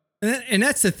 and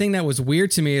that's the thing that was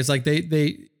weird to me is like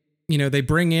they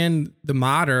bring in the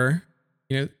modder,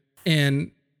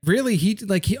 and really he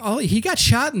got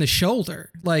shot in the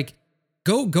shoulder. Like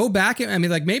go back. I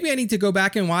mean, like maybe I need to go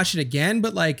back and watch it again,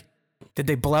 but like, did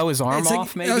they blow his arm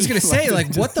off? Maybe I was gonna say,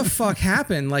 like, what the fuck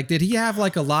happened? Like, did he have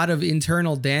like a lot of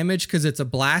internal damage because it's a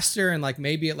blaster and like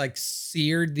maybe it like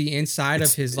seared the inside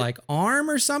of his like arm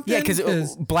or something? Yeah,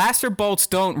 because blaster bolts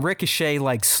don't ricochet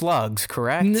like slugs,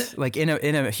 correct? Like in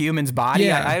a human's body.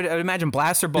 Yeah. I would imagine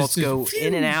blaster bolts go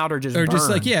in and out or just burn.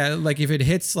 Like like if it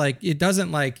hits, like it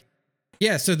doesn't like.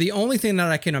 Yeah, so the only thing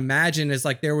that I can imagine is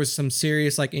like there was some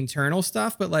serious like internal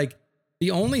stuff, but like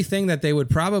the only thing that they would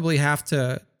probably have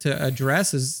to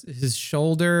address is his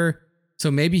shoulder.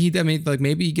 So maybe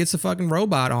maybe he gets a fucking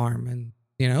robot arm, and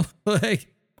like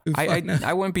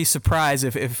I wouldn't be surprised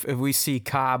if we see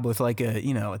Cobb with like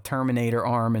a Terminator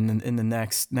arm in the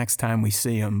next time we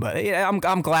see him. But yeah,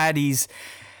 I'm glad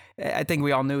I think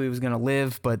we all knew he was going to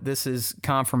live, but this is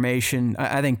confirmation.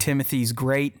 I think Timothy's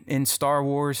great in Star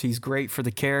Wars. He's great for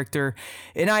the character.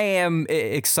 And I am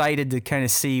excited to kind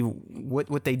of see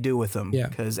what they do with him. Yeah.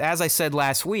 Because as I said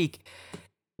last week,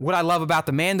 what I love about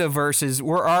the Mandoverse is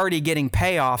we're already getting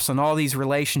payoffs on all these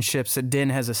relationships that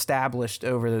Din has established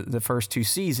over the first 2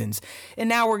 seasons. And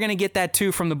now we're going to get that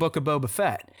too from the Book of Boba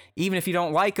Fett. Even if you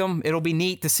don't like them, it'll be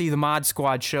neat to see the Mod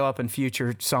Squad show up in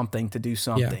future something to do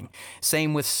something. Yeah.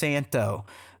 Same with Santo.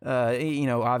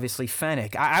 Obviously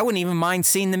Fennec. I wouldn't even mind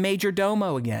seeing the Major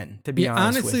Domo again, to be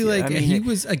honest honestly, with you. Like he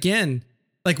was, again,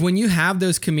 like when you have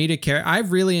those comedic characters, I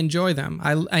really enjoy them.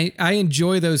 I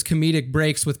enjoy those comedic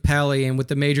breaks with Peli and with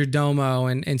the Major Domo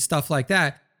and stuff like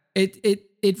that.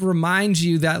 It reminds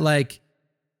you that like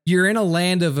you're in a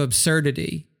land of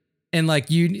absurdity, and like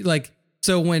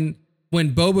so when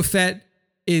Boba Fett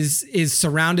is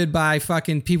surrounded by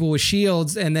fucking people with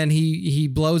shields, and then he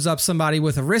blows up somebody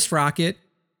with a wrist rocket,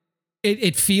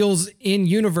 it feels in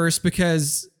universe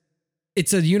because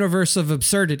it's a universe of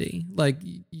absurdity. Like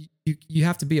you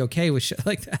have to be okay with shit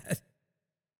like that.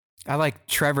 I like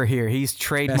Trevor here. He's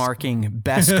trademarking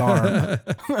best arm.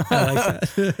 I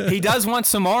like that. He does want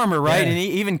some armor, right? Yeah. And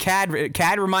even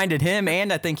Cad reminded him,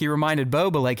 and I think he reminded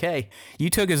Boba, like, hey,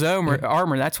 you took his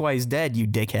armor. That's why he's dead, you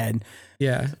dickhead.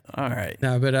 Yeah. All right.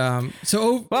 No, but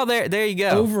well, there you go.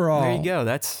 Overall, there you go.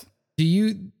 That's. Do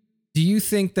you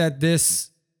think that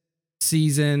this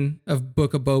season of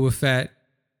Book of Boba Fett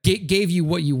gave you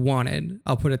what you wanted?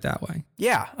 I'll put it that way.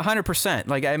 Yeah, 100%.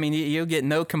 Like, I mean, you'll get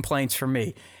no complaints from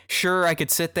me. Sure, I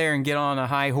could sit there and get on a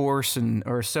high horse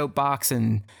or a soapbox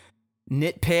and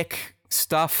nitpick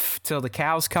stuff till the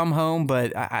cows come home,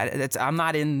 but I'm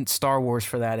not in Star Wars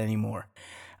for that anymore.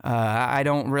 I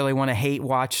don't really want to hate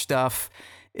watch stuff.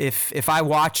 If I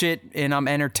watch it and I'm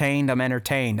entertained, I'm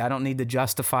entertained. I don't need to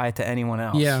justify it to anyone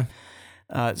else. Yeah.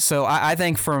 So I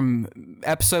think from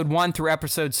episode 1 through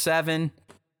episode 7,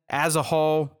 as a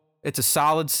whole, it's a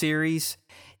solid series.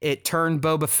 It turned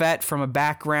Boba Fett from a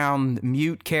background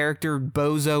mute character,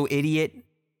 bozo idiot,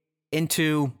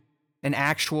 into an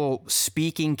actual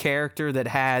speaking character that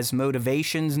has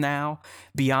motivations now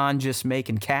beyond just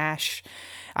making cash.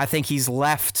 I think he's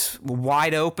left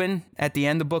wide open at the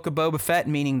end of Book of Boba Fett,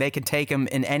 meaning they can take him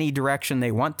in any direction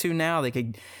they want to now. They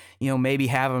could, maybe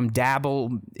have him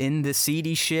dabble in the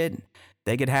seedy shit.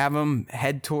 They could have him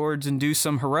head towards and do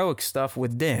some heroic stuff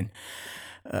with Din.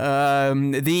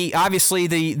 Obviously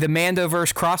the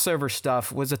Mandoverse crossover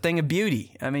stuff was a thing of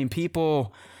beauty. I mean,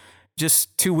 people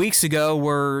just 2 weeks ago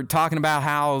were talking about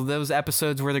how those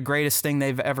episodes were the greatest thing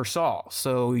they've ever saw.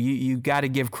 So you got to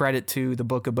give credit to the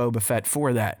Book of Boba Fett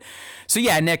for that. So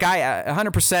yeah, Nick, I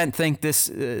 100% think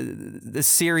this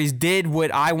series did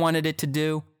what I wanted it to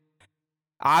do.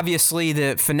 Obviously,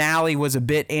 the finale was a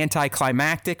bit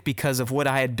anticlimactic because of what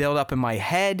I had built up in my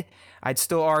head. I'd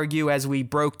still argue, as we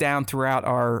broke down throughout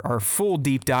our full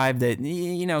deep dive, that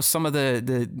some of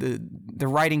the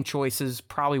writing choices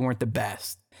probably weren't the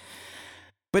best.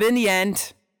 But in the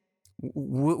end,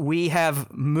 we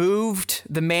have moved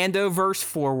the Mandoverse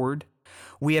forward.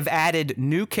 We have added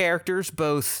new characters,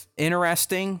 both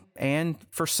interesting and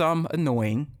for some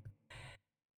annoying.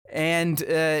 And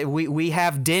we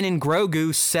have Din and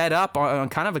Grogu set up on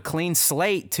kind of a clean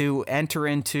slate to enter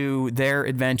into their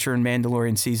adventure in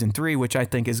Mandalorian Season 3, which I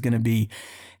think is going to be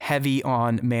heavy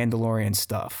on Mandalorian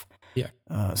stuff. Yeah.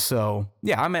 So,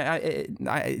 yeah,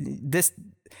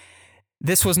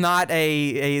 this was not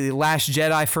a Last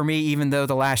Jedi for me, even though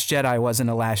The Last Jedi wasn't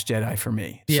a Last Jedi for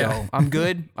me. Yeah. So I'm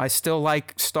good. I still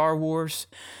like Star Wars.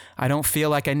 I don't feel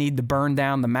like I need to burn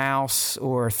down the mouse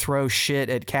or throw shit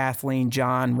at Kathleen,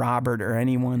 John, Robert, or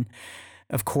anyone.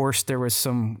 Of course, there was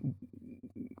some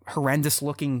horrendous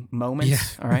looking moments.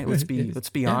 Yeah. All right, let's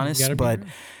be honest. But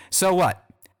so what?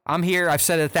 I'm here. I've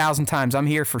said it 1,000 times. I'm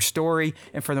here for story,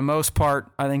 and for the most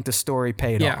part, I think the story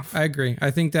paid off. Yeah, I agree.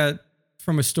 I think that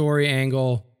from a story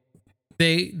angle,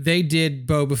 they did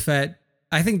Boba Fett.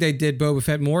 I think they did Boba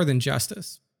Fett more than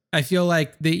justice. I feel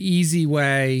like the easy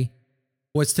way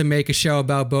was to make a show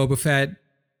about Boba Fett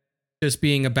just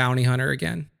being a bounty hunter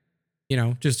again. You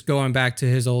know, just going back to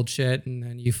his old shit, and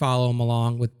then you follow him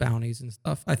along with bounties and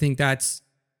stuff. I think that's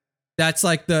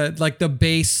like the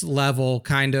base level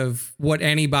kind of what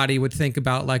anybody would think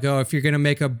about. Like, oh, if you're gonna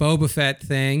make a Boba Fett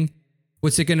thing,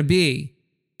 what's it gonna be?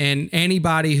 And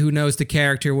anybody who knows the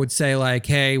character would say like,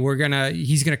 hey,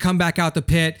 he's gonna come back out the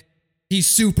pit. He's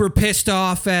super pissed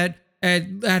off at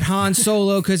Han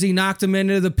Solo because he knocked him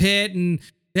into the pit, and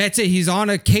that's it. He's on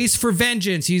a case for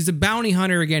vengeance. He's a bounty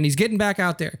hunter again. He's getting back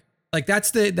out there. Like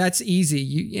that's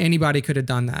easy. Anybody could have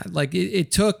done that. Like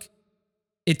it took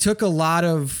a lot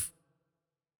of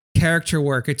character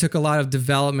work. It took a lot of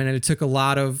development, and it took a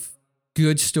lot of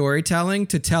good storytelling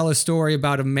to tell a story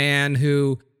about a man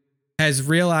who has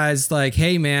realized like,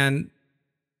 hey man,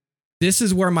 this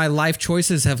is where my life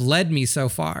choices have led me so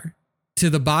far. To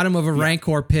the bottom of a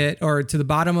Rancor pit, or to the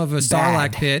bottom of a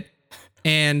Sarlacc pit,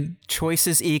 and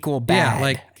choices equal bad. Yeah,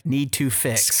 like need to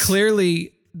fix.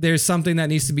 Clearly, there's something that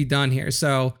needs to be done here.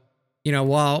 So, you know,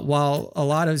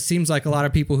 while seems like a lot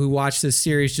of people who watch this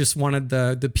series just wanted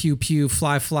the pew pew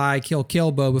fly kill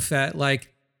Boba Fett,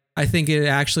 like I think it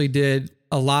actually did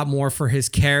a lot more for his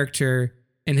character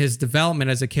and his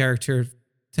development as a character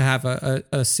to have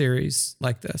a series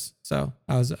like this. So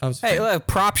I was hey, look,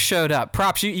 Props showed up.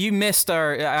 Props, you missed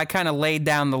I kind of laid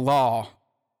down the law,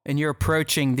 and you're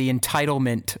approaching the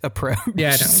entitlement approach.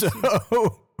 Yeah, so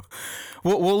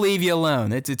we'll leave you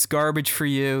alone. It's garbage for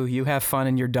you. You have fun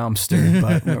in your dumpster,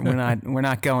 but we're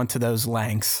not going to those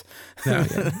lengths. No,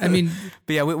 yeah. I mean,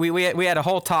 but yeah, we had a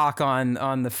whole talk on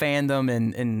the fandom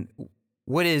and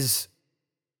what is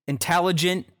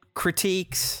intelligent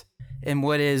critiques and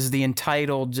what is the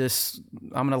entitled, just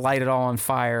I'm gonna light it all on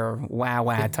fire,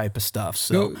 wah type of stuff.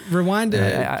 So go rewind.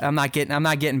 I'm not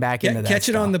getting back into that. Catch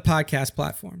it on the podcast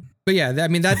platform. But yeah, I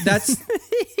mean that's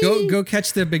go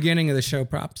catch the beginning of the show,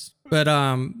 Props. But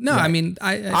no, right.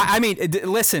 I mean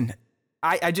listen,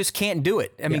 I just can't do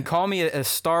it. I mean, call me a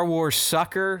Star Wars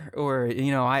sucker, or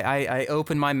you know, I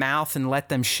open my mouth and let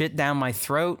them shit down my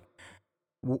throat,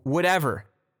 whatever.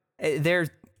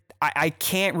 I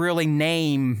can't really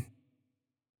name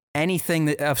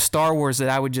anything of Star Wars that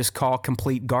I would just call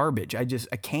complete garbage. I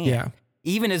can't. Yeah.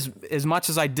 Even as much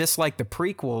as I dislike the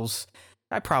prequels,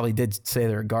 I probably did say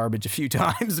they're garbage a few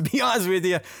times, to be honest with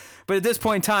you. But at this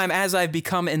point in time, as I've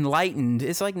become enlightened,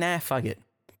 it's like, nah, fuck it.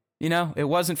 You know, it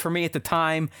wasn't for me at the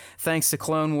time. Thanks to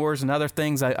Clone Wars and other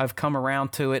things, I've come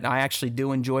around to it. I actually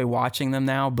do enjoy watching them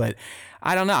now, but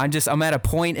I don't know. I'm at a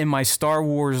point in my Star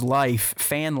Wars life,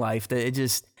 fan life,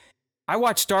 that I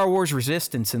watched Star Wars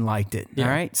Resistance and liked it. Yeah.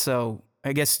 All right. So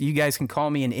I guess you guys can call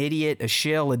me an idiot, a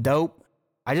shill, a dope.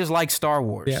 I just like Star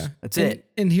Wars. Yeah. That's it.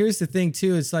 And here's the thing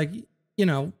too. It's like, you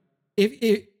know,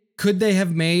 if could they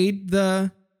have made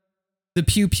the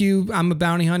pew pew, I'm a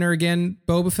bounty hunter again,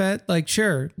 Boba Fett? Like,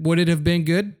 sure. Would it have been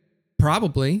good?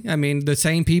 Probably. I mean, the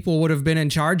same people would have been in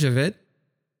charge of it.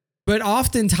 But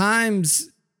oftentimes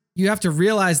you have to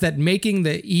realize that making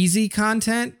the easy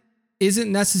content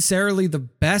isn't necessarily the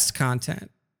best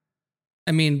content.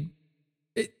 I mean,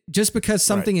 just because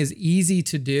something is easy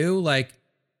to do, like,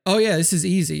 oh yeah, this is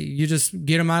easy. You just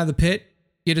get him out of the pit,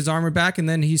 get his armor back, and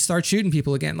then he starts shooting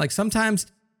people again. Like sometimes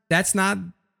that's not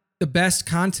the best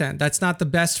content. That's not the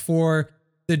best for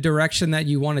the direction that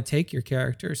you want to take your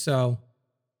character. So,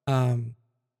 something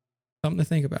to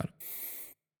think about.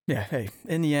 Yeah. Hey,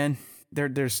 in the end,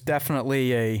 there's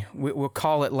definitely we'll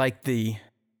call it like the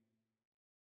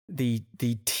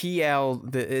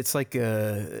TL, it's like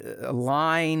a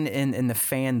line in the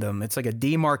fandom. It's like a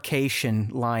demarcation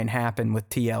line happened with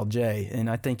TLJ, and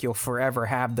I think you'll forever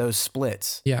have those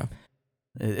splits. Yeah.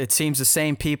 It seems the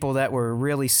same people that were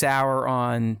really sour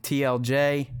on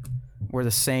TLJ were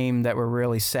the same that were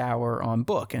really sour on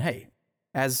Book. And hey,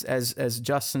 as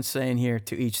Justin's saying here,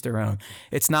 to each their own.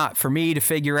 It's not for me to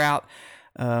figure out.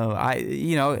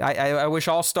 I wish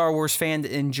all Star Wars fans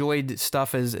enjoyed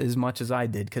stuff as much as I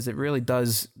did, because it really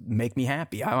does make me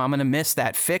happy. I'm going to miss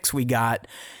that fix we got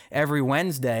every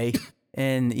Wednesday.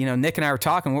 And, Nick and I were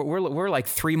talking, we're like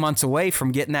 3 months away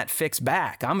from getting that fix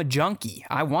back. I'm a junkie.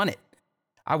 I want it.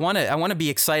 I want to be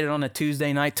excited on a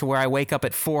Tuesday night to where I wake up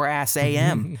at 4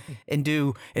 a.m. and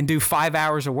do 5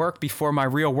 hours of work before my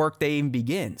real work day even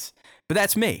begins. But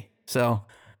that's me. So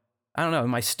I don't know.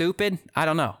 Am I stupid? I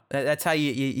don't know. That's how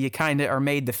you kind of are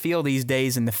made to feel these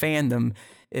days in the fandom,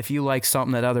 if you like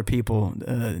something that other people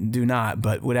do not.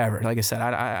 But whatever. Like I said,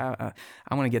 I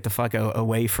want to get the fuck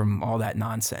away from all that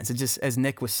nonsense. It just, as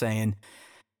Nick was saying,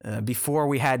 before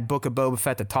we had Book of Boba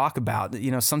Fett to talk about,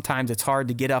 sometimes it's hard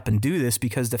to get up and do this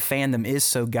because the fandom is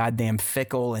so goddamn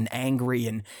fickle and angry,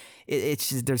 and it's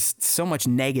just, there's so much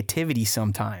negativity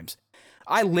sometimes.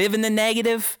 I live in the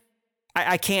negative.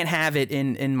 I can't have it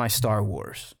in my Star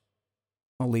Wars.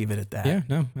 I'll leave it at that. Yeah,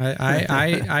 no,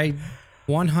 I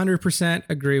 100%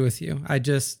 agree with you.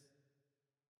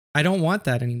 I don't want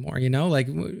that anymore,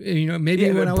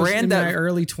 maybe when I was in my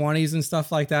early 20s and stuff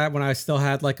like that, when I still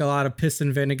had like a lot of piss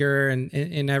and vinegar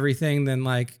and everything, then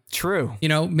like, true,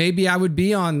 maybe I would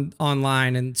be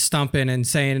online and stumping and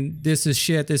saying, this is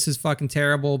shit, this is fucking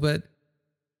terrible. But,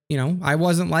 I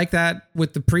wasn't like that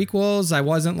with the prequels. I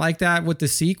wasn't like that with the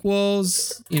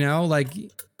sequels, I've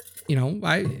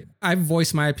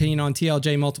voiced my opinion on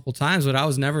TLJ multiple times, but I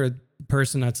was never a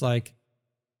person that's like,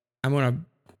 I'm going to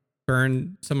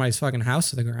burn somebody's fucking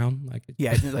house to the ground. Like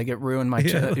it ruined my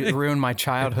it ruined my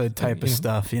childhood type of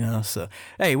stuff, So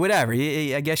hey, whatever.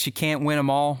 I guess you can't win them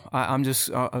all. I'm just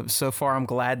so far I'm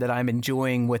glad that I'm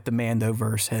enjoying what the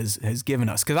Mandoverse has given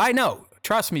us, because I know,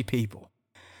 trust me, people,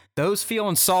 those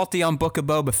feeling salty on Book of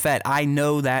Boba Fett, I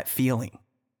know that feeling,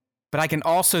 but I can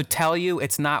also tell you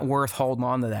it's not worth holding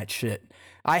on to that shit.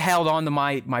 I held on to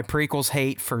my prequels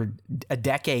hate for a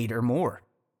decade or more.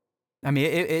 I mean,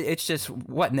 it's just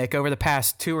what, Nick, over the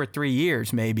past 2 or 3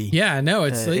 years, maybe. Yeah, no,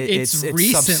 it's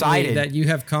recently subsided. That you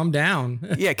have come down.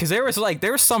 Yeah, because there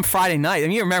was some Friday night. I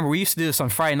mean, you remember we used to do this on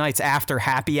Friday nights after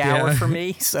happy hour for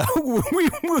me. So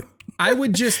I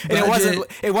would just. And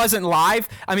it wasn't live.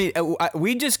 I mean,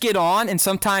 we'd just get on, and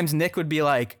sometimes Nick would be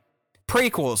like,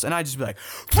 prequels, and I'd just be like,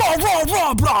 blah, blah,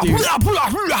 blah, blah, blah,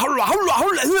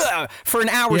 blah, for an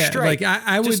hour straight. Like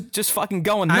I would just fucking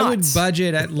going nuts. I would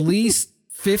budget at least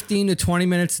 15 to 20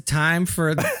 minutes of time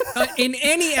for in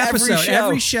any episode,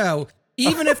 every show,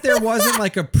 even if there wasn't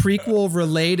like a prequel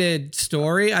related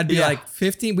story, I'd be like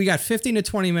 15. We got 15 to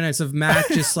 20 minutes of Matt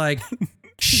just like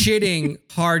shitting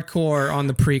hardcore on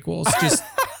the prequels.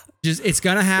 Just it's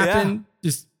gonna happen. Yeah.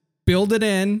 Just build it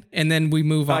in, and then we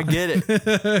move on. I get it.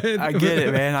 I get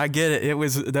it, man. I get it.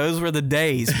 Those were the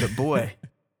days, but boy.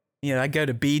 I'd go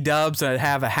to B-Dubs, and I'd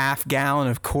have a half gallon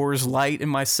of Coors Light in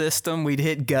my system. We'd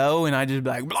hit go, and I'd just be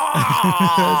like,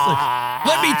 blah.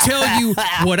 Let me tell you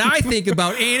what I think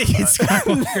about Anakin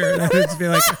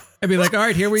Skywalker. I'd be like, all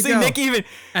right, here we go. Nick he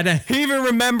even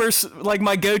remembers like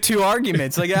my go-to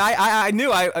arguments. Like I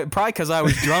knew probably because I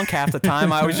was drunk half the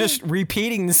time. I was just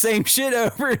repeating the same shit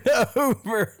over and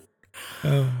over.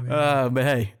 Oh, man. But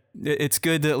hey. It's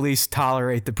good to at least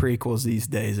tolerate the prequels these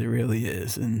days. It really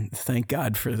is. And thank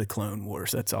God for the Clone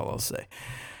Wars. That's all I'll say.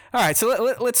 All right,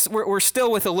 so we're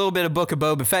still with a little bit of Book of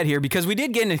Boba Fett here, because we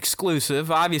did get an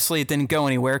exclusive. Obviously, it didn't go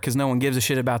anywhere because no one gives a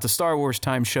shit about the Star Wars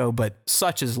Time show, but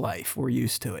such is life. We're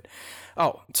used to it.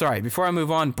 Oh, sorry. Before I move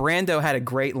on, Brando had a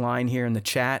great line here in the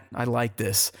chat. I like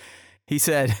this. He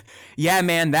said, yeah,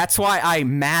 man, that's why I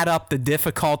mad up the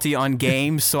difficulty on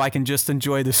games so I can just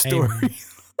enjoy the story.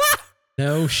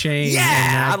 No shame.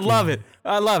 Yeah, I love it.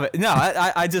 I love it. No,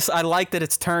 I like that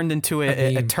it's turned into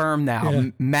a term now. Yeah.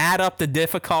 Mad up the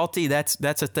difficulty. That's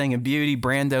a thing of beauty.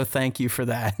 Brando, thank you for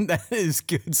that. That is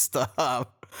good stuff.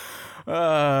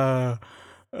 Oh,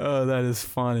 that is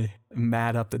funny.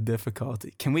 Mad up the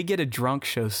difficulty. Can we get a drunk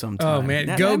show sometime? Oh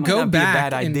man, go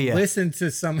back and listen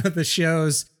to some of the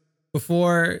shows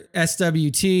before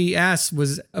SWTS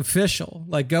was official.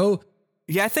 Like go.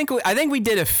 Yeah, I think we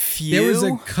did a few. There was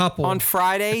a couple on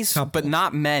Fridays, but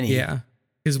not many. Yeah,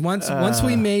 because once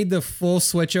we made the full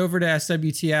switch over to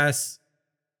SWTS,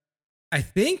 I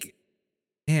think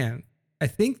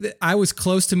that I was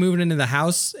close to moving into the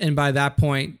house, and by that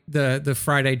point, the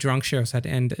Friday drunk shows had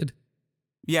ended.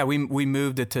 Yeah, we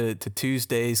moved it to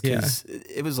Tuesdays because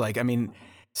it was like, I mean,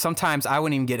 sometimes I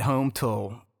wouldn't even get home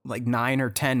till like 9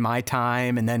 or 10 my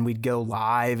time, and then we'd go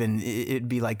live, and it'd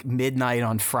be like midnight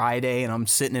on Friday, and I'm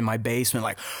sitting in my basement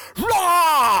like,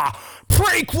 rah,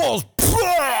 prequels, blah!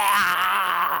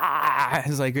 I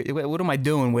was like, what am I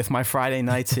doing with my Friday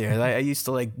nights here? I used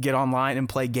to like get online and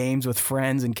play games with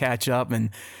friends and catch up, and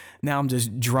now I'm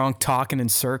just drunk talking in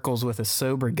circles with a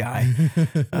sober guy.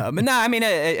 But no, I mean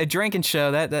a drinking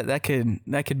show that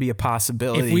could be a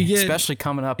possibility, especially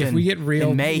coming up in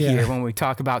May here when we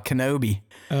talk about Kenobi.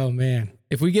 Oh man,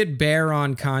 if we get Bear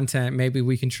on content, maybe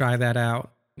we can try that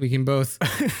out. We can both,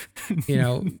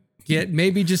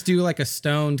 maybe just do like a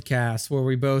stoned cast where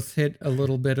we both hit a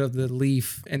little bit of the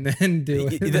leaf and then do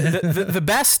it. The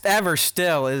best ever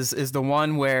still is the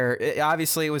one where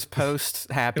obviously it was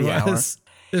post happy hour.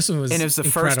 This one was, and it was the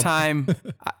first time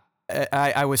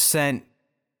I was sent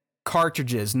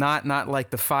cartridges, not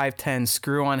like the 510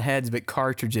 screw on heads, but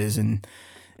cartridges. And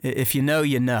if you know,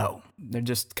 you know. They're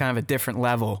just kind of a different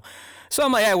level. So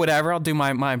I'm like, yeah, whatever. I'll do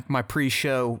my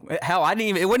pre-show. Hell,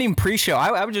 it wasn't even pre-show.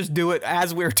 I would just do it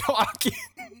as we were talking.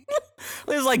 It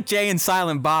was like Jay and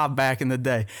Silent Bob back in the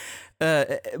day.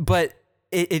 But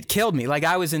it killed me. Like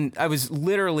I was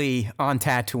literally on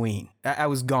Tatooine. I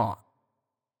was gone.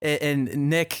 And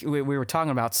Nick, we were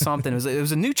talking about something. It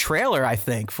was a new trailer, I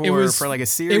think, for like a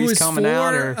series coming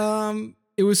out.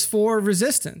 It was for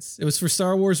Resistance. It was for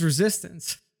Star Wars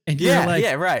Resistance. And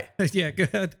yeah, right. Yeah, go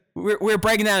ahead. We're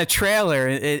breaking down a trailer,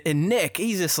 and Nick,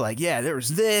 he's just like, yeah, there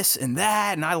was this and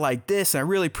that, and I like this, and I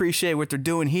really appreciate what they're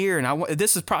doing here, and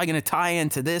this is probably going to tie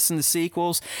into this and the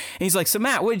sequels. And he's like, so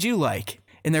Matt, what did you like?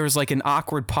 And there was like an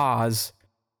awkward pause,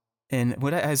 and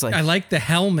I was like, I like the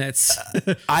helmets.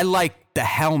 I like the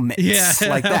helmets. Yeah,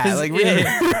 like that. Like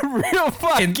real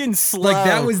fucking slow. Like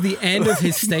that was the end of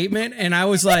his statement, and I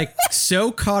was like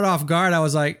so caught off guard. I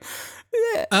was like,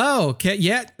 yeah. Oh, okay,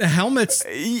 yeah, the helmets.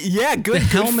 Yeah, good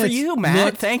for you,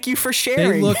 Matt. Thank you for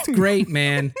sharing. They looked great,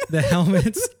 man. The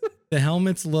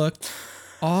helmets looked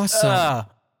awesome.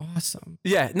 Awesome.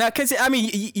 Yeah, now because I mean,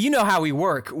 you know how we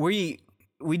work. We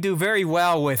do very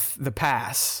well with the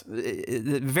pass.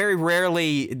 Very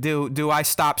rarely do I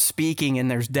stop speaking and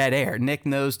there's dead air. Nick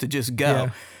knows to just go. Yeah.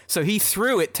 So he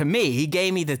threw it to me. He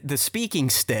gave me the speaking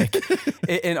stick,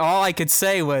 and all I could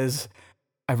say was,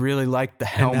 I really liked the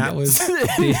helmets.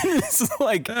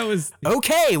 That was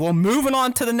okay. Well, moving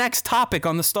on to the next topic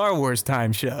on the Star Wars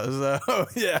Time show. So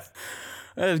yeah,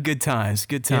 that was good times.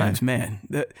 Good times, man.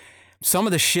 Some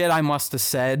of the shit I must have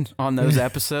said on those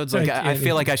episodes, like I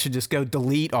feel like I should just go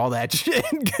delete all that shit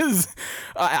because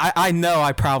I know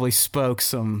I probably spoke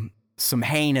some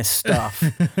heinous stuff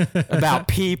about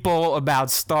people, about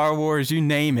Star Wars, you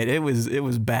name it. It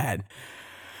was bad.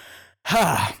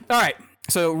 All right.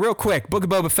 So real quick, Book of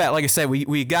Boba Fett, like I said,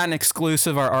 we got an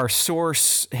exclusive. Our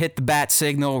source hit the bat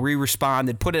signal,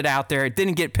 responded, put it out there. It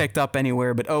didn't get picked up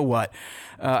anywhere, but oh what.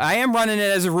 I am running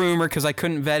it as a rumor because I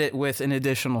couldn't vet it with an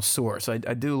additional source. I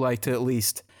do like to at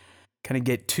least kind of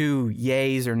get 2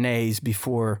 yays or nays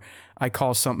before I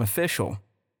call something official.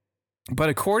 But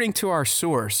according to our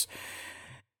source,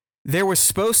 there was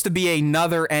supposed to be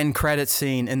another end credit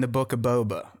scene in the Book of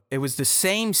Boba. It was the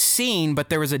same scene, but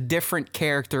there was a different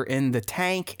character in the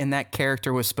tank, and that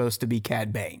character was supposed to be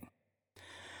Cad Bane.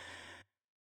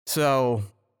 So,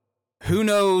 who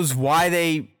knows why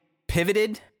they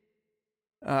pivoted?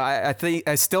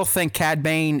 I still think Cad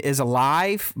Bane is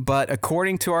alive, but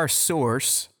according to our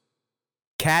source,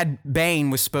 Cad Bane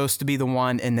was supposed to be the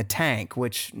one in the tank,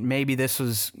 which maybe this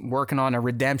was working on a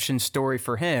redemption story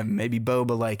for him. Maybe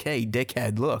Boba like, hey,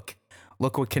 dickhead, look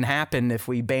what can happen if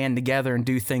we band together and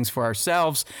do things for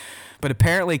ourselves. But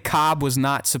apparently Cobb was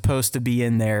not supposed to be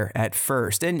in there at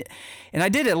first. And I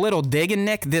did a little digging,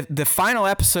 Nick. The final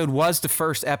episode was the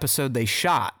first episode they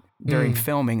shot during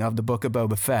filming of the Book of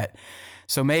Boba Fett.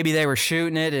 So maybe they were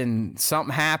shooting it and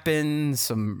something happened,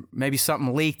 maybe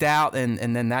something leaked out,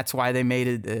 and then that's why they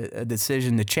made a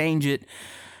decision to change it.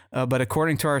 But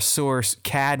according to our source,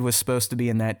 Cad was supposed to be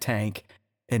in that tank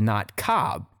and not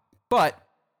Cobb. But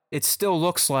it still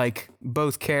looks like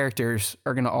both characters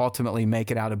are going to ultimately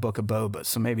make it out of Book of Boba.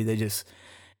 So maybe they just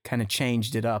kind of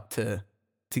changed it up to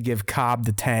give Cobb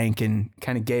the tank and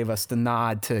kind of gave us the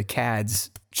nod to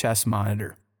Cad's chest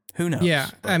monitor. Who knows? Yeah,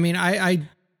 but I mean,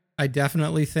 I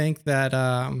definitely think that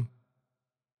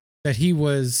that he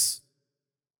was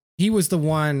the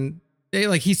one.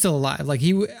 Like he's still alive. Like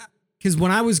because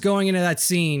when I was going into that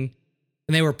scene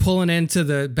and they were pulling into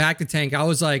the back of the tank, I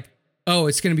was like, oh,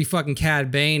 it's going to be fucking Cad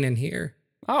Bane in here.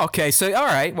 Oh, okay. So, all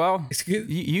right. Well,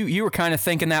 you were kind of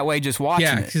thinking that way just watching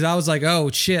it. Yeah, because I was like, oh,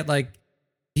 shit. Like,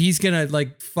 he's going to,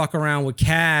 like, fuck around with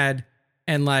Cad.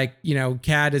 And, like,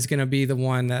 Cad is going to be the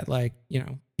one that, like,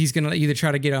 he's going to either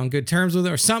try to get on good terms with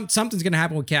it or something's going to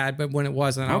happen with Cad. But when it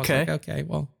wasn't, I was like, okay,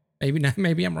 well, maybe not.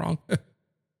 Maybe I'm wrong.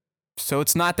 So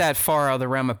it's not that far out of the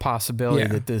realm of possibility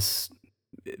that this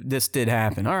this did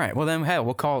happen. All right, well then, hell,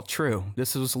 we'll call it true.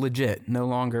 This was legit. No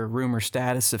longer rumor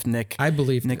status. If Nick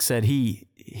said he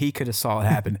could have saw it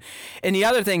happen. And the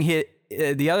other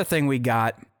thing we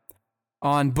got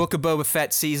on Book of Boba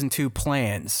Fett Season 2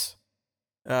 plans,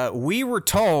 we were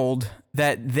told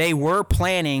that they were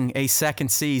planning a second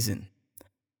season,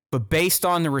 but based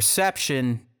on the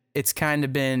reception, it's kind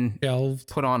of been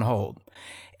put on hold.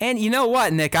 And you know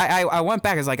what, Nick? I went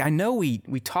back. I was like, I know we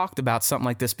talked about something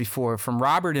like this before from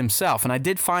Robert himself, and I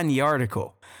did find the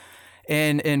article.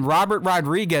 And Robert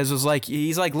Rodriguez was like,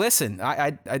 he's like, listen,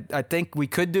 I think we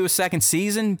could do a second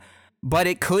season, but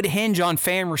it could hinge on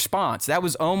fan response. That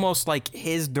was almost like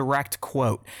his direct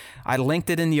quote. I linked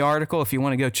it in the article if you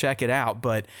want to go check it out.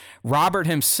 But Robert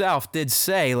himself did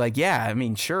say, like, yeah, I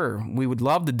mean, sure, we would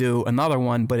love to do another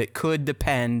one, but it could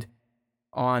depend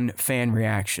on fan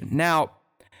reaction. Now,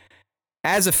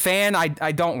 as a fan,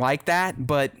 I don't like that,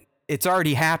 but it's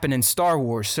already happened in Star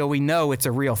Wars, so we know it's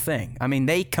a real thing. I mean,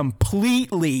 they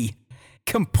completely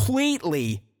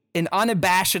and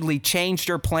unabashedly changed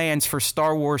their plans for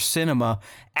Star Wars cinema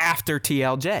after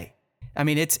TLJ. I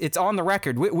mean, it's on the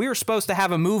record. We were supposed to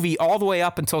have a movie all the way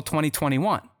up until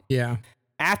 2021. Yeah.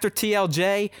 After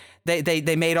TLJ,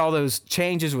 they made all those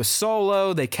changes with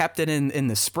Solo. They kept it in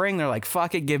the spring. They're like,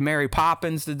 fuck it, give Mary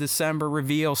Poppins the December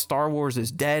reveal. Star Wars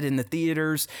is dead in the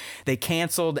theaters. They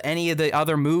canceled any of the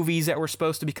other movies that were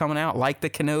supposed to be coming out, like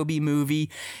the Kenobi movie.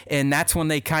 And that's when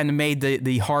they kind of made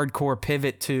the hardcore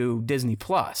pivot to Disney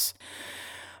Plus.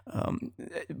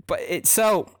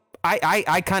 So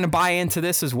I kind of buy into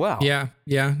this as well. Yeah.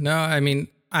 No, I mean,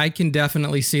 I can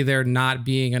definitely see there not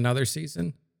being another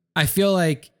season. I feel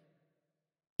like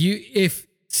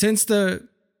since the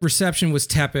reception was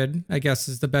tepid, I guess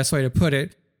is the best way to put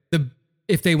it,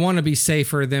 if they want to be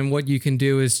safer, then what you can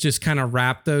do is just kind of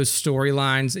wrap those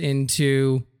storylines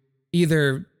into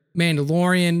either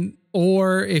Mandalorian,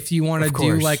 or if you want to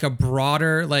do like a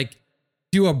broader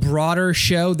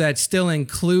show that still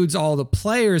includes all the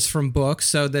players from books.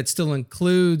 So that still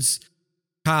includes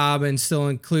Cobb and still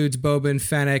includes Boba and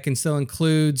Fennec and still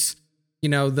includes, you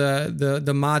know,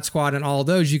 the Mod Squad and all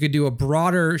those. You could do a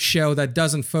broader show that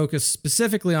doesn't focus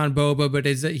specifically on Boba, but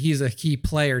he's a key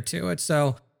player to it.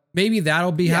 So maybe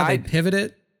that'll be how they pivot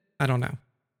it. I don't know.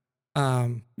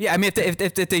 Yeah, I mean,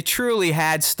 if they truly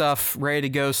had stuff ready to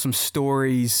go, some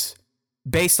stories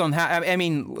based on how, I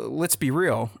mean, let's be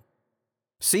real.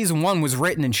 Season 1 was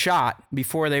written and shot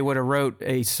before they would have wrote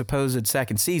a supposed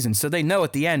second season. So they know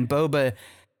at the end, Boba,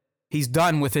 he's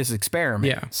done with his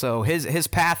experiment. Yeah. So his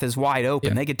path is wide open.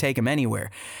 Yeah. They could take him anywhere.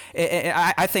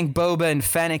 I think Boba and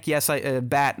Fennec, yes,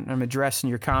 Bat, I'm addressing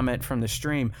your comment from the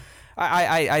stream.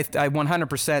 I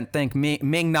 100% think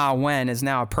Ming-Na Wen is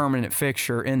now a permanent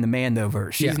fixture in the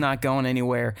Mandoverse. She's not going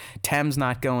anywhere. Tem's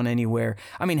not going anywhere.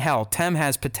 I mean, hell, Tem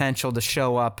has potential to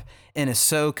show up in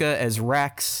Ahsoka as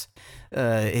Rex.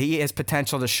 He has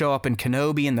potential to show up in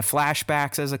Kenobi in the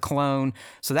flashbacks as a clone.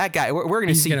 So that guy, we're going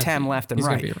to see Tem left and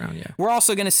right. He's gonna be around, yeah. We're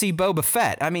also going to see Boba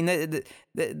Fett. I mean,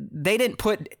 they didn't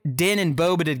put Din and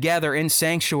Boba together in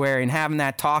Sanctuary and having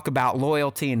that talk about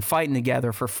loyalty and fighting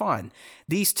together for fun.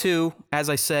 These two, as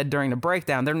I said during the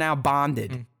breakdown, they're now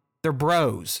bonded. They're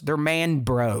bros. They're man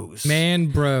bros. Man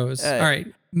bros. All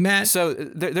right. Matt, so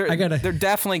they're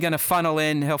definitely going to funnel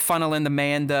in. He'll funnel into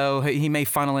Mando. He may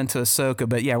funnel into Ahsoka,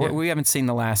 but we haven't seen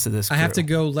the last of this crew. I have to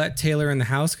go let Taylor in the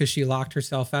house because she locked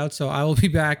herself out, so I will be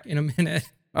back in a minute.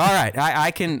 All right,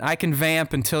 I can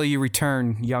vamp until you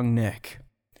return, young Nick.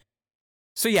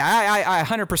 So yeah, I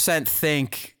 100%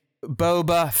 think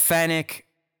Boba, Fennec,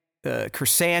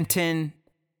 Chrysanthemum,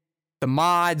 the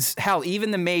mods, hell,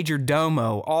 even the Major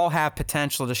Domo all have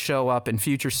potential to show up in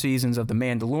future seasons of The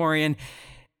Mandalorian.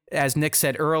 As Nick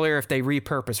said earlier, if they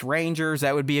repurpose Rangers,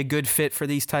 that would be a good fit for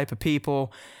these type of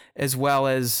people, as well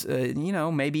as,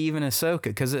 maybe even Ahsoka.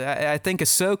 Because I think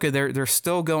Ahsoka, they're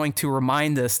still going to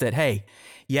remind us that, hey,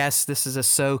 yes, this is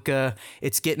Ahsoka.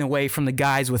 It's getting away from the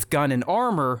guys with gun and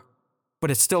armor, but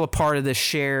it's still a part of this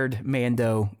shared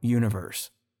Mando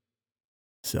universe.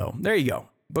 So there you go.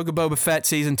 Book of Boba Fett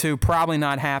Season 2, probably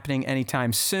not happening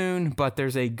anytime soon, but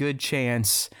there's a good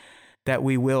chance that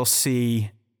we will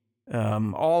see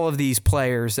all of these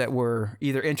players that were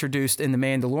either introduced in the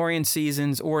Mandalorian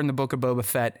seasons or in the Book of Boba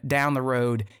Fett down the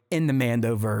road in the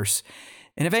Mandoverse.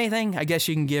 And if anything, I guess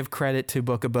you can give credit to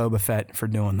Book of Boba Fett for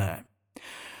doing that.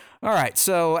 All right,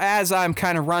 so as I'm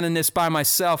kind of running this by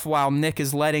myself while Nick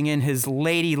is letting in his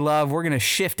lady love, we're going to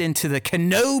shift into the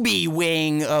Kenobi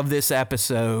wing of this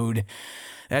episode.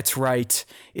 That's right.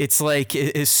 It's like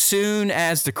as soon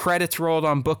as the credits rolled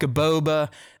on Book of Boba,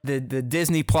 the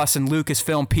Disney Plus and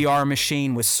Lucasfilm PR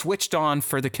machine was switched on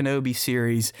for the Kenobi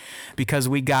series because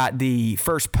we got the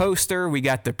first poster, we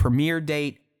got the premiere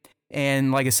date,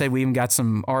 and like I said, we even got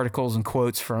some articles and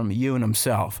quotes from Ewan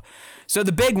himself. So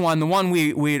the big one, the one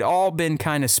we'd all been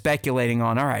kind of speculating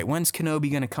on, all right, when's Kenobi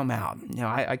going to come out? You know,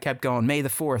 I kept going, May the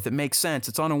 4th. It makes sense.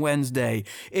 It's on a Wednesday.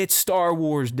 It's Star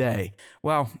Wars Day.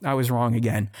 Well, I was wrong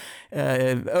again.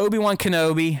 Obi-Wan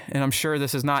Kenobi, and I'm sure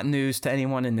this is not news to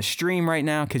anyone in the stream right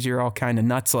now because you're all kind of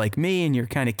nuts like me and you're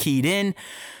kind of keyed in.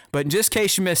 But just in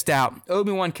case you missed out,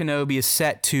 Obi-Wan Kenobi is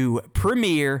set to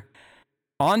premiere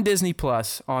on Disney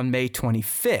Plus on May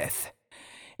 25th.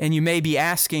 And you may be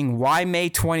asking, why May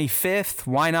 25th?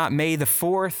 Why not May the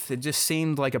 4th? It just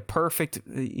seemed like a perfect,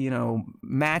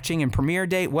 matching and premiere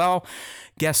date. Well,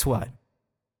 guess what?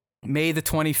 May the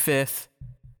 25th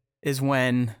is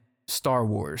when Star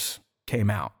Wars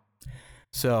came out.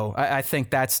 So I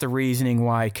think that's the reasoning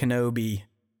why Kenobi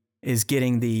is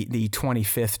getting the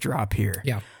 25th drop here.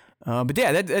 Yeah. But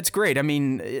yeah, that's great. I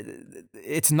mean,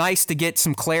 it's nice to get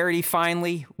some clarity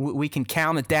finally. We can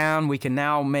count it down. We can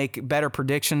now make better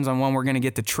predictions on when we're going to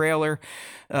get the trailer.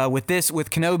 With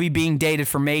Kenobi being dated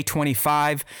for May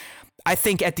 25, I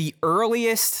think at the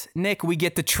earliest, Nick, we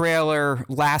get the trailer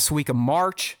last week of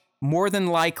March, more than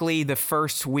likely the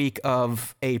first week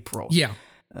of April. Yeah.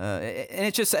 And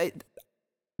it's just,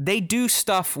 they do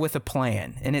stuff with a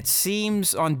plan. And it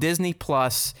seems on Disney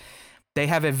Plus, they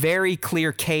have a very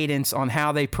clear cadence on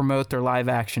how they promote their live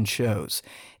action shows.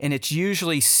 And it's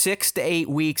usually 6 to 8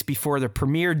 weeks before the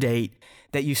premiere date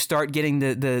that you start getting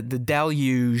the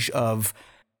deluge of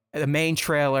the main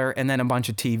trailer and then a bunch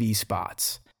of TV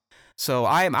spots. So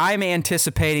I'm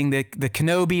anticipating the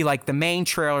Kenobi, like the main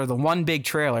trailer, the one big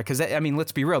trailer, because, I mean,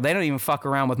 let's be real, they don't even fuck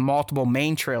around with multiple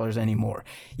main trailers anymore.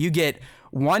 You get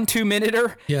 1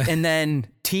 2-minute and then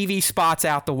TV spots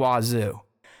out the wazoo.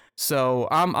 So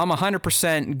I'm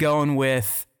 100% going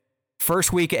with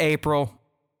first week of April,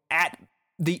 at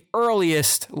the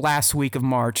earliest last week of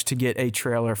March to get a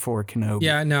trailer for Kenobi.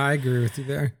 Yeah, no, I agree with you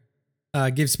there.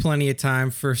 Gives plenty of time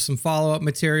for some follow-up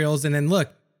materials. And then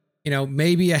look,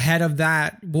 maybe ahead of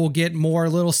that, we'll get more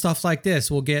little stuff like this.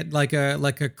 We'll get like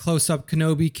a close-up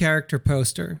Kenobi character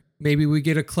poster. Maybe we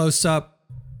get a close-up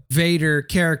Vader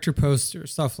character poster,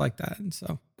 stuff like that. And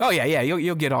so, oh yeah,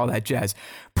 you'll get all that jazz.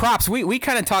 Props. We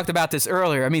kind of talked about this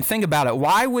earlier. I mean, think about it.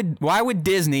 Why would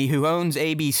Disney, who owns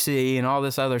ABC and all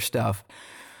this other stuff,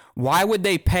 why would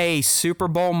they pay Super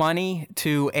Bowl money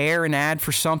to air an ad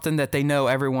for something that they know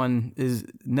everyone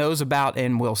knows about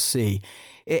and will see?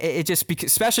 It just,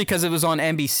 especially because it was on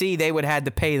NBC, they would have had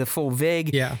to pay the full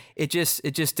vig. Yeah. It just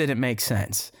didn't make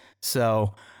sense.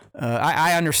 So.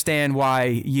 I understand why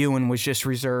Ewan was just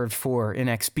reserved for an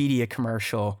Expedia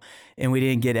commercial, and we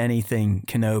didn't get anything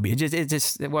Kenobi.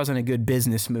 It wasn't a good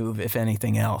business move, if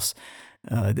anything else.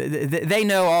 They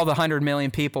know all the 100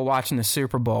 million people watching the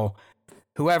Super Bowl.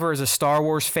 Whoever is a Star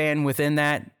Wars fan within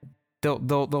that,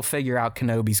 they'll figure out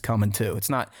Kenobi's coming too. It's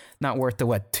not worth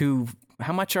the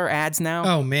how much are ads now?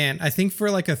 Oh man, I think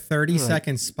for like a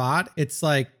 30-second spot, it's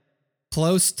like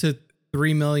close to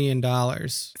 $3 million. I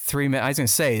was gonna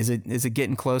say, is it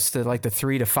getting close to like the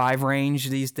 3 to 5 range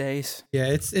these days? Yeah,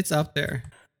 it's up there.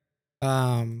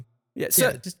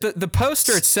 Just the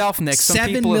poster itself, Nick.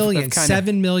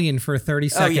 $7 million for a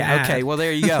 30-second. Oh yeah, ad. okay. Well,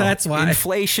 there you go. That's why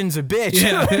inflation's a bitch.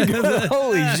 Yeah.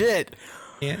 Holy shit.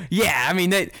 Yeah. I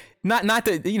mean, not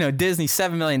that Disney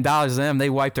 $7 million to them, they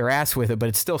wiped their ass with it, but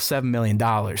it's still $7 million.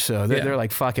 So they're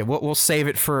like, fuck it, we'll save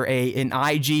it for an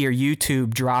IG or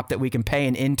YouTube drop that we can pay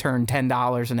an intern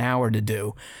 $10 an hour to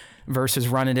do, versus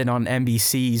running it on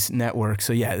NBC's network.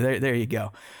 So yeah, there you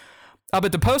go.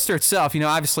 But the poster itself,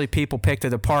 obviously people picked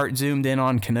it apart, zoomed in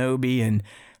on Kenobi, and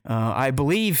I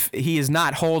believe he is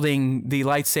not holding the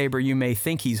lightsaber you may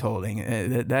think he's holding.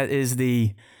 That is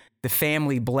the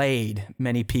family blade.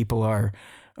 Many people are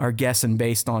guessing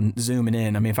based on zooming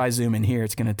in. I mean, if I zoom in here,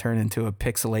 it's going to turn into a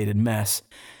pixelated mess.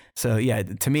 So yeah,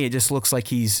 to me, it just looks like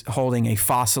he's holding a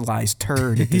fossilized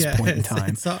turd at this point in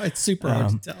time. It's super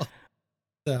hard to tell.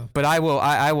 So. But I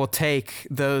will take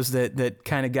those that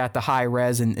kind of got the high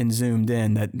res and zoomed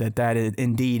in, that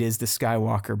indeed is the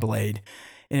Skywalker blade.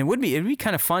 And it'd be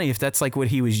kind of funny if that's like what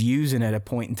he was using at a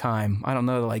point in time. I don't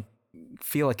know, to like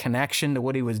feel a connection to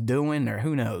what he was doing, or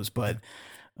who knows, but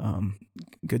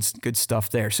good stuff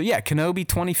there. So yeah, Kenobi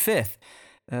 25th.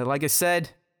 Like I said,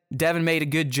 Devin made a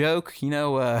good joke,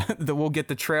 that we'll get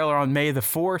the trailer on May the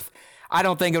 4th. I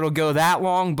don't think it'll go that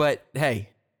long, but hey,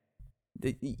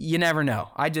 you never know.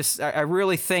 I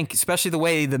really think, especially the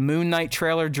way the Moon Knight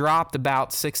trailer dropped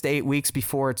about 6 to 8 weeks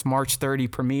before its March 30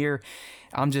 premiere,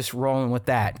 I'm just rolling with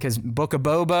that. Because Book of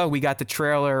Boba, we got the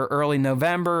trailer early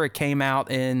November. It came out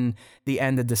in the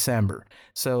end of December.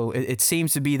 So it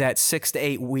seems to be that 6 to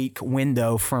 8 week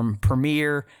window from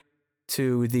premiere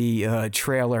to the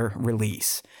trailer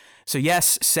release. So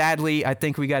yes, sadly, I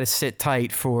think we got to sit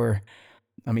tight for,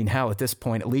 I mean, hell, at this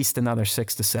point, at least another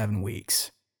 6 to 7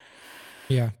 weeks.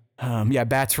 Yeah. Yeah,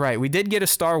 Bat's right. We did get a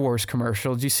Star Wars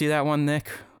commercial. Did you see that one, Nick?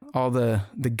 All the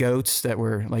goats that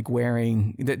were like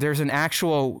wearing. There's an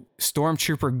actual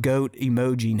Stormtrooper goat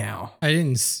emoji now.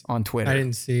 On Twitter. I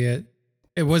didn't see it.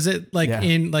 Was it like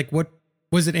in like what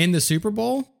was it in the Super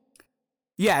Bowl?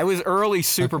 Yeah, it was early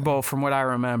Super Bowl from what I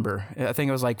remember. I think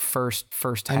it was like first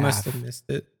half. I must have missed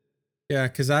it. Yeah,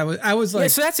 because I was like,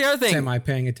 so that's the other thing. Semi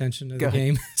paying attention to the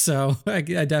game, so I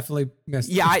definitely missed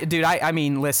it. Yeah, I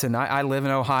mean, listen, I live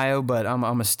in Ohio, but I'm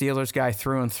a Steelers guy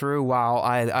through and through. While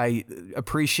I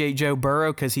appreciate Joe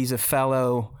Burrow because he's a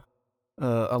fellow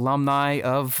alumni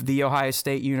of the Ohio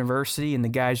State University, and the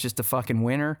guy's just a fucking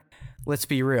winner. Let's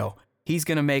be real. He's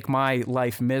gonna make my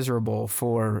life miserable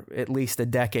for at least a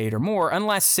decade or more,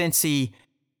 unless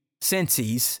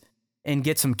Cincy's and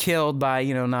gets him killed by,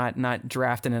 not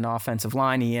drafting an offensive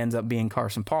line. He ends up being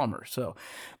Carson Palmer. So,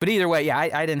 but either way, yeah,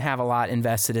 I didn't have a lot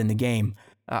invested in the game.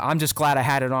 I'm just glad I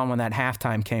had it on when that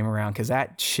halftime came around because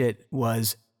that shit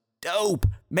was dope,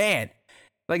 man.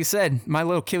 Like I said, my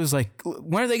little kid was like,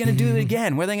 when are they going to do it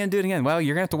again? When are they going to do it again? Well,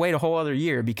 you're going to have to wait a whole other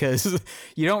year because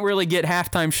you don't really get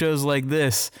halftime shows like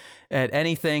this at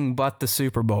anything but the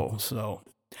Super Bowl. So,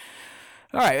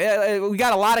 all right, we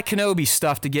got a lot of Kenobi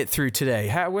stuff to get through today.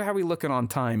 How are we looking on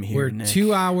time here, We're Nick?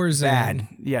 2 hours bad. in.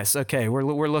 Yes, okay,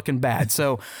 we're looking bad.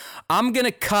 So I'm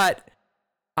gonna cut.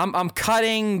 I'm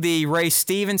cutting the Ray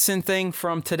Stevenson thing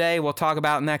from today. We'll talk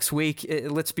about next week.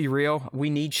 Let's be real. We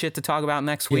need shit to talk about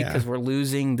next week because we're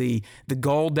losing the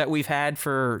gold that we've had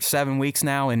for 7 weeks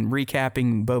now in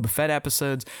recapping Boba Fett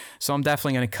episodes. So I'm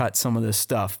definitely going to cut some of this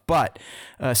stuff. But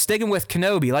sticking with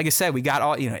Kenobi, like I said, we got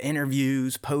all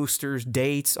interviews, posters,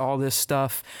 dates, all this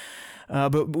stuff.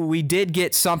 But we did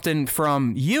get something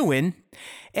from Ewan.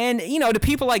 And, to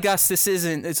people like us,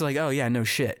 it's like, oh, yeah, no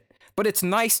shit. But it's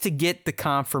nice to get the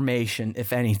confirmation,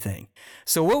 if anything.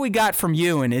 So what we got from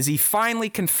Ewan is he finally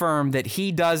confirmed that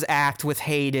he does act with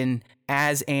Hayden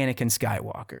as Anakin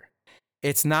Skywalker.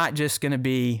 It's not just going to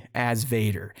be as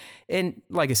Vader. And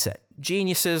like I said,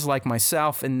 geniuses like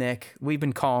myself and Nick, we've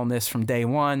been calling this from day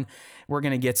one. We're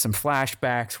going to get some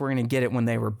flashbacks. We're going to get it when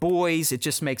they were boys. It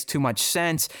just makes too much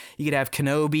sense. You could have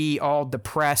Kenobi all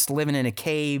depressed, living in a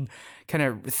cave, kind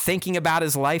of thinking about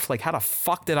his life, like, how the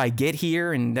fuck did I get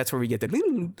here? And that's where we get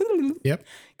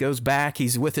the goes back.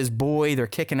 He's with his boy. They're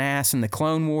kicking ass in the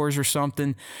Clone Wars or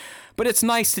something. But it's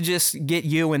nice to just get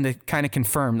Ewan to kind of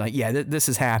confirm, like, yeah, this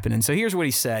is happening. So here's what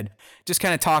he said, just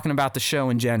kind of talking about the show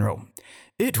in general.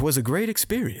 It was a great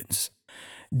experience.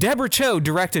 Deborah Chow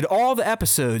directed all the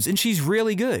episodes, and she's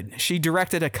really good. She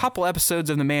directed a couple episodes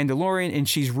of The Mandalorian, and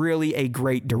she's really a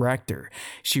great director.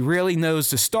 She really knows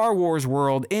the Star Wars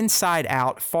world inside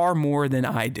out far more than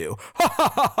I do.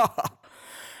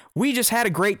 We just had a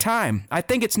great time. I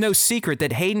think it's no secret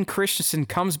that Hayden Christensen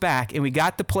comes back, and we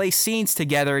got to play scenes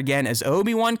together again as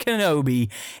Obi-Wan Kenobi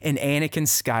and Anakin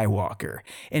Skywalker,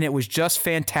 and it was just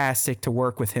fantastic to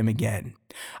work with him again.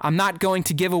 I'm not going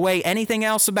to give away anything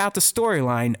else about the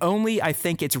storyline, only I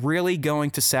think it's really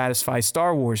going to satisfy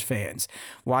Star Wars fans.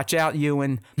 Watch out,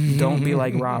 Ewan. Don't be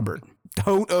like Robert.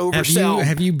 Don't oversell.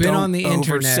 Have you been on the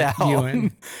internet,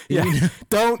 Ewan? Yeah.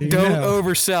 Don't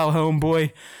oversell,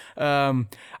 homeboy.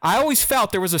 I always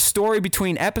felt there was a story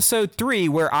between episode 3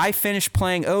 where I finished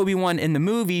playing Obi-Wan in the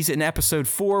movies and episode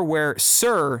 4 where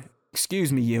Sir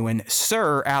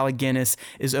Alec Guinness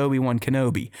is Obi-Wan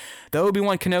Kenobi. The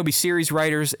Obi-Wan Kenobi series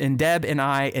writers and Deb and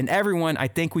I and everyone, I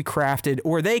think they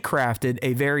crafted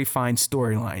a very fine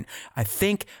storyline. I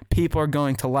think people are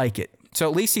going to like it. So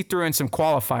at least he threw in some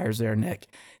qualifiers there, Nick.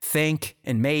 Think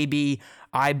and maybe,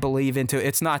 I believe into it.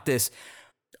 It's not this,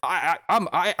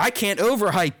 I can't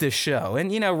overhype this show.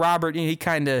 And, Robert, he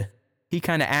kind of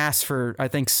asked for, I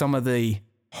think, some of the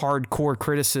hardcore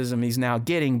criticism he's now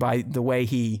getting by the way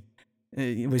he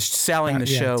was selling the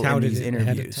show in these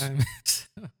interviews.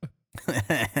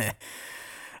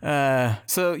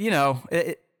 So,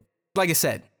 like I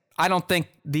said, I don't think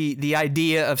the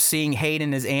idea of seeing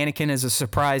Hayden as Anakin is a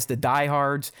surprise to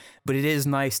diehards, but it is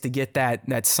nice to get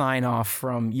that sign off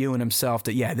from Ewan himself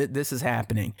that, this is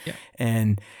happening. Yeah.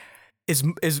 And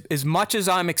as much as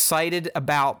I'm excited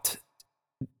about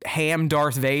Ham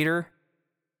Darth Vader,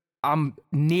 I'm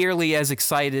nearly as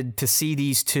excited to see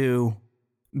these two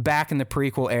back in the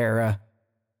prequel era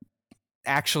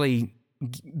actually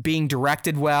being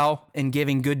directed well and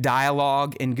giving good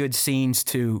dialogue and good scenes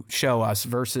to show us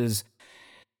versus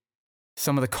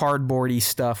some of the cardboardy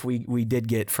stuff we did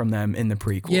get from them in the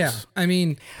prequels. Yeah, I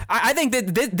mean, I think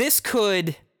that this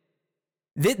could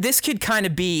kind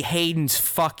of be Hayden's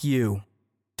fuck you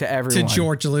to everyone. To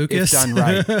George Lucas. If done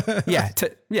right.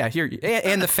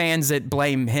 And the fans that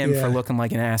blame him for looking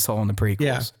like an asshole in the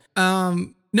prequels. Yeah.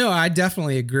 No, I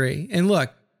definitely agree. And look,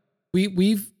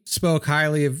 we've spoke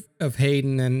highly of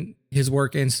Hayden and his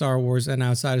work in Star Wars and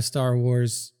outside of Star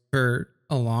Wars for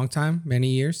a long time,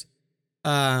 many years.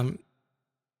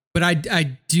 But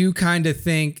I do kind of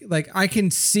think, like, I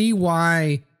can see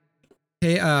why,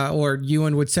 or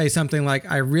Ewan would say something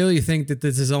like, I really think that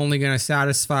this is only going to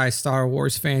satisfy Star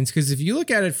Wars fans. Because if you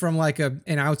look at it from like an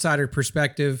outsider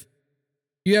perspective,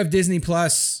 you have Disney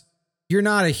Plus. You're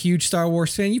not a huge Star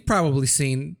Wars fan. You've probably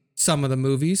seen some of the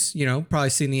movies, probably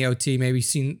seen the OT, maybe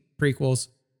seen prequels.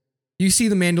 You see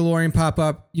The Mandalorian pop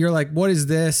up. You're like, what is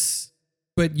this?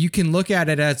 But you can look at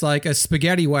it as like a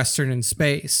spaghetti Western in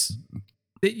space.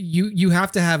 You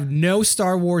have to have no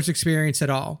Star Wars experience at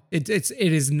all. It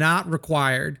is not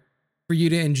required for you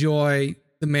to enjoy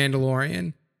The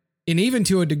Mandalorian. And even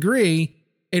to a degree,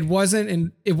 it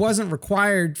wasn't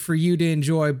required for you to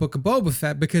enjoy Book of Boba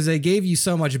Fett because they gave you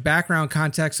so much background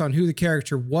context on who the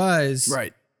character was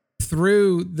right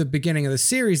through the beginning of the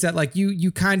series that like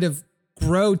you kind of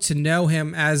grow to know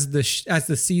him as the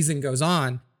season goes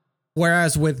on.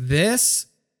 Whereas with this,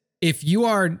 if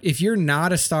you're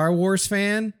not a Star Wars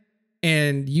fan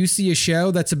and you see a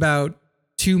show that's about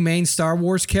two main Star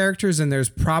Wars characters and there's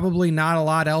probably not a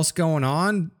lot else going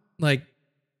on, like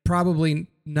probably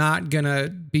not gonna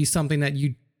be something that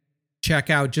you check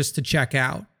out just to check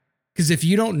out. Because if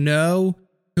you don't know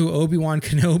who Obi-Wan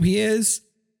Kenobi is,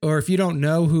 or if you don't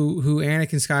know who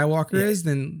Anakin Skywalker is,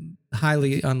 then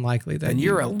highly unlikely that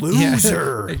you're a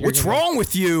loser. What's wrong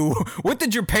with you? What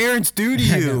did your parents do to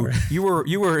you? Know, right? You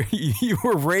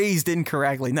were raised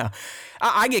incorrectly. No,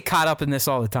 I get caught up in this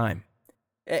all the time,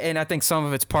 and I think some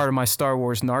of it's part of my Star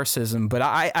Wars narcissism. But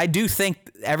I do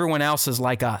think everyone else is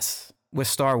like us with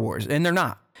Star Wars, and they're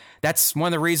not. That's one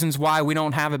of the reasons why we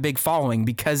don't have a big following,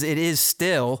 because it is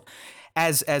still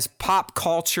as pop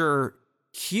culture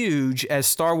huge as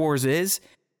Star Wars is,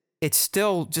 it's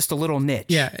still just a little niche.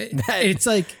 Yeah, it's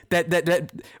like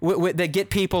that get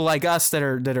people like us that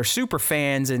are super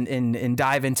fans and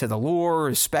dive into the lore,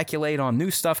 or speculate on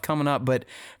new stuff coming up. But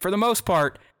for the most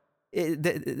part,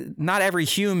 not every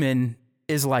human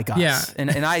is like us. Yeah.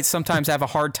 And I sometimes have a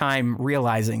hard time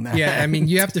realizing that. Yeah, I mean,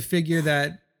 you have to figure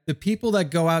that the people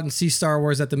that go out and see Star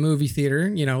Wars at the movie theater,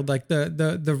 like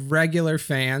the regular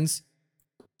fans,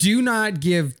 do not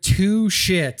give two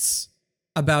shits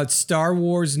about Star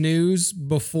Wars news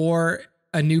before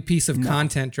a new piece of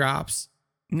content drops.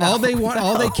 All they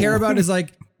care about is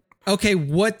like, okay,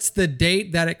 what's the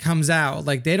date that it comes out?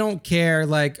 Like, they don't care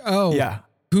like,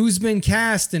 who's been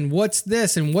cast and what's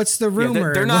this and what's the rumor.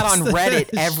 Yeah, they're not on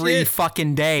Reddit every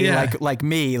fucking day like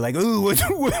me. Like, ooh,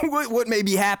 what may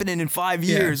be happening in 5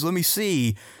 years? Let me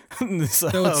see.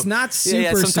 So it's not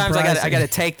super sometimes surprising. I got to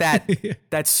take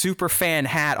that super fan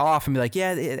hat off and be like,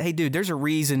 hey dude, there's a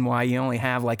reason why you only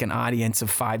have like an audience of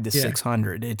 500 to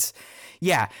 600. It's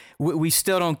we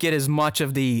still don't get as much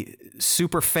of the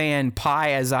super fan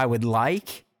pie as I would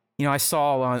like. I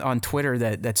saw on Twitter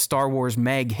that Star Wars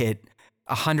Meg hit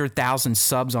 100,000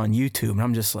 subs on YouTube, and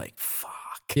I'm just like, fuck.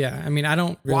 Yeah, I mean, I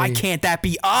don't really, why can't that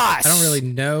be us? I don't really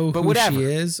know who she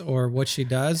is or what she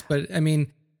does, but I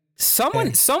mean, someone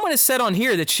has said on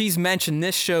here that she's mentioned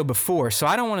this show before, so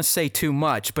I don't want to say too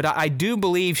much, but I do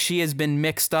believe she has been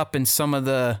mixed up in some of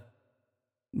the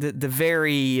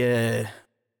very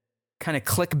kind of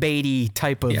clickbaity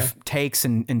type of takes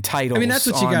and titles. I mean, that's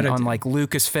what you got on like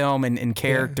Lucasfilm and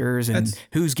characters and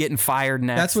who's getting fired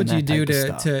next. That's what you do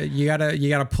to you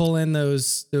gotta pull in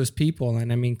those people,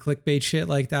 and I mean, clickbait shit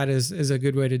like that is a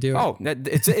good way to do it. Oh,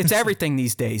 it's everything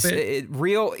these days.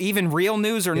 Real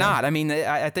news or not. I mean,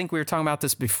 I think we were talking about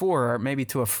this before, or maybe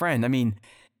to a friend. I mean,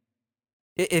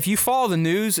 if you follow the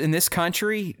news in this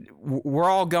country, we're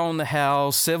all going to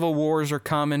hell. Civil wars are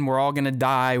coming. We're all going to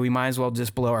die. We might as well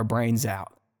just blow our brains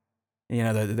out.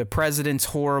 The president's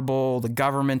horrible. The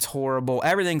government's horrible.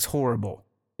 Everything's horrible.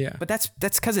 Yeah. But that's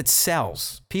because it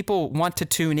sells. People want to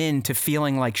tune in to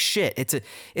feeling like shit.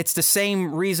 It's the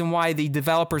same reason why the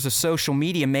developers of social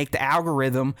media make the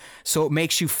algorithm so it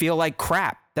makes you feel like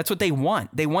crap. That's what they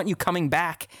want. They want you coming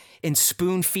back and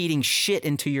spoon feeding shit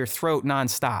into your throat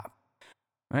nonstop.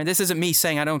 Right? This isn't me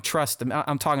saying I don't trust them.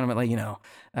 I'm talking about, like, you know,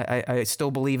 I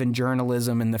still believe in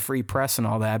journalism and the free press and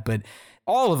all that, but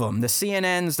all of them, the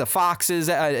CNNs, the Foxes,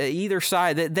 either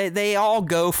side, they all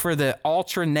go for the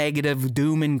ultra negative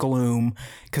doom and gloom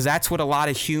because that's what a lot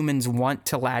of humans want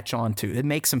to latch onto. It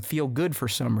makes them feel good for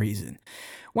some reason.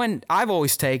 When I've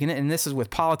always taken it, and this is with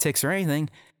politics or anything,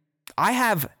 I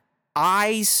have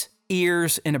eyes,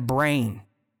 ears, and a brain.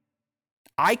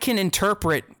 I can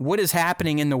interpret what is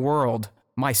happening in the world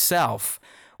myself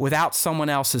without someone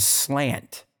else's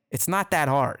slant. It's not that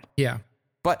hard. Yeah.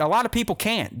 But a lot of people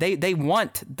can't. They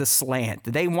want the slant.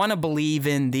 They want to believe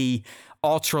in the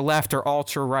ultra left or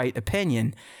ultra right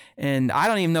opinion. And I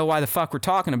don't even know why the fuck we're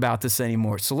talking about this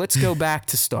anymore. So let's go back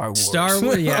to Star Wars. Star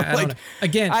Wars, yeah. Like, I don't know.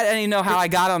 Again, I don't even know how I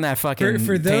got on that fucking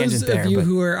for those tangent of you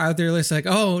who are out there listening,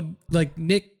 like, oh, like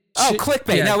Nick. Oh,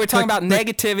 clickbait. Yeah, no, we're talking about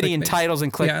negativity clickbait. and titles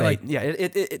and clickbait. Yeah,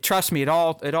 it trust me,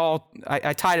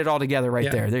 I tied it all together right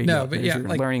there. There you go. But There's your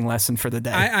learning lesson for the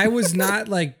day. I was not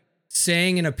like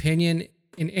saying an opinion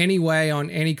in any way on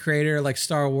any creator like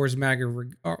Star Wars Mag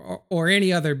or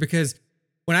any other, because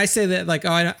when I say that, like,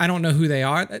 oh, I don't know who they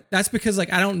are, that's because,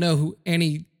 like, I don't know who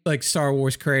any like Star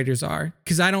Wars creators are,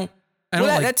 because I don't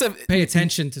pay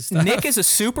attention to stuff. Nick is a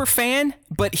super fan,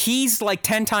 but he's like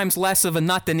 10 times less of a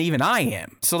nut than even I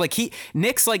am. So like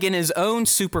Nick's like in his own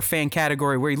super fan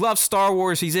category where he loves Star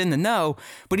Wars, he's in the know,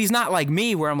 but he's not like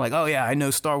me where I'm like, oh yeah, I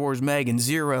know Star Wars Meg and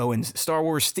Zero and Star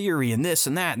Wars Theory and this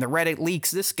and that and the Reddit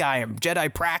leaks, this guy and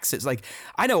Jedi Praxis. Like,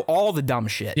 I know all the dumb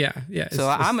shit. Yeah. So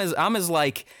I'm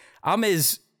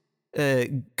as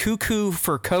cuckoo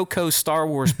for Cocoa Star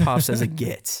Wars puffs as it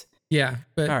gets. Yeah,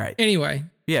 but all right. Anyway.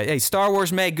 Yeah, hey, Star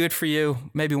Wars Meg, good for you.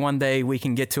 Maybe one day we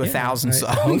can get to 1,000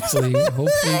 songs. Hopefully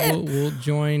we'll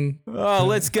join. Oh,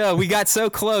 let's go. We got so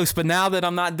close, but now that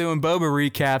I'm not doing Boba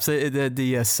recaps,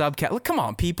 the subcat. Look, come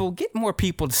on, people, get more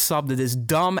people to sub to this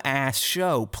dumb ass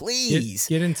show, please.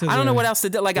 Get into. I don't know what else to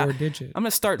do. Like, I'm digit. gonna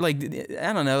start like,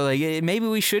 I don't know, like maybe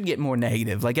we should get more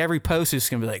negative. Like every post is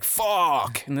gonna be like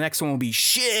fuck, and the next one will be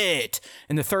shit,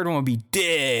 and the third one will be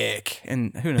dick,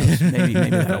 and who knows? Maybe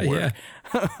that'll work.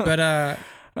 Yeah. But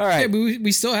all right, yeah,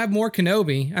 we still have more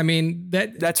Kenobi. I mean,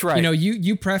 that's right. You know,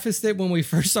 you prefaced it when we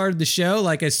first started the show.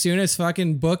 Like, as soon as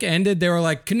fucking book ended, they were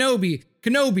like, Kenobi.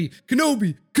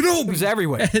 It was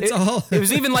everywhere. It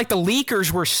was even like the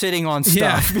leakers were sitting on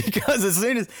stuff because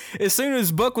as soon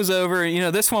as book was over, you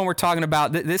know, this one we're talking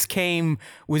about, I think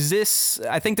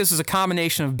this is a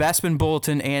combination of Bespin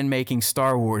Bulletin and Making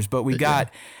Star Wars, but we got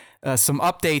some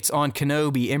updates on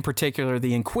Kenobi, in particular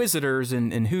the Inquisitors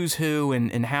and who's who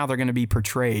and how they're going to be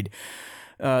portrayed.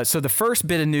 So the first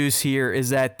bit of news here is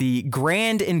that the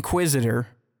Grand Inquisitor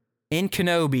in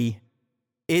Kenobi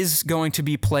is going to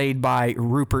be played by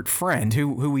Rupert Friend,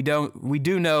 who we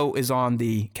do know is on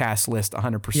the cast list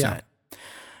 100%. Yeah.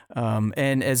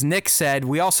 And as Nick said,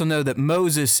 we also know that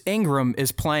Moses Ingram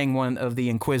is playing one of the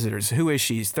Inquisitors. Who is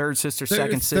she? Third sister,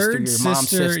 second sister, your mom's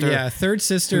sister? Yeah, third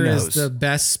sister is the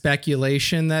best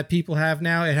speculation that people have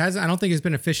now. I don't think it's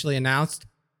been officially announced,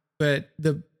 but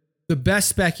the best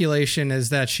speculation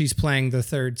is that she's playing the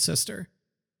third sister.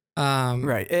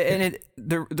 Right. And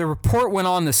the report went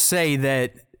on to say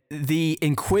that the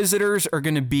Inquisitors are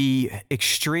going to be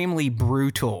extremely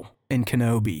brutal in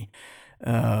Kenobi.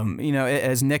 You know,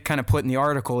 as Nick kind of put in the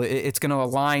article, it's going to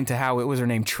align to how it was her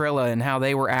name, Trilla, and how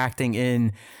they were acting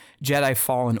in Jedi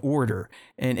Fallen Order.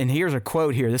 And here's a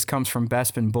quote here. This comes from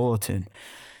Bespin Bulletin.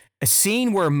 A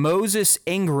scene where Moses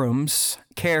Ingram's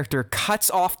character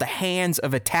cuts off the hands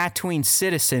of a Tatooine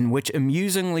citizen, which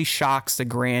amusingly shocks the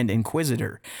Grand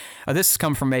Inquisitor. This has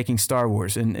come from Making Star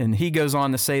Wars, and he goes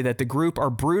on to say that the group are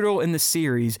brutal in the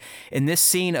series, and this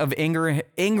scene of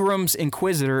Ingram's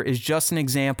Inquisitor is just an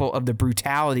example of the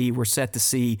brutality we're set to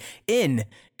see in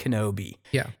Kenobi.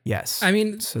 Yeah. Yes. I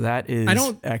mean, so that is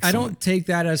excellent. I don't take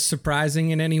that as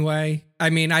surprising in any way. I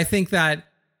mean, I think that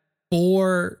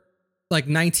for like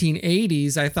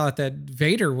 1980s, I thought that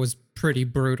Vader was pretty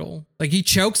brutal. Like, he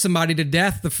choked somebody to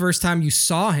death the first time you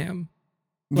saw him.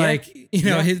 Yeah. Like, you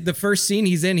know, the first scene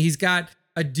he's in, he's got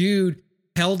a dude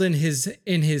held in his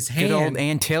hand. Good old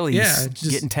Antilles, just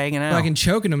getting taken out. Fucking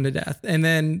choking him to death. And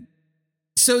then,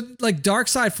 so like dark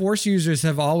side Force users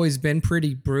have always been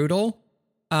pretty brutal.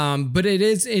 But it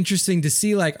is interesting to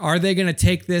see, like, are they going to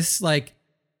take this, like,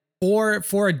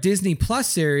 for a Disney Plus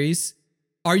series?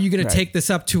 Are you going to take this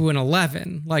up to an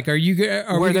 11? Like,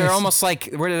 where they're almost like,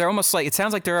 it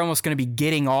sounds like they're almost going to be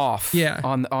getting off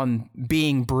on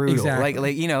being brutal. Exactly.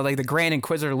 Like, you know, like the Grand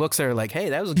Inquisitor looks at her like, hey,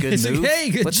 that was a good move. Like, hey,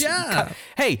 good job.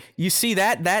 Hey, you see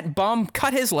that bum,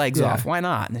 cut his legs off. Why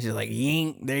not? And she's like,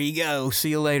 yink, there you go.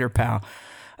 See you later, pal.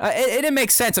 It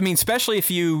makes sense. I mean, especially if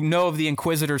you know of the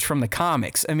Inquisitors from the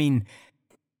comics. I mean,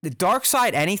 the dark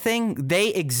side, anything, they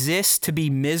exist to be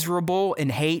miserable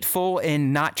and hateful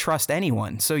and not trust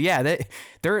anyone. So yeah,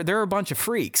 they're a bunch of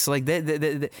freaks. Like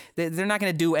they're not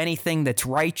going to do anything that's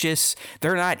righteous.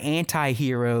 They're not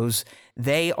anti-heroes.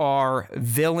 They are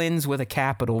villains with a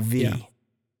capital V. Yeah.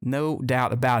 No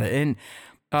doubt about it. And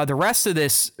the rest of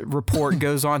this report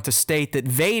goes on to state that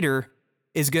Vader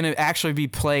is going to actually be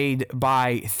played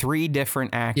by 3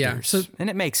 different actors. Yeah, and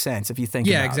it makes sense if you think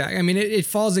about it. Yeah, exactly. I mean, it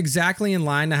falls exactly in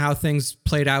line to how things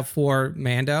played out for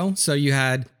Mando. So you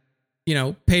had,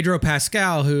 Pedro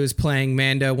Pascal, who is playing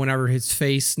Mando whenever his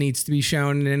face needs to be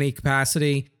shown in any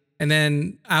capacity. And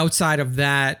then outside of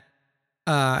that,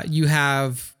 you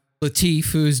have Lateef,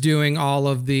 who's doing all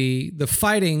of the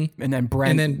fighting, and then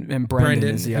Brendan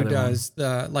is the who other does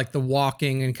one. the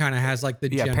walking and kind of has like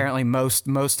the apparently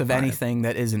most of anything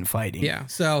that isn't fighting. Yeah,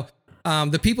 so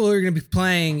the people who are going to be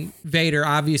playing Vader,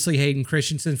 obviously Hayden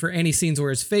Christensen for any scenes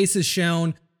where his face is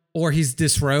shown or he's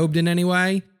disrobed in any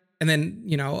way, and then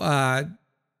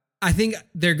I think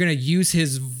they're going to use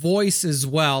his voice as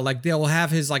well. Like they'll have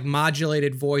his like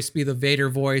modulated voice be the Vader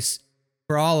voice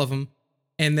for all of them,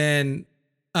 and then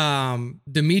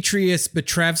Demetrius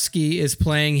Petrevsky is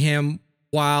playing him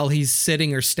while he's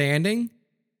sitting or standing.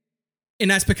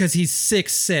 And that's because he's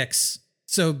 6'6".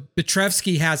 So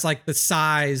Petrevsky has like the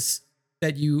size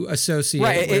that you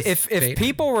associate with if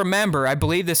people remember, I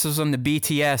believe this was on the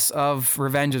BTS of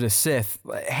Revenge of the Sith.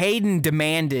 Hayden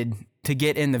demanded to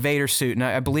get in the Vader suit, and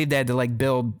I believe they had to like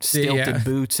build stilted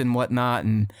boots and whatnot,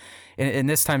 and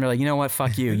this time they're like, you know what,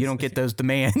 fuck you. You don't get those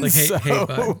demands. Like, hey,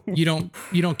 bud, you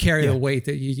don't carry the weight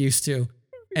that you used to.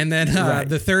 And then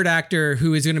the third actor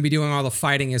who is going to be doing all the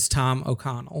fighting is Tom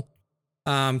O'Connell.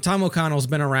 Tom O'Connell's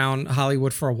been around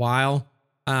Hollywood for a while.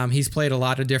 He's played a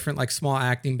lot of different like small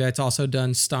acting bits, also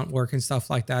done stunt work and stuff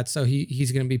like that. So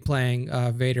he's going to be playing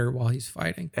Vader while he's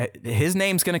fighting. His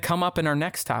name's going to come up in our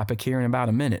next topic here in about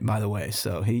a minute, by the way.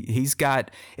 So he's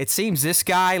got, it seems this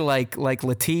guy like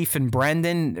Lateef and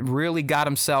Brendan really got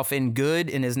himself in good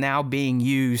and is now being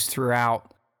used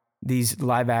throughout these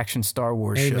live action Star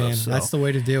Wars shows. Man, so. That's the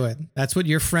way to do it. That's what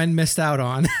your friend missed out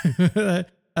on.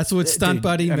 That's what Stunt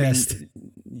Buddy missed.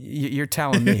 You're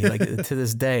telling me, like, to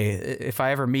this day, if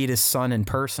I ever meet his son in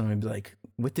person, I'd be like,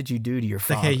 what did you do to your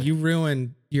father? Like, hey, you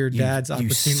ruined your dad's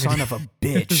opportunity. You son of a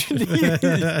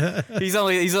bitch.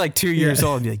 he's like 2 years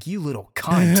old. And be like, you little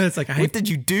cunt. It's like, what did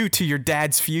you do to your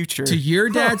dad's future? To your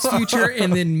dad's future,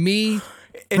 and then me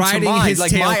riding his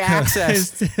like my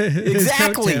access.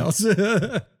 Exactly.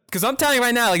 Because I'm telling you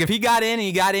right now, like if he got in and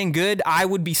he got in good, I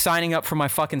would be signing up for my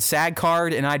fucking SAG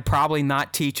card, and I'd probably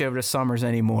not teach over the summers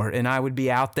anymore, and I would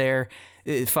be out there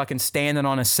fucking standing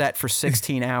on a set for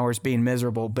 16 hours being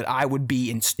miserable, but I would be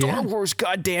in Star Wars,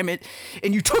 goddammit,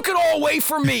 and you took it all away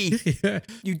from me,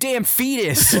 you damn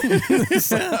fetus.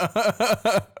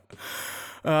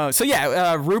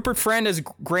 Rupert Friend as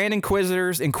Grand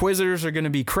Inquisitors. Inquisitors are going to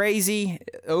be crazy,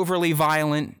 overly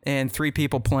violent, and 3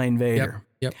 people playing Vader.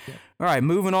 Yep. All right,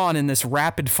 moving on in this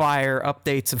rapid fire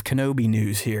updates of Kenobi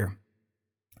news here.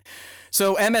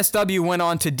 So MSW went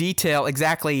on to detail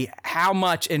exactly how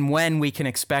much and when we can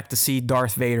expect to see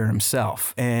Darth Vader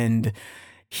himself. And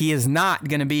he is not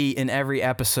going to be in every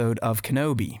episode of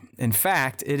Kenobi. In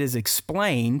fact, it is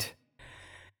explained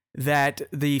that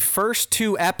the first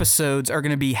 2 episodes are going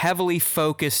to be heavily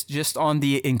focused just on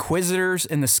the Inquisitors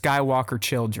and the Skywalker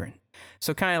children.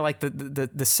 So kind of like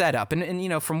the setup. And you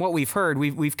know, from what we've heard,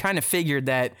 we've kind of figured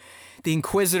that the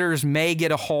Inquisitors may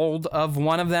get a hold of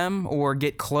one of them or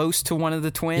get close to one of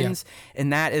the twins. Yeah.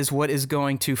 And that is what is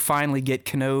going to finally get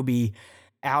Kenobi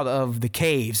out of the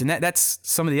caves. And that's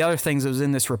some of the other things that was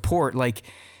in this report. Like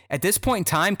at this point in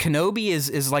time, Kenobi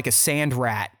is like a sand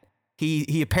rat.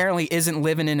 He apparently isn't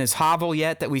living in his hovel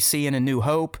yet that we see in A New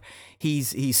Hope.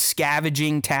 He's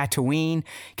scavenging Tatooine.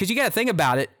 Because you got to think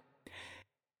about it.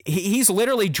 He's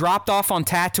literally dropped off on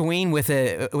Tatooine with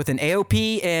an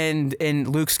AOP and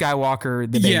Luke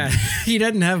Skywalker, the baby. Yeah, he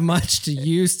doesn't have much to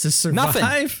use to survive.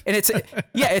 Nothing. And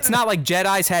it's not like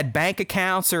Jedis had bank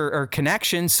accounts or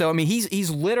connections. So I mean, he's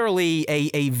literally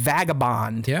a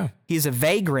vagabond. Yeah, he's a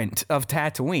vagrant of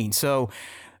Tatooine. So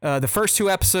the first 2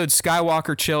 episodes,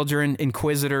 Skywalker children,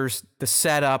 Inquisitors, the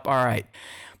setup. All right.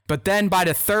 But then by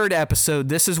the 3rd episode,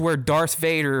 this is where Darth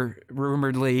Vader,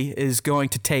 rumoredly, is going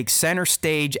to take center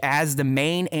stage as the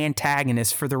main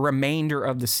antagonist for the remainder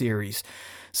of the series.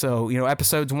 So, you know,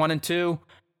 episodes 1 and 2,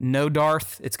 no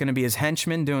Darth. It's going to be his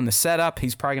henchman doing the setup.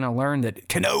 He's probably going to learn that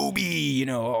Kenobi, you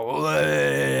know,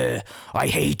 I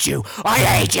hate you. I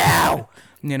hate you.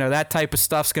 You know, that type of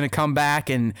stuff's going to come back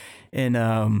and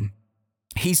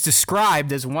he's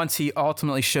described as, once he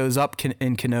ultimately shows up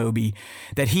in Kenobi,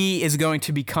 that he is going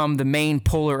to become the main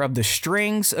puller of the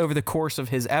strings over the course of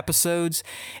his episodes,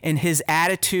 and his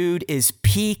attitude is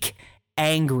peak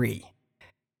angry.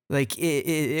 Like,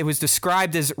 it was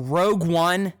described as Rogue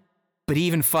One, but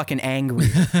even fucking angry.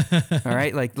 All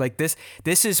right, like this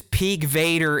is peak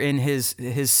Vader in his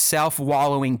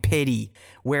self-wallowing pity,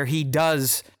 where he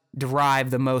does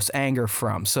derive the most anger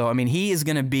from. So I mean, he is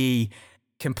going to be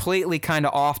completely kind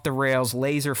of off the rails,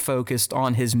 laser focused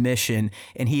on his mission,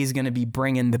 and he's going to be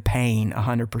bringing the pain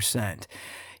 100%.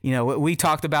 You know, we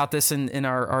talked about this in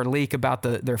our leak about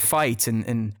their fights,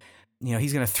 and you know,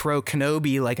 he's going to throw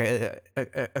Kenobi like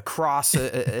across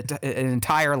an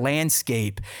entire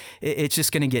landscape. It's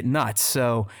just going to get nuts.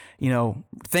 So, you know,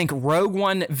 think Rogue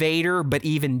One Vader, but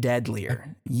even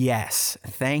deadlier. Yes.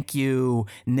 Thank you.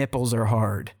 Nipples are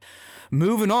hard.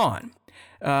 Moving on.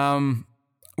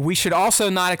 We should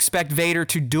also not expect Vader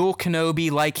to duel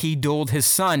Kenobi like he dueled his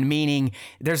son, meaning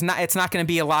it's not going to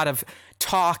be a lot of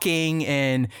talking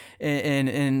and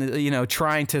you know,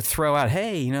 trying to throw out,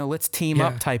 hey, you know, let's team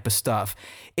up type of stuff.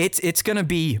 It's going to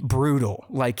be brutal.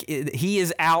 Like, he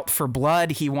is out for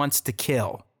blood. He wants to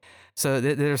kill. So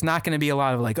there's not going to be a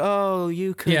lot of like, oh,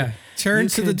 you could turn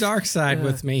to the dark side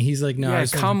with me. He's like, no,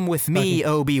 come with me,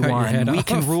 Obi-Wan. We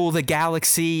can rule the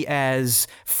galaxy as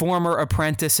former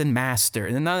apprentice and master.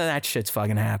 And none of that shit's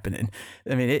fucking happening.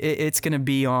 I mean, it's going to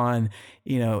be on,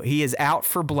 you know, he is out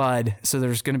for blood. So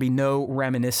there's going to be no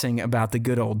reminiscing about the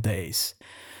good old days.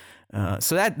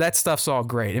 So that stuff's all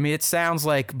great. I mean, it sounds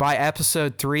like by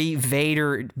episode 3,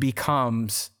 Vader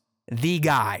becomes the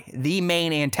guy, the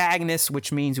main antagonist,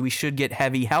 which means we should get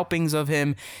heavy helpings of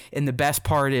him. And the best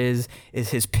part is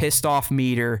his pissed off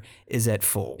meter is at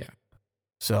full. Yeah.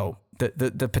 So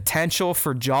the potential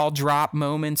for jaw drop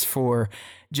moments, for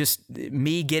just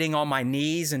me getting on my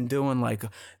knees and doing like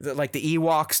the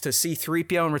Ewoks to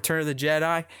C-3PO in Return of the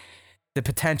Jedi, the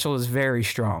potential is very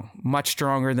strong, much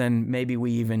stronger than maybe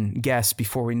we even guessed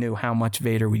before we knew how much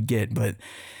Vader we'd get. But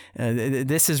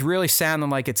this is really sounding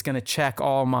like it's going to check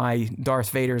all my Darth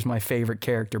Vader's my favorite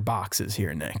character boxes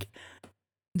here, Nick.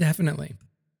 Definitely.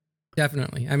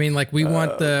 I mean, like, we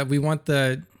want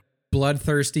the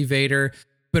bloodthirsty Vader,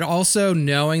 but also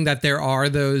knowing that there are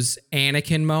those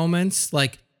Anakin moments,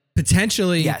 like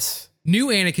potentially new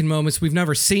Anakin moments we've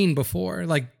never seen before.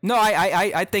 Like, no,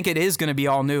 I think it is going to be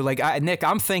all new. Like, Nick,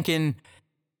 I'm thinking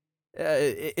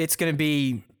it's going to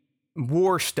be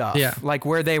war stuff, like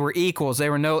where they were equals. They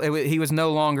were he was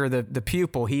no longer the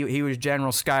pupil. He was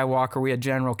General Skywalker. We had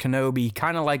General Kenobi,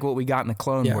 kind of like what we got in the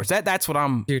Clone Wars. That's what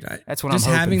I'm. Dude, that's what I'm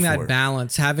hoping having for. That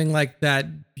balance, having like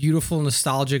that beautiful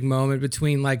nostalgic moment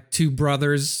between like two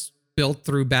brothers built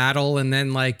through battle, and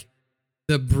then like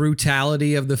the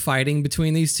brutality of the fighting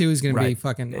between these two is going to be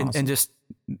fucking awesome. And just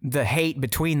the hate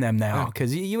between them now,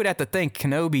 because you would have to think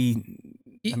Kenobi.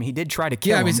 I mean, he did try to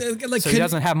kill him, like, so he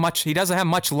doesn't have much. He doesn't have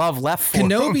much love left for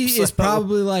Kenobi. Him, is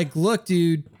probably like, look,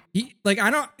 dude.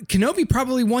 Kenobi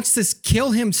probably wants to kill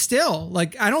him still.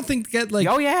 Like, I don't think that, like,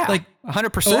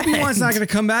 100%. Obi-Wan's not going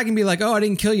to come back and be like, oh, I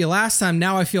didn't kill you last time.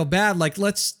 Now I feel bad. Like,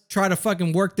 let's try to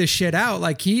fucking work this shit out.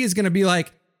 Like, he is going to be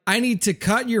like, I need to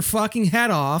cut your fucking head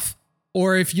off,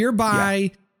 or if you're by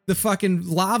the fucking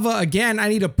lava again, I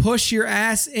need to push your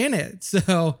ass in it.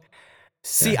 So,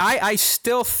 see, I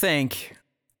still think,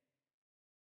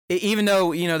 even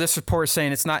though, you know, this report is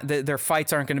saying it's not, their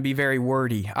fights aren't going to be very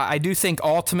wordy, I do think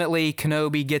ultimately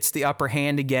Kenobi gets the upper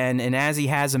hand again, and as he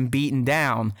has him beaten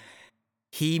down,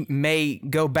 he may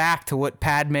go back to what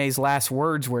Padme's last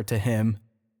words were to him,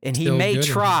 and he may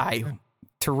try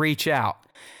to reach out.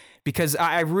 Because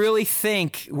I really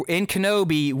think in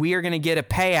Kenobi, we are going to get a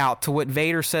payout to what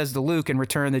Vader says to Luke in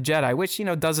Return of the Jedi, which, you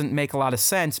know, doesn't make a lot of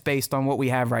sense based on what we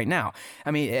have right now.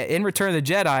 I mean, in Return of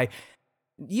the Jedi,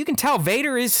 you can tell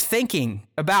Vader is thinking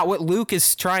about what Luke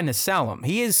is trying to sell him.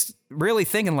 He is really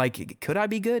thinking like, could I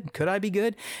be good? Could I be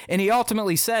good? And he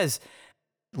ultimately says,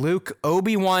 Luke,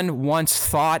 Obi-Wan once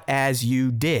thought as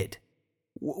you did.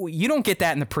 You don't get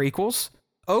that in the prequels.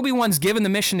 Obi-Wan's given the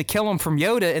mission to kill him from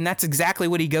Yoda, and that's exactly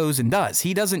what he goes and does.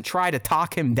 He doesn't try to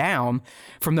talk him down.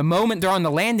 From the moment they're on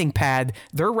the landing pad,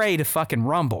 they're ready to fucking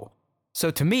rumble. So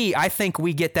to me, I think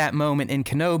we get that moment in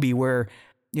Kenobi where,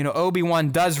 you know,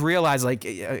 Obi-Wan does realize, like,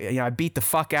 you know, I beat the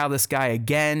fuck out of this guy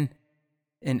again.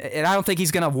 And I don't think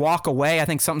he's going to walk away. I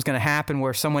think something's going to happen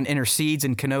where someone intercedes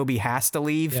and Kenobi has to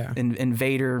leave and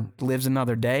Vader lives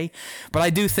another day. But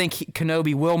I do think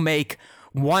Kenobi will make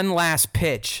one last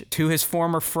pitch to his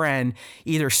former friend,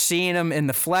 either seeing him in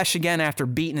the flesh again after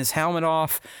beating his helmet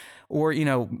off,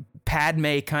 or,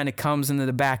 Padme kind of comes into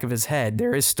the back of his head.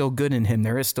 There is still good in him.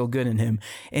 There is still good in him.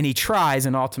 And he tries,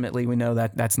 and ultimately we know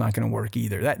that that's not going to work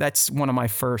either. That's one of my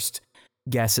first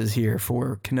guesses here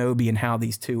for Kenobi and how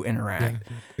these two interact.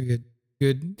 Yeah,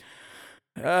 good.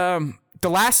 The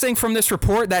last thing from this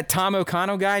report, that Tom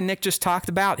O'Connell guy Nick just talked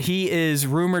about, he is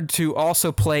rumored to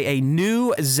also play a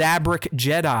new Zabrak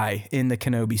Jedi in the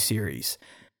Kenobi series.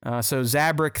 So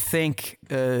Zabrak, think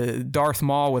Darth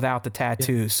Maul without the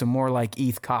tattoos, so more like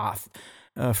Eth Koth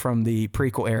from the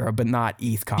prequel era, but not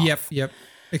Eth Koth. Yep.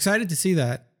 Excited to see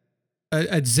that.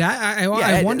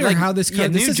 I wonder how this. New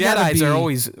Jedis are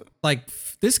always like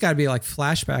this. Got to be like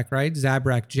flashback, right?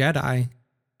 Zabrak Jedi.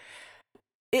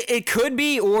 It could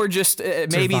be, or just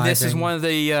maybe this is one of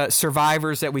the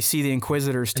survivors that we see the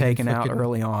Inquisitors taking out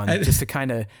early on, just to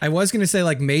kind of... I was going to say,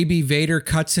 like, maybe Vader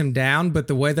cuts him down, but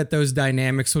the way that those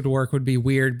dynamics would work would be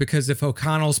weird, because if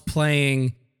O'Connell's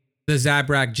playing the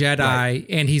Zabrak Jedi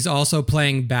and he's also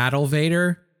playing Battle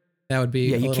Vader, that would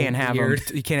be you can't have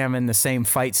weird. You can't have him in the same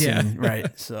fight scene,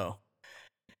 right? So...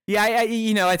 Yeah,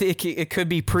 I think it could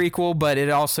be prequel, but it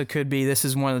also could be this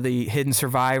is one of the hidden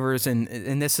survivors,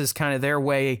 and this is kind of their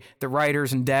way, the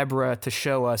writers and Deborah, to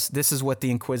show us this is what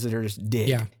the Inquisitors did.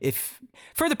 Yeah. If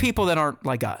for the people that aren't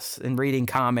like us and reading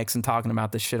comics and talking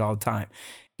about this shit all the time,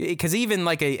 because even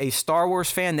like a Star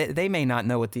Wars fan, they may not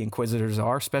know what the Inquisitors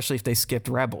are, especially if they skipped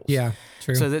Rebels. Yeah,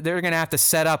 true. So they're going to have to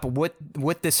set up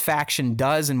what this faction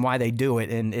does and why they do it,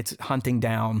 and it's hunting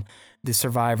down the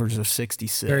survivors of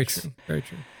 66. Very true. Very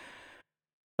true.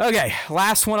 Okay,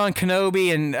 last one on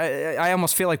Kenobi, and I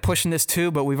almost feel like pushing this too,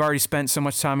 but we've already spent so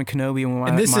much time in Kenobi.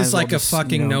 And this is like a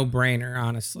fucking no-brainer,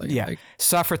 honestly. Yeah,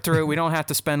 suffer through it. We don't have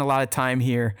to spend a lot of time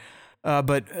here.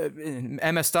 But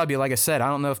MSW, like I said, I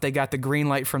don't know if they got the green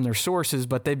light from their sources,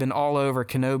 but they've been all over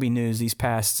Kenobi news these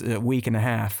past week and a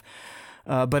half.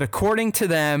 But according to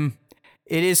them,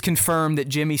 it is confirmed that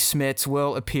Jimmy Smits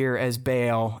will appear as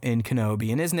Bail in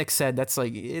Kenobi. And as Nick said, it's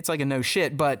like a no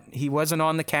shit, but he wasn't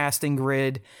on the casting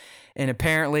grid. And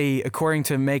apparently, according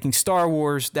to Making Star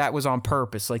Wars, that was on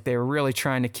purpose. Like they were really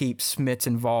trying to keep Smits'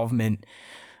 involvement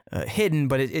hidden,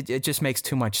 but it just makes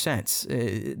too much sense.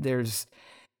 There's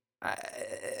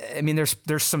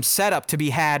some setup to be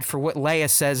had for what Leia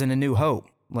says in A New Hope.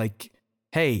 Like,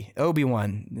 hey,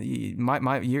 Obi-Wan,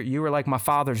 you were like my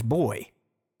father's boy.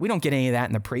 We don't get any of that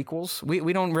in the prequels.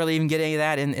 We don't really even get any of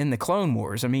that in the Clone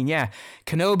Wars. I mean, yeah,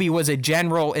 Kenobi was a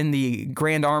general in the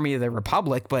Grand Army of the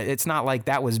Republic, but it's not like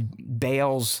that was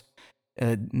Bail's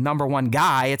number one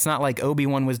guy. It's not like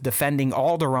Obi-Wan was defending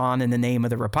Alderaan in the name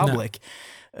of the Republic.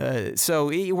 No. So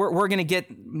we're going to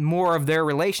get more of their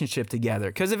relationship together.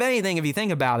 Because if anything, if you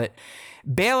think about it,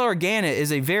 Bail Organa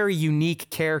is a very unique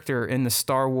character in the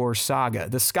Star Wars saga,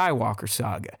 the Skywalker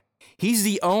saga. He's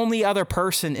the only other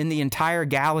person in the entire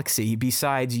galaxy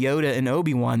besides Yoda and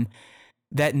Obi-Wan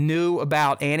that knew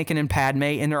about Anakin and Padme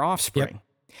and their offspring.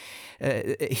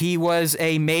 Yep. He was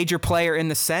a major player in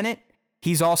the Senate.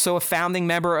 He's also a founding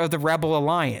member of the Rebel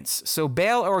Alliance. So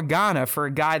Bail Organa, for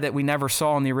a guy that we never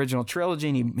saw in the original trilogy,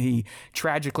 and he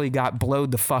tragically got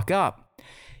blowed the fuck up,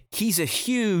 he's a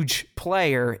huge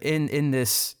player in the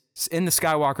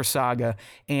Skywalker saga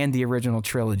and the original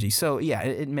trilogy. So yeah,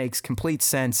 it makes complete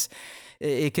sense.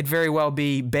 It could very well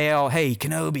be Bail. Hey,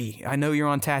 Kenobi, I know you're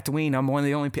on Tatooine.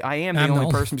 I am the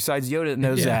only person besides Yoda that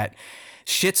knows that.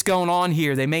 Shit's going on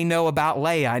here. They may know about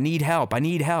Leia. I need help.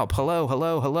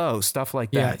 Hello. Stuff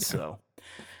like that. Yeah. So,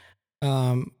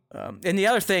 and the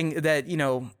other thing that,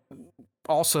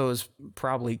 also is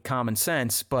probably common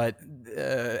sense, but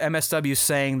MSW is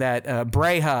saying that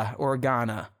Breha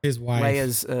Organa, his wife,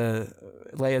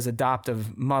 Leia's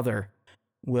adoptive mother,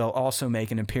 will also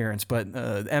make an appearance. But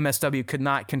MSW could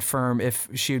not confirm if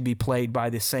she would be played by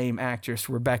the same actress,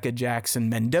 Rebecca Jackson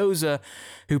Mendoza,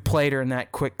 who played her in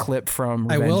that quick clip from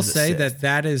Revenge I will of the say Sith.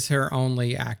 that is her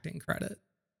only acting credit.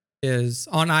 Is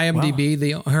on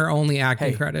IMDb, her only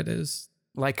acting credit is...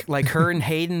 Like her and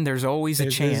Hayden, there's always a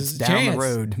chance down the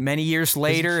road. Many years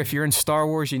later, if you're in Star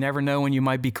Wars, you never know when you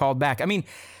might be called back. I mean,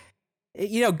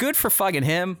 good for fucking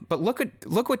him, but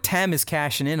look what Tem is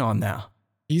cashing in on now.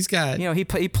 He's got...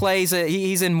 he plays...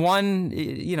 he's in one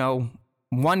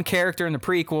character in the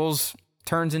prequels,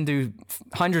 turns into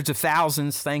hundreds of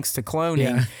thousands thanks to cloning.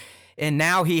 Yeah. And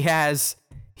now he has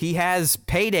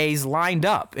paydays lined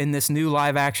up in this new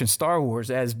live-action Star Wars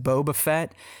as Boba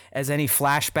Fett, as any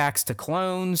flashbacks to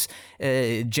clones,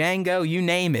 Django, you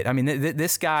name it. I mean,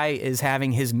 this guy is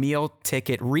having his meal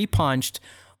ticket repunched,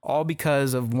 all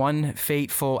because of one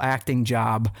fateful acting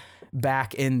job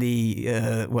back in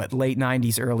the late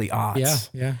 90s, early aughts.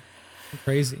 Yeah.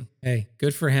 Crazy. Hey,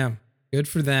 good for him. Good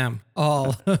for them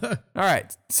all. All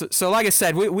right. So like I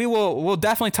said, we'll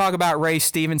definitely talk about Ray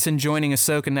Stevenson joining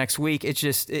Ahsoka next week. It's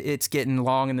just, it's getting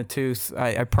long in the tooth.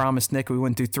 I promised Nick we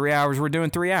wouldn't do 3 hours. We're doing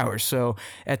 3 hours. So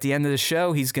at the end of the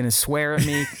show, he's going to swear at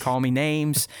me, call me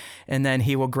names, and then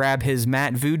he will grab his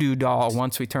Matt Voodoo doll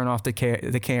once we turn off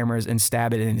the cameras and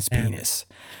stab it in his penis.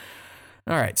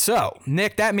 All right, so,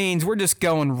 Nick, that means we're just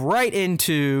going right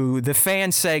into the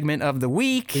fan segment of the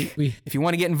week. If you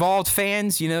want to get involved,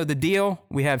 fans, you know the deal.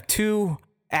 We have 2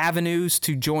 avenues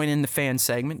to join in the fan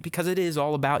segment because it is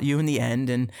all about you in the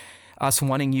end and us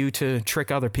wanting you to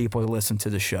trick other people to listen to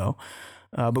the show.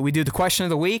 But we do the question of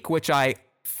the week, which I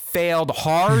failed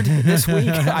hard this week.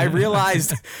 I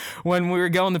realized when we were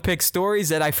going to pick stories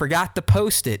that I forgot to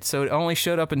post it. So it only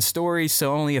showed up in stories.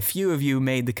 So only a few of you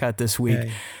made the cut this week.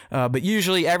 Okay. But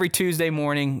usually every Tuesday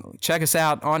morning, check us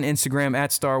out on Instagram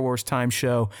at Star Wars Time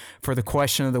Show for the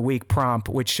question of the week prompt,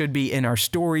 which should be in our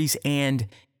stories and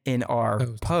in our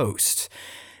posts.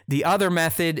 The other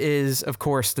method is, of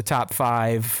course, the top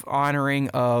 5 honoring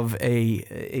of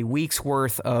a week's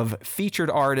worth of featured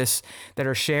artists that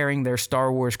are sharing their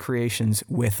Star Wars creations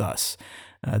with us.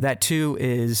 That, too,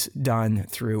 is done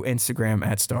through Instagram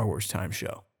at Star Wars Time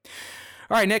Show.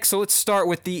 All right, Nick, so let's start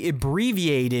with the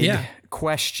abbreviated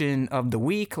question of the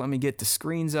week. Let me get the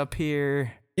screens up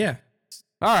here. Yeah.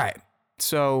 All right.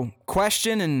 So,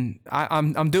 question, and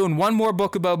I'm doing one more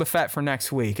Book of Boba Fett for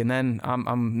next week, and then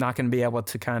I'm not going to be able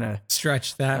to kind of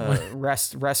stretch that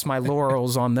rest my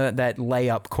laurels on that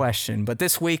layup question. But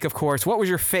this week, of course, what was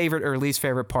your favorite or least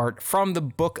favorite part from the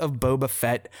Book of Boba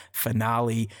Fett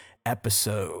finale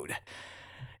episode?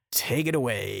 Take it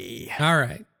away. All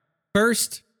right.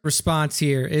 First response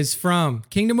here is from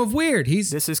Kingdom of Weird.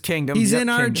 This is Kingdom. He's in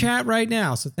our chat right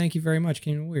now, so thank you very much,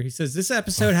 Kingdom of Weird. He says, this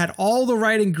episode had all the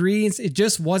right ingredients. It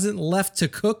just wasn't left to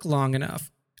cook long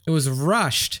enough. It was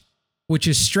rushed, which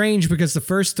is strange because the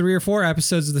first 3 or 4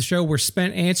 episodes of the show were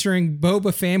spent answering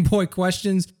Boba fanboy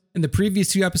questions, and the previous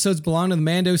 2 episodes belonged to the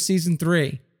Mando Season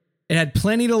 3. It had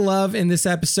plenty to love in this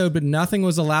episode, but nothing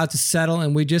was allowed to settle,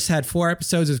 and we just had 4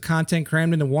 episodes of content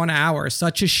crammed into 1 hour.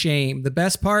 Such a shame. The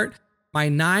best part, my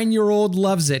 9-year-old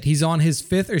loves it. He's on his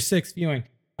 5th or 6th viewing.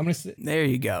 There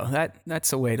you go.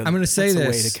 That's a way to. I'm going to say this. A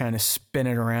way to kind of spin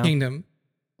it around. Kingdom.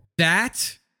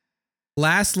 That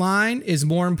last line is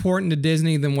more important to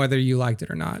Disney than whether you liked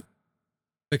it or not,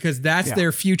 because that's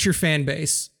their future fan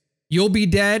base. You'll be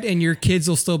dead, and your kids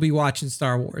will still be watching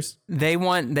Star Wars. They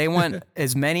want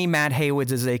as many Matt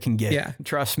Haywoods as they can get. Yeah,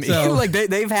 trust me. So, like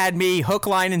they've had me hook,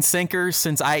 line, and sinker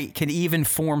since I can even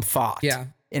form thought. Yeah.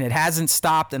 And it hasn't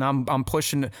stopped, and I'm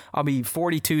pushing. I'll be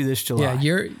 42 this July.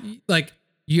 Yeah,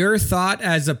 your thought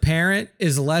as a parent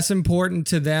is less important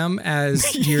to them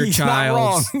as your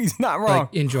child's. He's not wrong.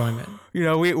 Enjoyment. You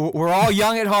know, we're all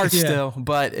young at heart still,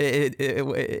 but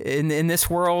in this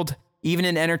world, even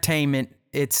in entertainment,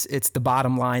 it's the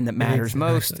bottom line that matters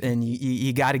most, and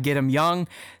you got to get them young.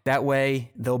 That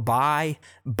way, they'll buy.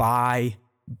 Right.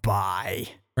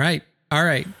 All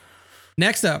right.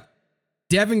 Next up.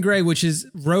 Devin Gray, which is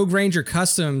Rogue Ranger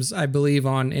Customs, I believe,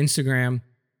 on Instagram.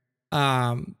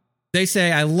 They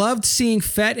say, I loved seeing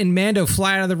Fett and Mando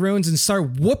fly out of the ruins and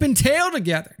start whooping tail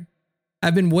together.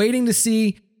 I've been waiting to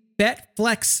see Fett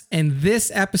flex, and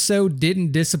this episode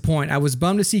didn't disappoint. I was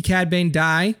bummed to see Cad Bane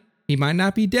die. He might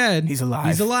not be dead. He's alive.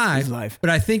 He's alive. But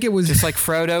I think it was... Just like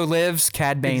Frodo lives,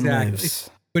 Cad Bane lives.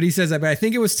 But he says that, but I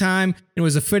think it was time. It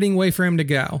was a fitting way for him to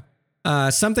go.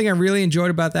 Something I really enjoyed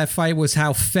about that fight was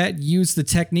how Fett used the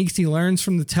techniques he learns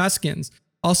from the Tuskens.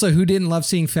 Also, who didn't love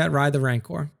seeing Fett ride the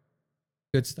Rancor?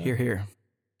 Good stuff. Here.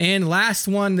 And last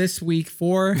one this week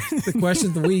for the question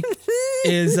of the week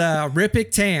is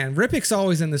Ripik Tan. Ripik's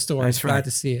always in the story. That's right. Glad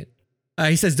to see it.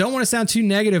 He says, don't want to sound too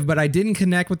negative, but I didn't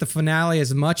connect with the finale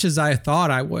as much as I thought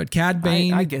I would. Cad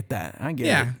Bane. I get that. I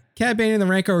get it. Cad Bane and the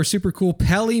Rancor were super cool.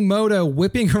 Peli Moto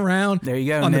whipping around there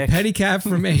you go, on Nick. the pedicab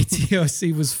from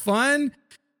ATOC was fun.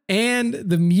 And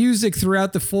the music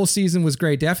throughout the full season was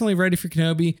great. Definitely ready for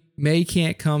Kenobi. May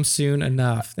can't come soon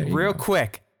enough. Real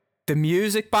quick. The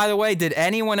music, by the way, did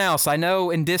anyone else? I know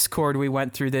in Discord we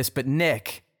went through this, but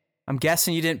Nick, I'm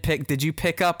guessing you didn't pick. Did you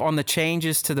pick up on the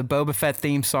changes to the Boba Fett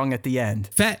theme song at the end?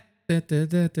 Fett.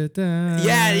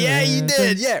 Yeah, you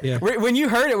did. Yeah. When you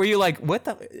heard it, were you like, "What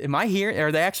the? Am I hearing?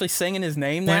 Are they actually singing his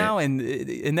name now?" And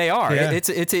they are. Yeah.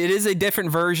 It is a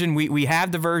different version. We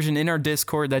have the version in our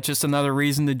Discord. That's just another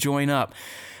reason to join up.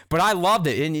 But I loved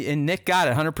it, and Nick got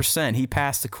it 100%. He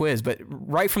passed the quiz. But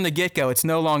right from the get go, it's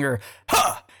no longer,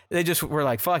 huh? They just were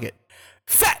like, "Fuck it,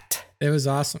 Fett." It was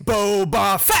awesome.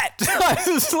 Boba Fett. I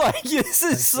was like, this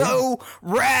is so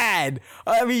rad.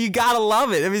 I mean, you gotta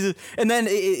love it. I mean, and then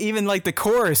even like the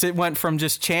chorus, it went from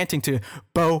just chanting to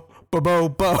Bo. Dude,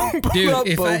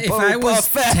 if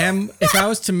I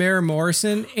was Tamara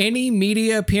Morrison, any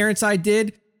media appearance I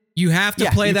did, you have to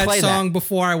play that song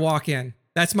before I walk in.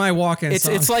 That's my walk-in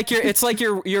song. It's like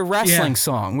your wrestling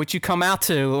song, which you come out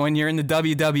to when you're in the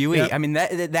WWE. Yep. I mean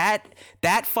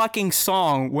that fucking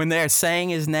song when they're saying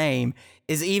his name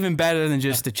is even better than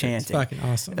just the chanting. It's fucking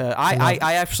awesome.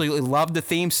 I absolutely love the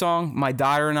theme song. My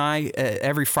daughter and I,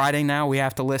 every Friday now, we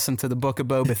have to listen to the Book of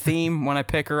Boba theme when I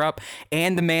pick her up,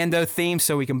 and the Mando theme,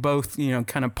 so we can both,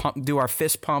 kind of do our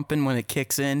fist pumping when it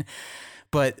kicks in.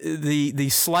 But the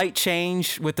slight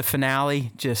change with the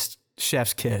finale, just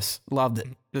chef's kiss. Loved it.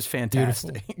 Just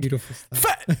fantastic. Beautiful stuff.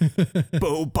 Fett.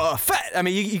 Boba Fett. I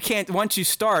mean, you can't, once you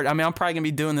start, I mean, I'm probably going to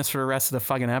be doing this for the rest of the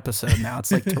fucking episode now.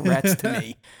 It's like Tourette's to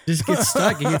me. Just get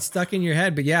stuck. It gets stuck in your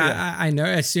head. But I know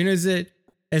as soon as it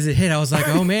hit, I was like,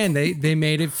 oh man, they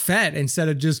made it Fett instead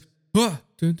of just, I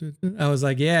was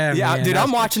like, yeah, man, dude,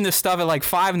 I'm watching this stuff at like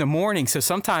 5 a.m. So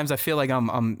sometimes I feel like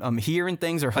I'm hearing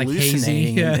things or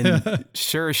hallucinating. And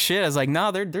sure as shit, I was like,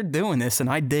 no, they're doing this, and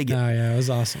I dig it. Oh yeah, it was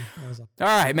awesome. All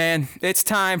right, man, it's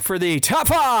time for the top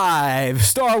 5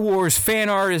 Star Wars fan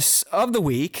artists of the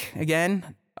week.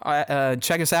 Again,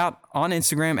 check us out on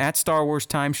Instagram at Star Wars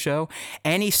Time Show.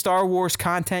 Any Star Wars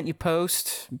content you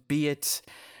post, be it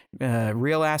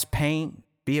real ass paint,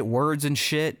 be it words and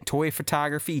shit, toy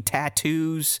photography,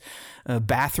 tattoos,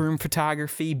 bathroom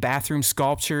photography, bathroom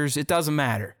sculptures, it doesn't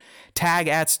matter. Tag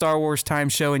at Star Wars Time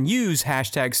Show and use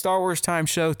hashtag Star Wars Time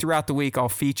Show throughout the week. I'll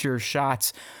feature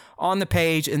shots on the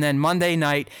page. And then Monday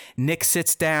night, Nick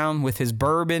sits down with his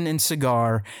bourbon and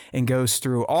cigar and goes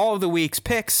through all of the week's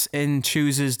picks and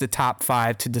chooses the top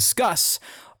 5 to discuss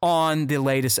on the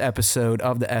latest episode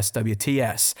of the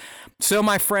SWTS. So,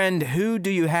 my friend, who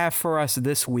do you have for us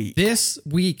this week? This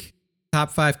week, top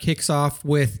 5 kicks off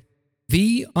with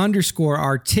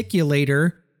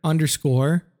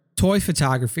 _articulator_ toy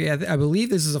photography. I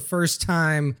believe this is a first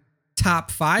time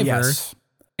top 5er. Yes.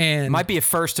 And might be a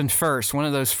first and first, one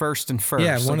of those first and first.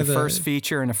 Yeah, one like of the first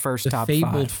feature and a first top 5.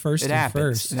 Fabled first it and happens.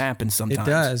 first. It happens sometimes.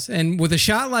 It does. And with a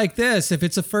shot like this, if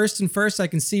it's a first and first, I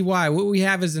can see why. What we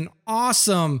have is an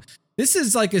awesome. This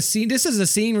is like a scene. This is a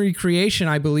scene recreation,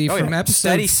 I believe, from episode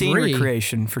Steady 3. Scene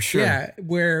recreation for sure. Yeah,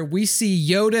 where we see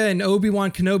Yoda and Obi-Wan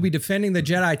Kenobi defending the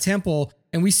Jedi Temple,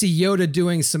 and we see Yoda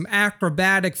doing some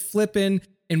acrobatic flipping.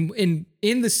 And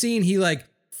in the scene, he like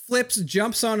flips,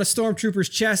 jumps on a stormtrooper's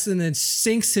chest, and then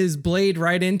sinks his blade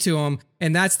right into him.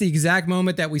 And that's the exact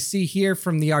moment that we see here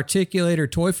from the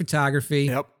Articulator toy photography.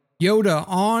 Yep. Yoda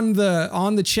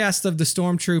on the chest of the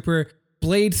stormtrooper,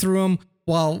 blade through him,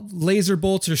 while laser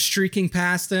bolts are streaking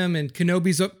past him, and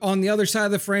Kenobi's up on the other side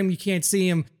of the frame. You can't see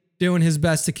him doing his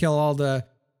best to kill all the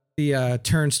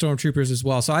turned stormtroopers as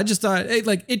well. So I just thought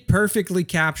it perfectly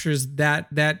captures that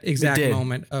exact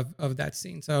moment of that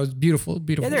scene. So it was beautiful.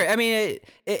 Yeah, I mean,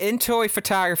 in toy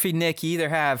photography, Nick, you either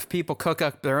have people cook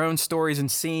up their own stories and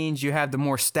scenes, you have the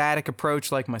more static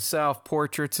approach like myself,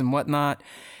 portraits and whatnot,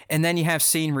 and then you have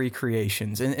scene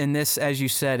recreations. And this, as you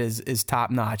said, is top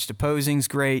notch. The posing's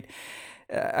great.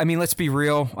 I mean, let's be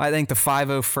real. I think the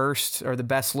 501st are the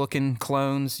best looking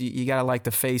clones. You got to like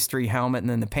the Phase 3 helmet and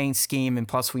then the paint scheme. And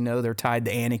plus, we know they're tied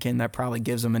to Anakin. That probably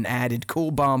gives them an added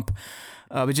cool bump.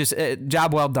 But just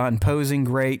job well done. Posing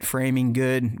great, framing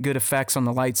good effects on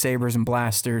the lightsabers and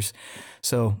blasters.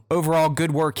 So overall,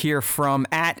 good work here from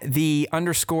at the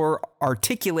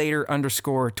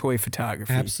 _articulator_ toy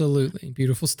photography. Absolutely.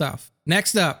 Beautiful stuff.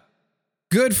 Next up.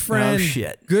 Good friend,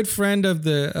 good friend of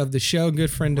the show, good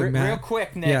friend of Matt. Real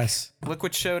quick, Nick. Yes. Look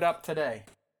what showed up today.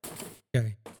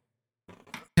 Okay.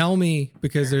 Tell me,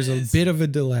 because there's a bit of a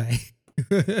delay.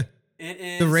 It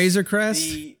is the Razor Crest.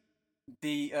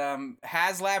 The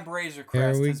HasLab Razor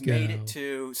Crest has made it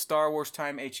to Star Wars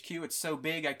Time HQ. It's so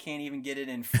big I can't even get it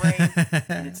in frame.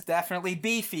 And it's definitely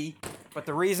beefy. But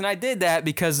the reason I did that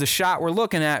because the shot we're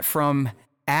looking at from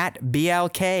at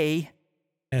BLK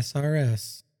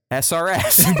SRS.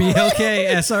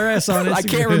 BLK SRS on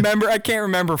Instagram. I can't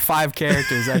remember 5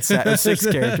 characters. That's 6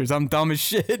 characters. I'm dumb as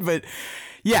shit, but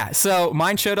yeah. So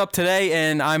mine showed up today,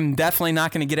 and I'm definitely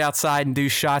not going to get outside and do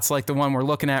shots like the one we're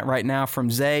looking at right now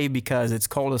from Zay because it's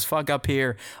cold as fuck up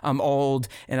here. I'm old,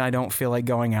 and I don't feel like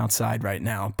going outside right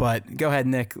now. But go ahead,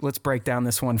 Nick. Let's break down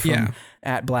this one from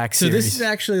at Black Series. So this is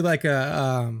actually like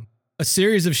a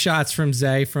series of shots from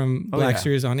Zay from Black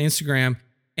Series on Instagram.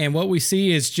 And what we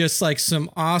see is just like some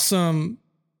awesome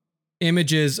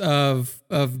images of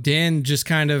Din just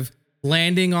kind of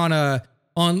landing on a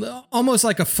on almost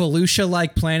like a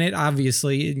Felucia-like planet.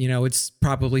 Obviously, you know, it's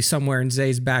probably somewhere in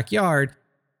Zay's backyard,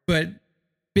 but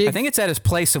big. I think it's at his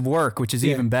place of work, which is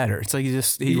even better. It's like he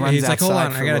runs he's outside. Like, hold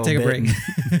on, I gotta take a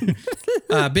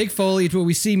break. Big foliage where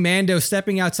we see Mando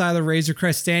stepping outside the Razor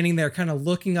Crest, standing there, kind of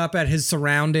looking up at his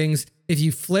surroundings. If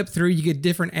you flip through, you get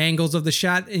different angles of the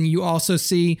shot, and you also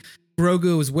see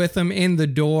Grogu is with him in the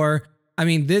door. I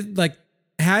mean, this, like,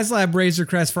 HasLab Razor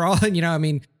Crest, for all, you know, I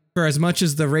mean, for as much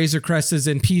as the Razor Crest is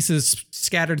in pieces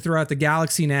scattered throughout the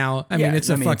galaxy now, I mean, it's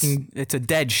a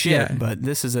dead ship, but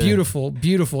this is a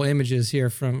beautiful images here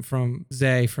from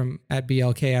Zay from at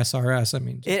BLK SRS. I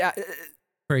mean,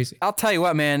 crazy. I'll tell you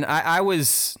what, man, I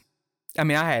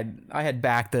had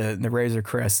backed the Razor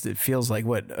Crest. It feels like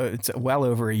it's well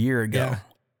over a year ago. Yeah.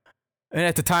 And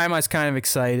at the time I was kind of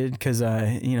excited because,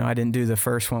 I didn't do the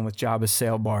first one with Jabba's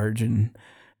sail barge, and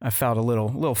I felt a little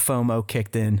FOMO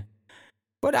kicked in.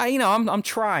 But I'm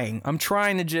trying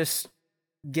to just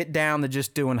get down to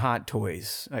just doing hot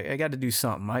toys. I got to do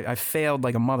something. I failed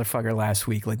like a motherfucker last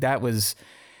week. Like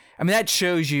that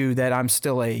shows you that I'm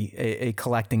still a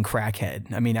collecting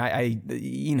crackhead. I mean,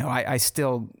 I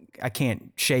still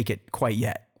can't shake it quite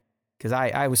yet because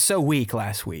I was so weak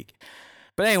last week.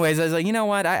 But anyways, I was like, you know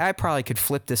what? I probably could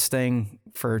flip this thing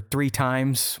for 3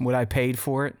 times what I paid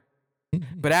for it.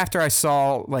 But after I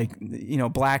saw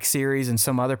Black Series and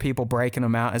some other people breaking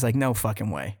them out, I was like, no fucking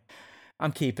way.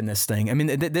 I'm keeping this thing. I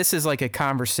mean, this is like a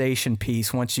conversation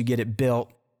piece once you get it built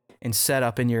and set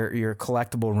up in your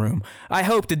collectible room. I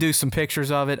hope to do some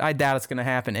pictures of it. I doubt it's going to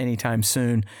happen anytime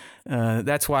soon.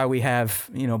 That's why we have,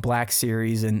 Black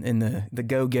Series and the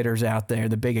go-getters out there,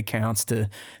 the big accounts to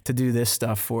do this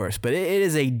stuff for us. But it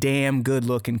is a damn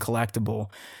good-looking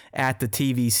collectible at the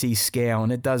TVC scale,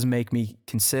 and it does make me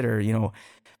consider,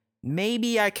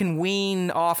 maybe I can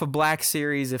wean off of Black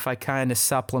Series if I kind of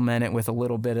supplement it with a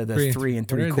little bit of the 3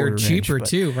 3/4 They're inch. cheaper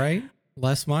too, right?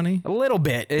 Less money? A little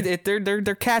bit.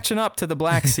 They're catching up to the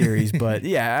Black Series, but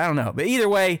yeah, I don't know. But either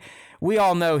way, we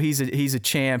all know he's a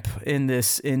champ in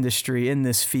this industry, in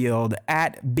this field,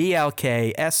 at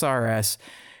BLK SRS.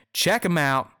 Check him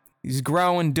out. He's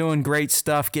growing, doing great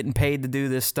stuff, getting paid to do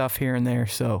this stuff here and there.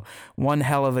 So one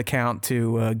hell of an account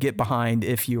to get behind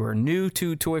if you are new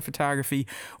to toy photography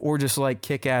or just like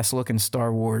kick-ass looking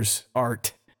Star Wars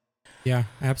art. Yeah,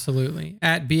 absolutely.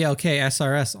 At BLK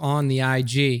SRS on the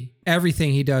IG.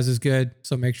 Everything he does is good,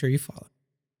 so make sure you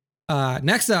follow.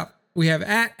 Next up, we have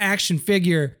at Action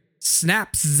Figure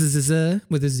Snaps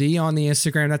with a Z on the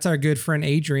Instagram. That's our good friend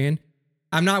Adrian.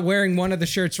 I'm not wearing one of the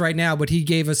shirts right now, but he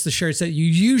gave us the shirts that you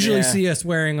usually see us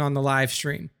wearing on the live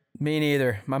stream. Me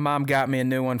neither. My mom got me a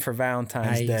new one for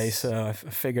Valentine's Day, so I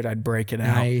figured I'd break it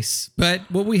out. Nice. But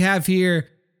what we have here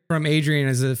from Adrian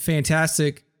is a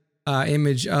fantastic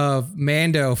image of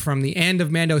Mando from the end of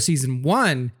Mando season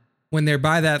 1 when they're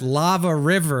by that lava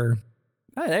river.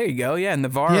 Oh, there you go. Yeah,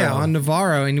 Navarro. Yeah, on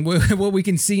Navarro. And what we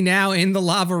can see now in the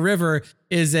lava river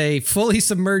is a fully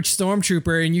submerged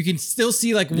stormtrooper, and you can still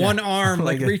see one arm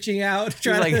reaching out,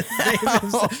 trying to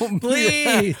save him.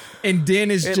 Please. And Din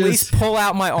is at least pull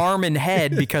out my arm and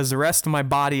head because the rest of my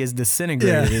body is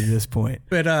disintegrated at this point.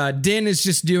 But Din is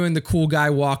just doing the cool guy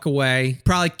walk away.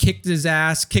 Probably kicked his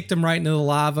ass, kicked him right into the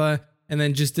lava, and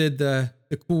then just did the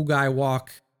cool guy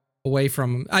walk away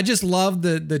from him. I just love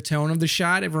the tone of the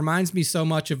shot. It reminds me so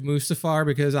much of Mustafar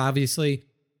because obviously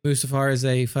Mustafar is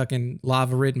a fucking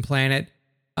lava-ridden planet.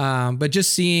 But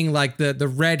just seeing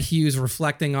the red hues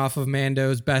reflecting off of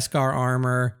Mando's Beskar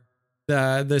armor,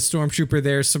 the stormtrooper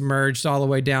there submerged all the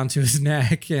way down to his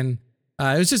neck, and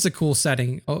it was just a cool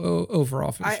setting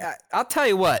overall. For the I'll tell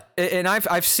you what, and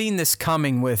I've seen this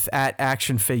coming with at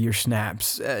Action Figure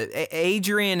Snaps.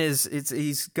 Adrian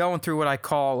he's going through what I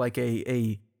call like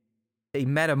a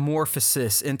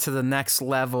metamorphosis into the next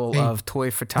level of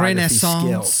toy photography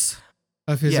skills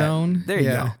of his own. There you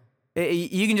go.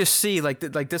 You can just see like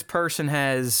this person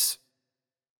has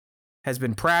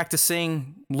been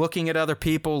practicing, looking at other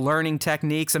people, learning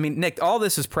techniques. I mean, Nick, all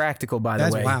this is practical, by the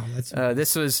way. Wow.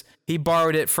 He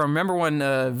borrowed it from, remember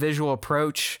when Visual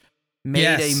Approach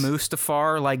made a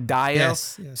Mustafar like Dio?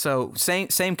 Yes. So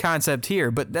same concept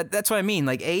here, but that's what I mean.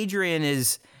 Like Adrian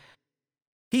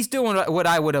he's doing what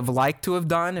I would have liked to have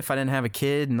done if I didn't have a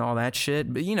kid and all that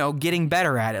shit. But, getting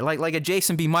better at it. Like a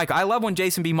Jason B. Michael. I love when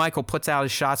Jason B. Michael puts out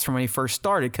his shots from when he first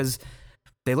started because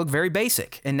they look very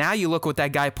basic. And now you look what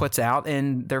that guy puts out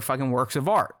and they're fucking works of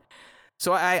art.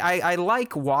 So I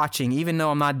like watching, even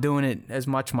though I'm not doing it as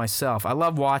much myself. I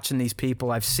love watching these people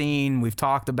we've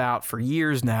talked about for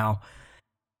years now,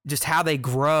 just how they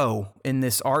grow in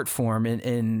this art form.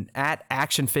 And at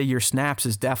Action Figure Snaps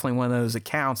is definitely one of those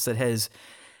accounts that has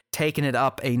taken it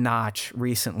up a notch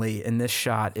recently, and this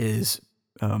shot is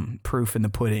proof in the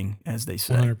pudding, as they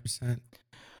say. 100%.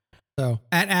 So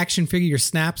at Action Figure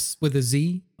Snaps with a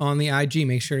Z on the IG,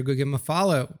 make sure to go give him a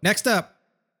follow. Next up,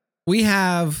 we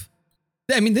have.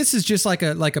 I mean, this is just like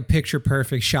a picture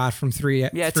perfect shot from three.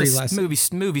 Yeah, it's three a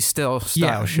lessons. movie still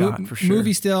style shot for sure.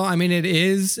 Movie still. I mean, it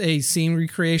is a scene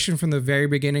recreation from the very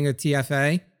beginning of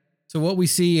TFA. So what we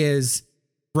see is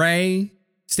Rey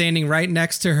standing right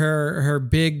next to her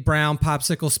big brown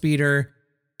popsicle speeder,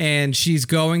 and she's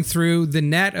going through the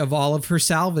net of all of her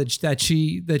salvage that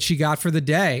she got for the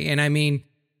day. And I mean,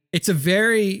 it's a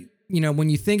very, when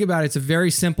you think about it, it's a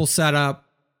very simple setup.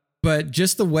 But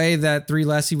just the way that 3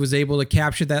 Leslie was able to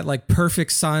capture that like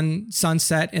perfect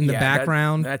sunset in the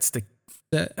background. That's the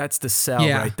sell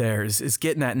right there is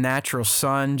getting that natural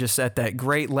sun just at that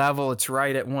great level. It's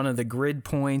right at one of the grid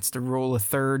points, the rule of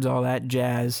thirds, all that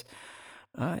jazz.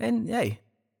 And hey,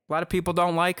 a lot of people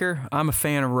don't like her. I'm a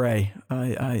fan of Rey.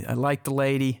 I like the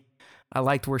lady. I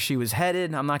liked where she was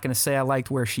headed. I'm not going to say I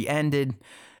liked where she ended.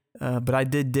 But I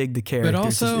did dig the character. But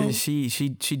also, she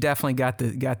definitely got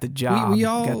the job.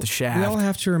 Got the shaft. We all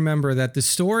have to remember that the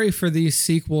story for these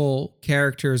sequel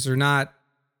characters are not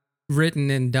written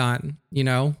and done.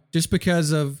 Just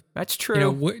because of that's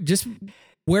true. Just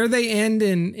where they end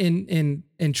in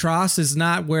TROS is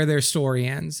not where their story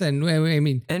ends. And I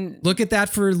mean, look at that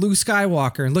for Luke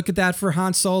Skywalker, and look at that for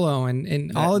Han Solo,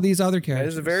 and all of these other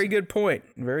characters. That is a very good point.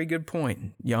 Very good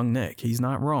point, young Nick. He's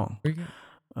not wrong. Very good.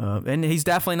 And he's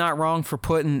definitely not wrong for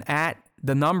putting at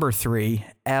the number 3,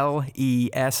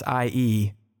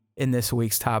 LESIE, in this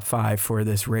week's top 5 for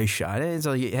this race shot. It's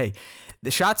like, hey, the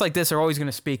shots like this are always going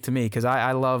to speak to me because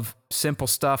I love simple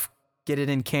stuff. Get it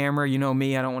in camera. You know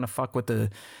me, I don't want to fuck with the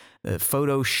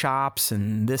photoshops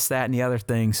and this, that, and the other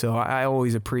thing. So I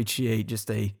always appreciate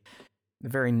just a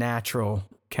very natural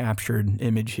captured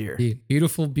image here.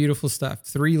 Beautiful, beautiful stuff.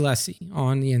 3 Leslie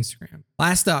on the Instagram.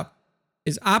 Last up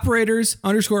is operators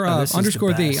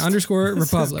 _the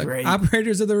Republic.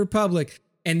 Operators of the Republic.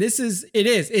 And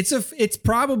it's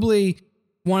probably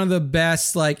one of the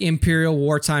best like Imperial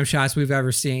wartime shots we've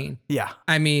ever seen. Yeah.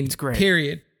 I mean, it's great.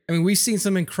 Period. I mean, we've seen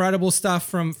some incredible stuff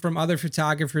from other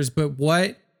photographers, but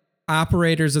what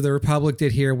Operators of the Republic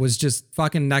did here was just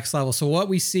fucking next level. So what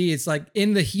we see is like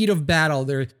in the heat of battle,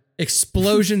 there are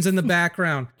explosions in the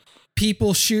background,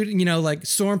 people shooting, like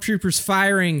stormtroopers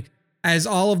firing as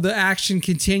all of the action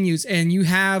continues, and you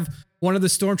have one of the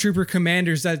stormtrooper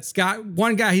commanders that's got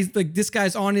one guy, he's like, this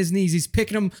guy's on his knees, he's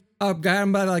picking him up, got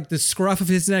him by like the scruff of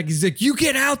his neck. He's like, you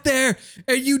get out there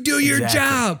and you do your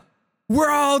job. We're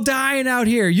all dying out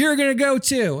here. You're gonna go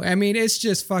too. I mean, it's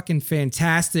just fucking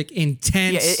fantastic,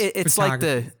 intense. Yeah,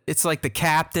 it's like the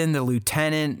captain, the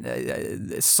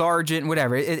lieutenant, sergeant,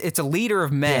 whatever. It's a leader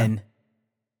of men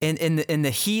in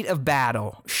the heat of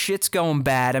battle. Shit's going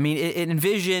bad. I mean,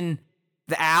 envision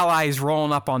the Allies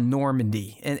rolling up on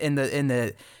Normandy and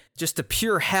the just the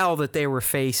pure hell that they were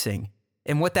facing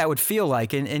and what that would feel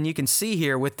like. And you can see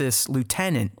here with this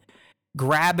lieutenant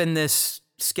grabbing this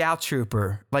scout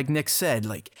trooper, like Nick said,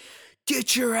 like,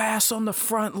 get your ass on the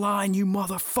front line, you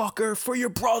motherfucker, for your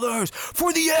brothers,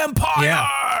 for the Empire.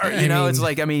 Yeah. It's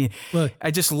like, look,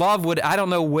 I just love I don't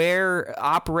know where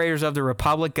Operators of the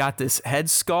Republic got this head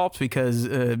sculpt because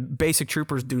basic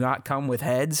troopers do not come with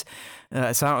heads.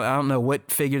 So I don't know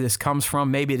what figure this comes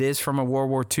from. Maybe it is from a World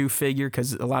War II figure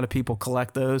because a lot of people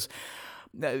collect those.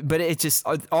 But it just,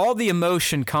 all the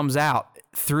emotion comes out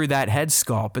through that head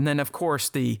sculpt. And then, of course,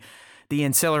 the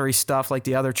ancillary stuff like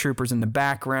the other troopers in the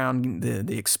background,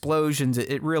 the explosions,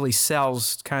 it really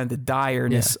sells kind of the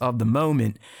direness of the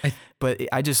moment. But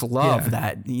I just love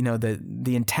that,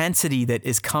 the intensity that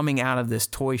is coming out of this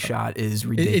toy shot is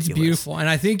ridiculous. It's beautiful. And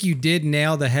I think you did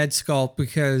nail the head sculpt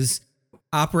because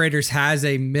Operators has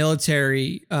a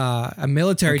military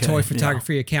toy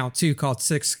photography account too called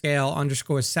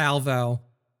 6scale_salvo.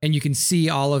 And you can see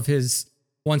all of his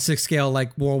 1/6 scale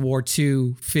like World War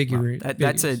II figure.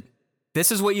 This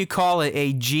is what you call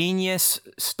a genius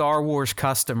Star Wars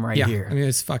custom here. I mean,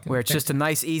 it's fucking where it's just a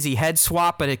nice, easy head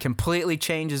swap, but it completely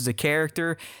changes the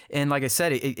character. And like I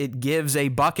said, it gives a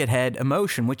Buckethead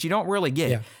emotion, which you don't really get.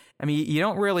 Yeah. I mean, you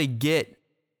don't really get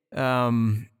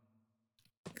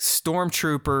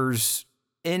stormtroopers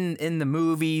in the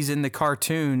movies, in the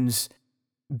cartoons,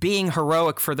 being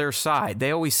heroic for their side.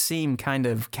 They always seem kind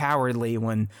of cowardly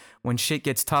when shit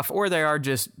gets tough, or they are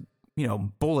just,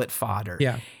 bullet fodder.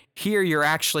 Yeah. Here you're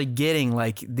actually getting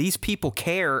like these people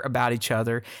care about each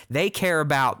other. They care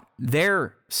about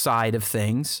their side of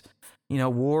things.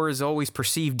 War is always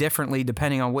perceived differently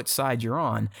depending on which side you're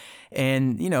on.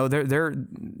 And, they're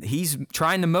he's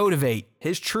trying to motivate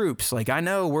his troops. Like, I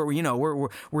know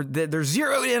they're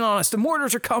zeroed in on us. The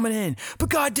mortars are coming in, but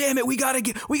God damn it, we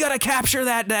gotta capture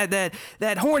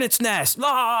that hornet's nest.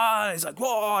 He's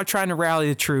like, trying to rally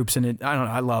the troops, and I don't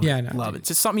know. I love it. Love it. It's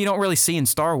just something you don't really see in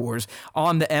Star Wars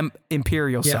on the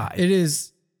Imperial side. It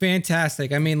is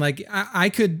fantastic. I mean, like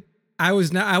I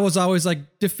was always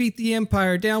like, defeat the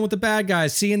Empire, down with the bad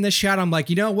guys. Seeing this shot, I'm like,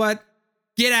 you know what?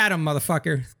 Get at him,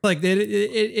 motherfucker. Like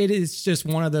it is just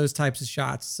one of those types of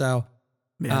shots. So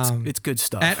it's good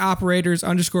stuff. At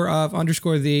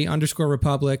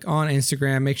operators_of_the_republic on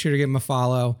Instagram. Make sure to give him a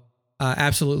follow.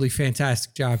 Absolutely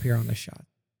fantastic job here on this shot.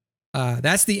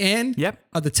 That's the end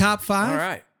of the top 5. All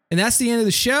right. And that's the end of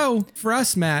the show for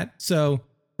us, Matt. So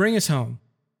bring us home.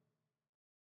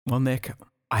 Well, Nick,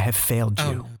 I have failed you.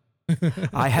 Oh, no.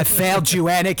 I have failed you,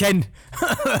 Anakin.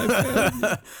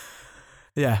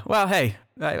 Yeah. Well, hey,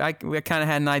 we kind of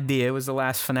had an idea. It was the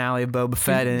last finale of Boba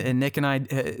Fett, and Nick and I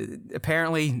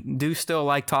apparently do still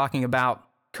like talking about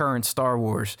current Star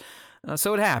Wars.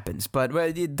 So it happens, but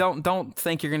don't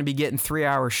think you're going to be getting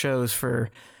 3-hour shows for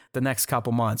the next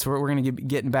couple months. We're going to be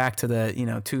getting back to the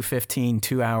 2:15,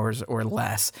 2 hours or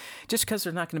less, just because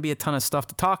there's not going to be a ton of stuff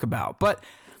to talk about. But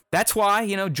that's why,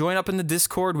 join up in the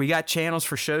Discord. We got channels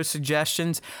for show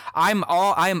suggestions. I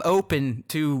am open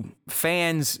to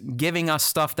fans giving us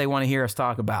stuff they want to hear us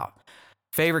talk about.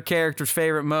 Favorite characters,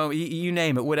 favorite moment, you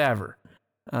name it, whatever.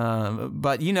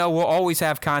 But we'll always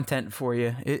have content for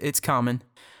you. It's coming.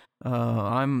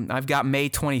 I've got May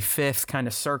 25th kind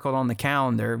of circled on the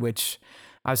calendar, which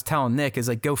I was telling Nick is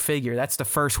like, go figure. That's the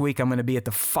first week I'm going to be at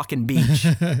the fucking beach,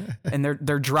 and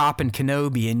they're dropping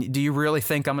Kenobi. And do you really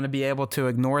think I'm going to be able to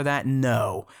ignore that?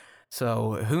 No.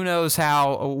 So who knows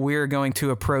how we're going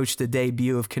to approach the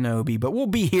debut of Kenobi, but we'll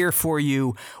be here for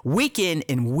you week in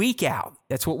and week out.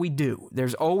 That's what we do.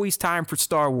 There's always time for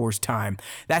Star Wars time.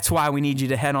 That's why we need you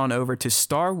to head on over to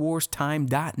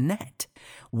StarWarsTime.net.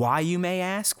 Why, you may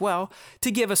ask? Well,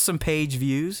 to give us some page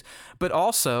views, but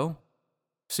also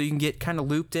so you can get kind of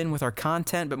looped in with our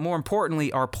content, but more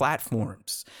importantly, our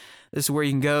platforms. This is where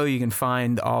you can go. You can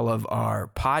find all of our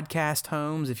podcast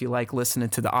homes. If you like listening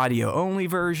to the audio only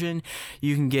version,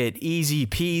 you can get easy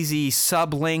peasy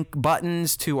sublink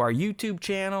buttons to our YouTube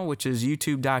channel, which is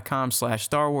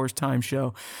youtube.com/Star Wars Time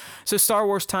Show. So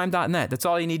StarWarsTime.net. That's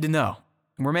all you need to know.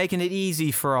 We're making it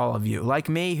easy for all of you. Like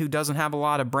me, who doesn't have a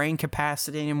lot of brain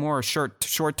capacity anymore or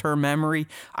short-term memory,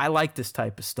 I like this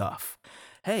type of stuff.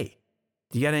 Hey,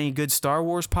 you got any good Star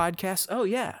Wars podcasts? Oh,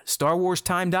 yeah,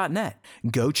 StarWarsTime.net.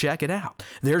 Go check it out.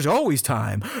 There's always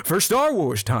time for Star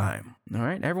Wars time. All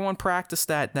right, everyone practice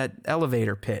that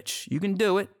elevator pitch. You can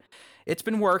do it. It's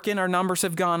been working. Our numbers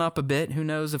have gone up a bit. Who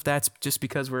knows if that's just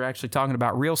because we're actually talking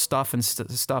about real stuff instead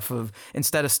of stuff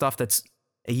that's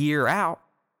a year out.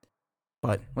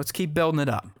 But let's keep building it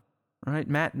up. All right,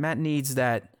 Matt needs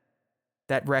that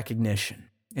recognition.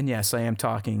 And yes, I am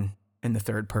talking in the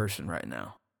third person right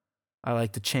now. I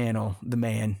like to channel the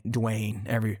man, Dwayne,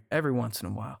 every once in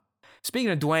a while.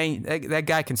 Speaking of Dwayne, that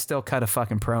guy can still cut a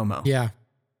fucking promo. Yeah.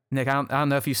 Nick, I don't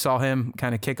know if you saw him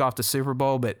kind of kick off the Super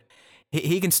Bowl, but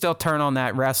he can still turn on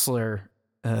that wrestler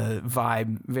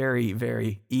vibe very,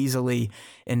 very easily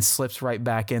and slips right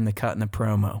back into cutting the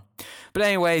promo. But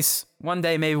anyways, one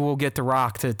day maybe we'll get The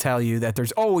Rock to tell you that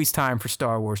there's always time for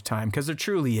Star Wars time, because there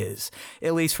truly is,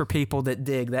 at least for people that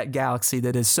dig that galaxy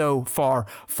that is so far,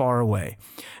 far away.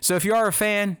 So if you are a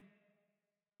fan,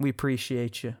 we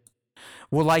appreciate you.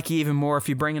 We'll like you even more if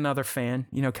you bring another fan,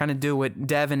 kind of do what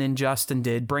Devin and Justin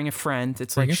did. Bring a friend.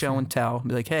 It's like show and tell.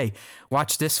 Be like, hey,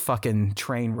 watch this fucking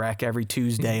train wreck every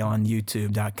Tuesday on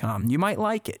youtube.com. You might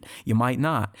like it. You might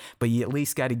not, but you at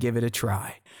least got to give it a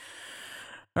try.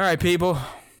 All right, people.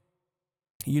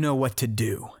 You know what to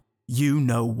do. You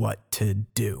know what to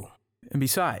do. And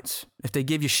besides, if they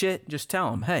give you shit, just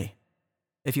tell them, hey,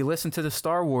 if you listen to the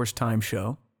Star Wars Time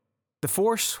Show, the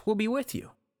Force will be with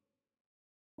you.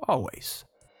 Always.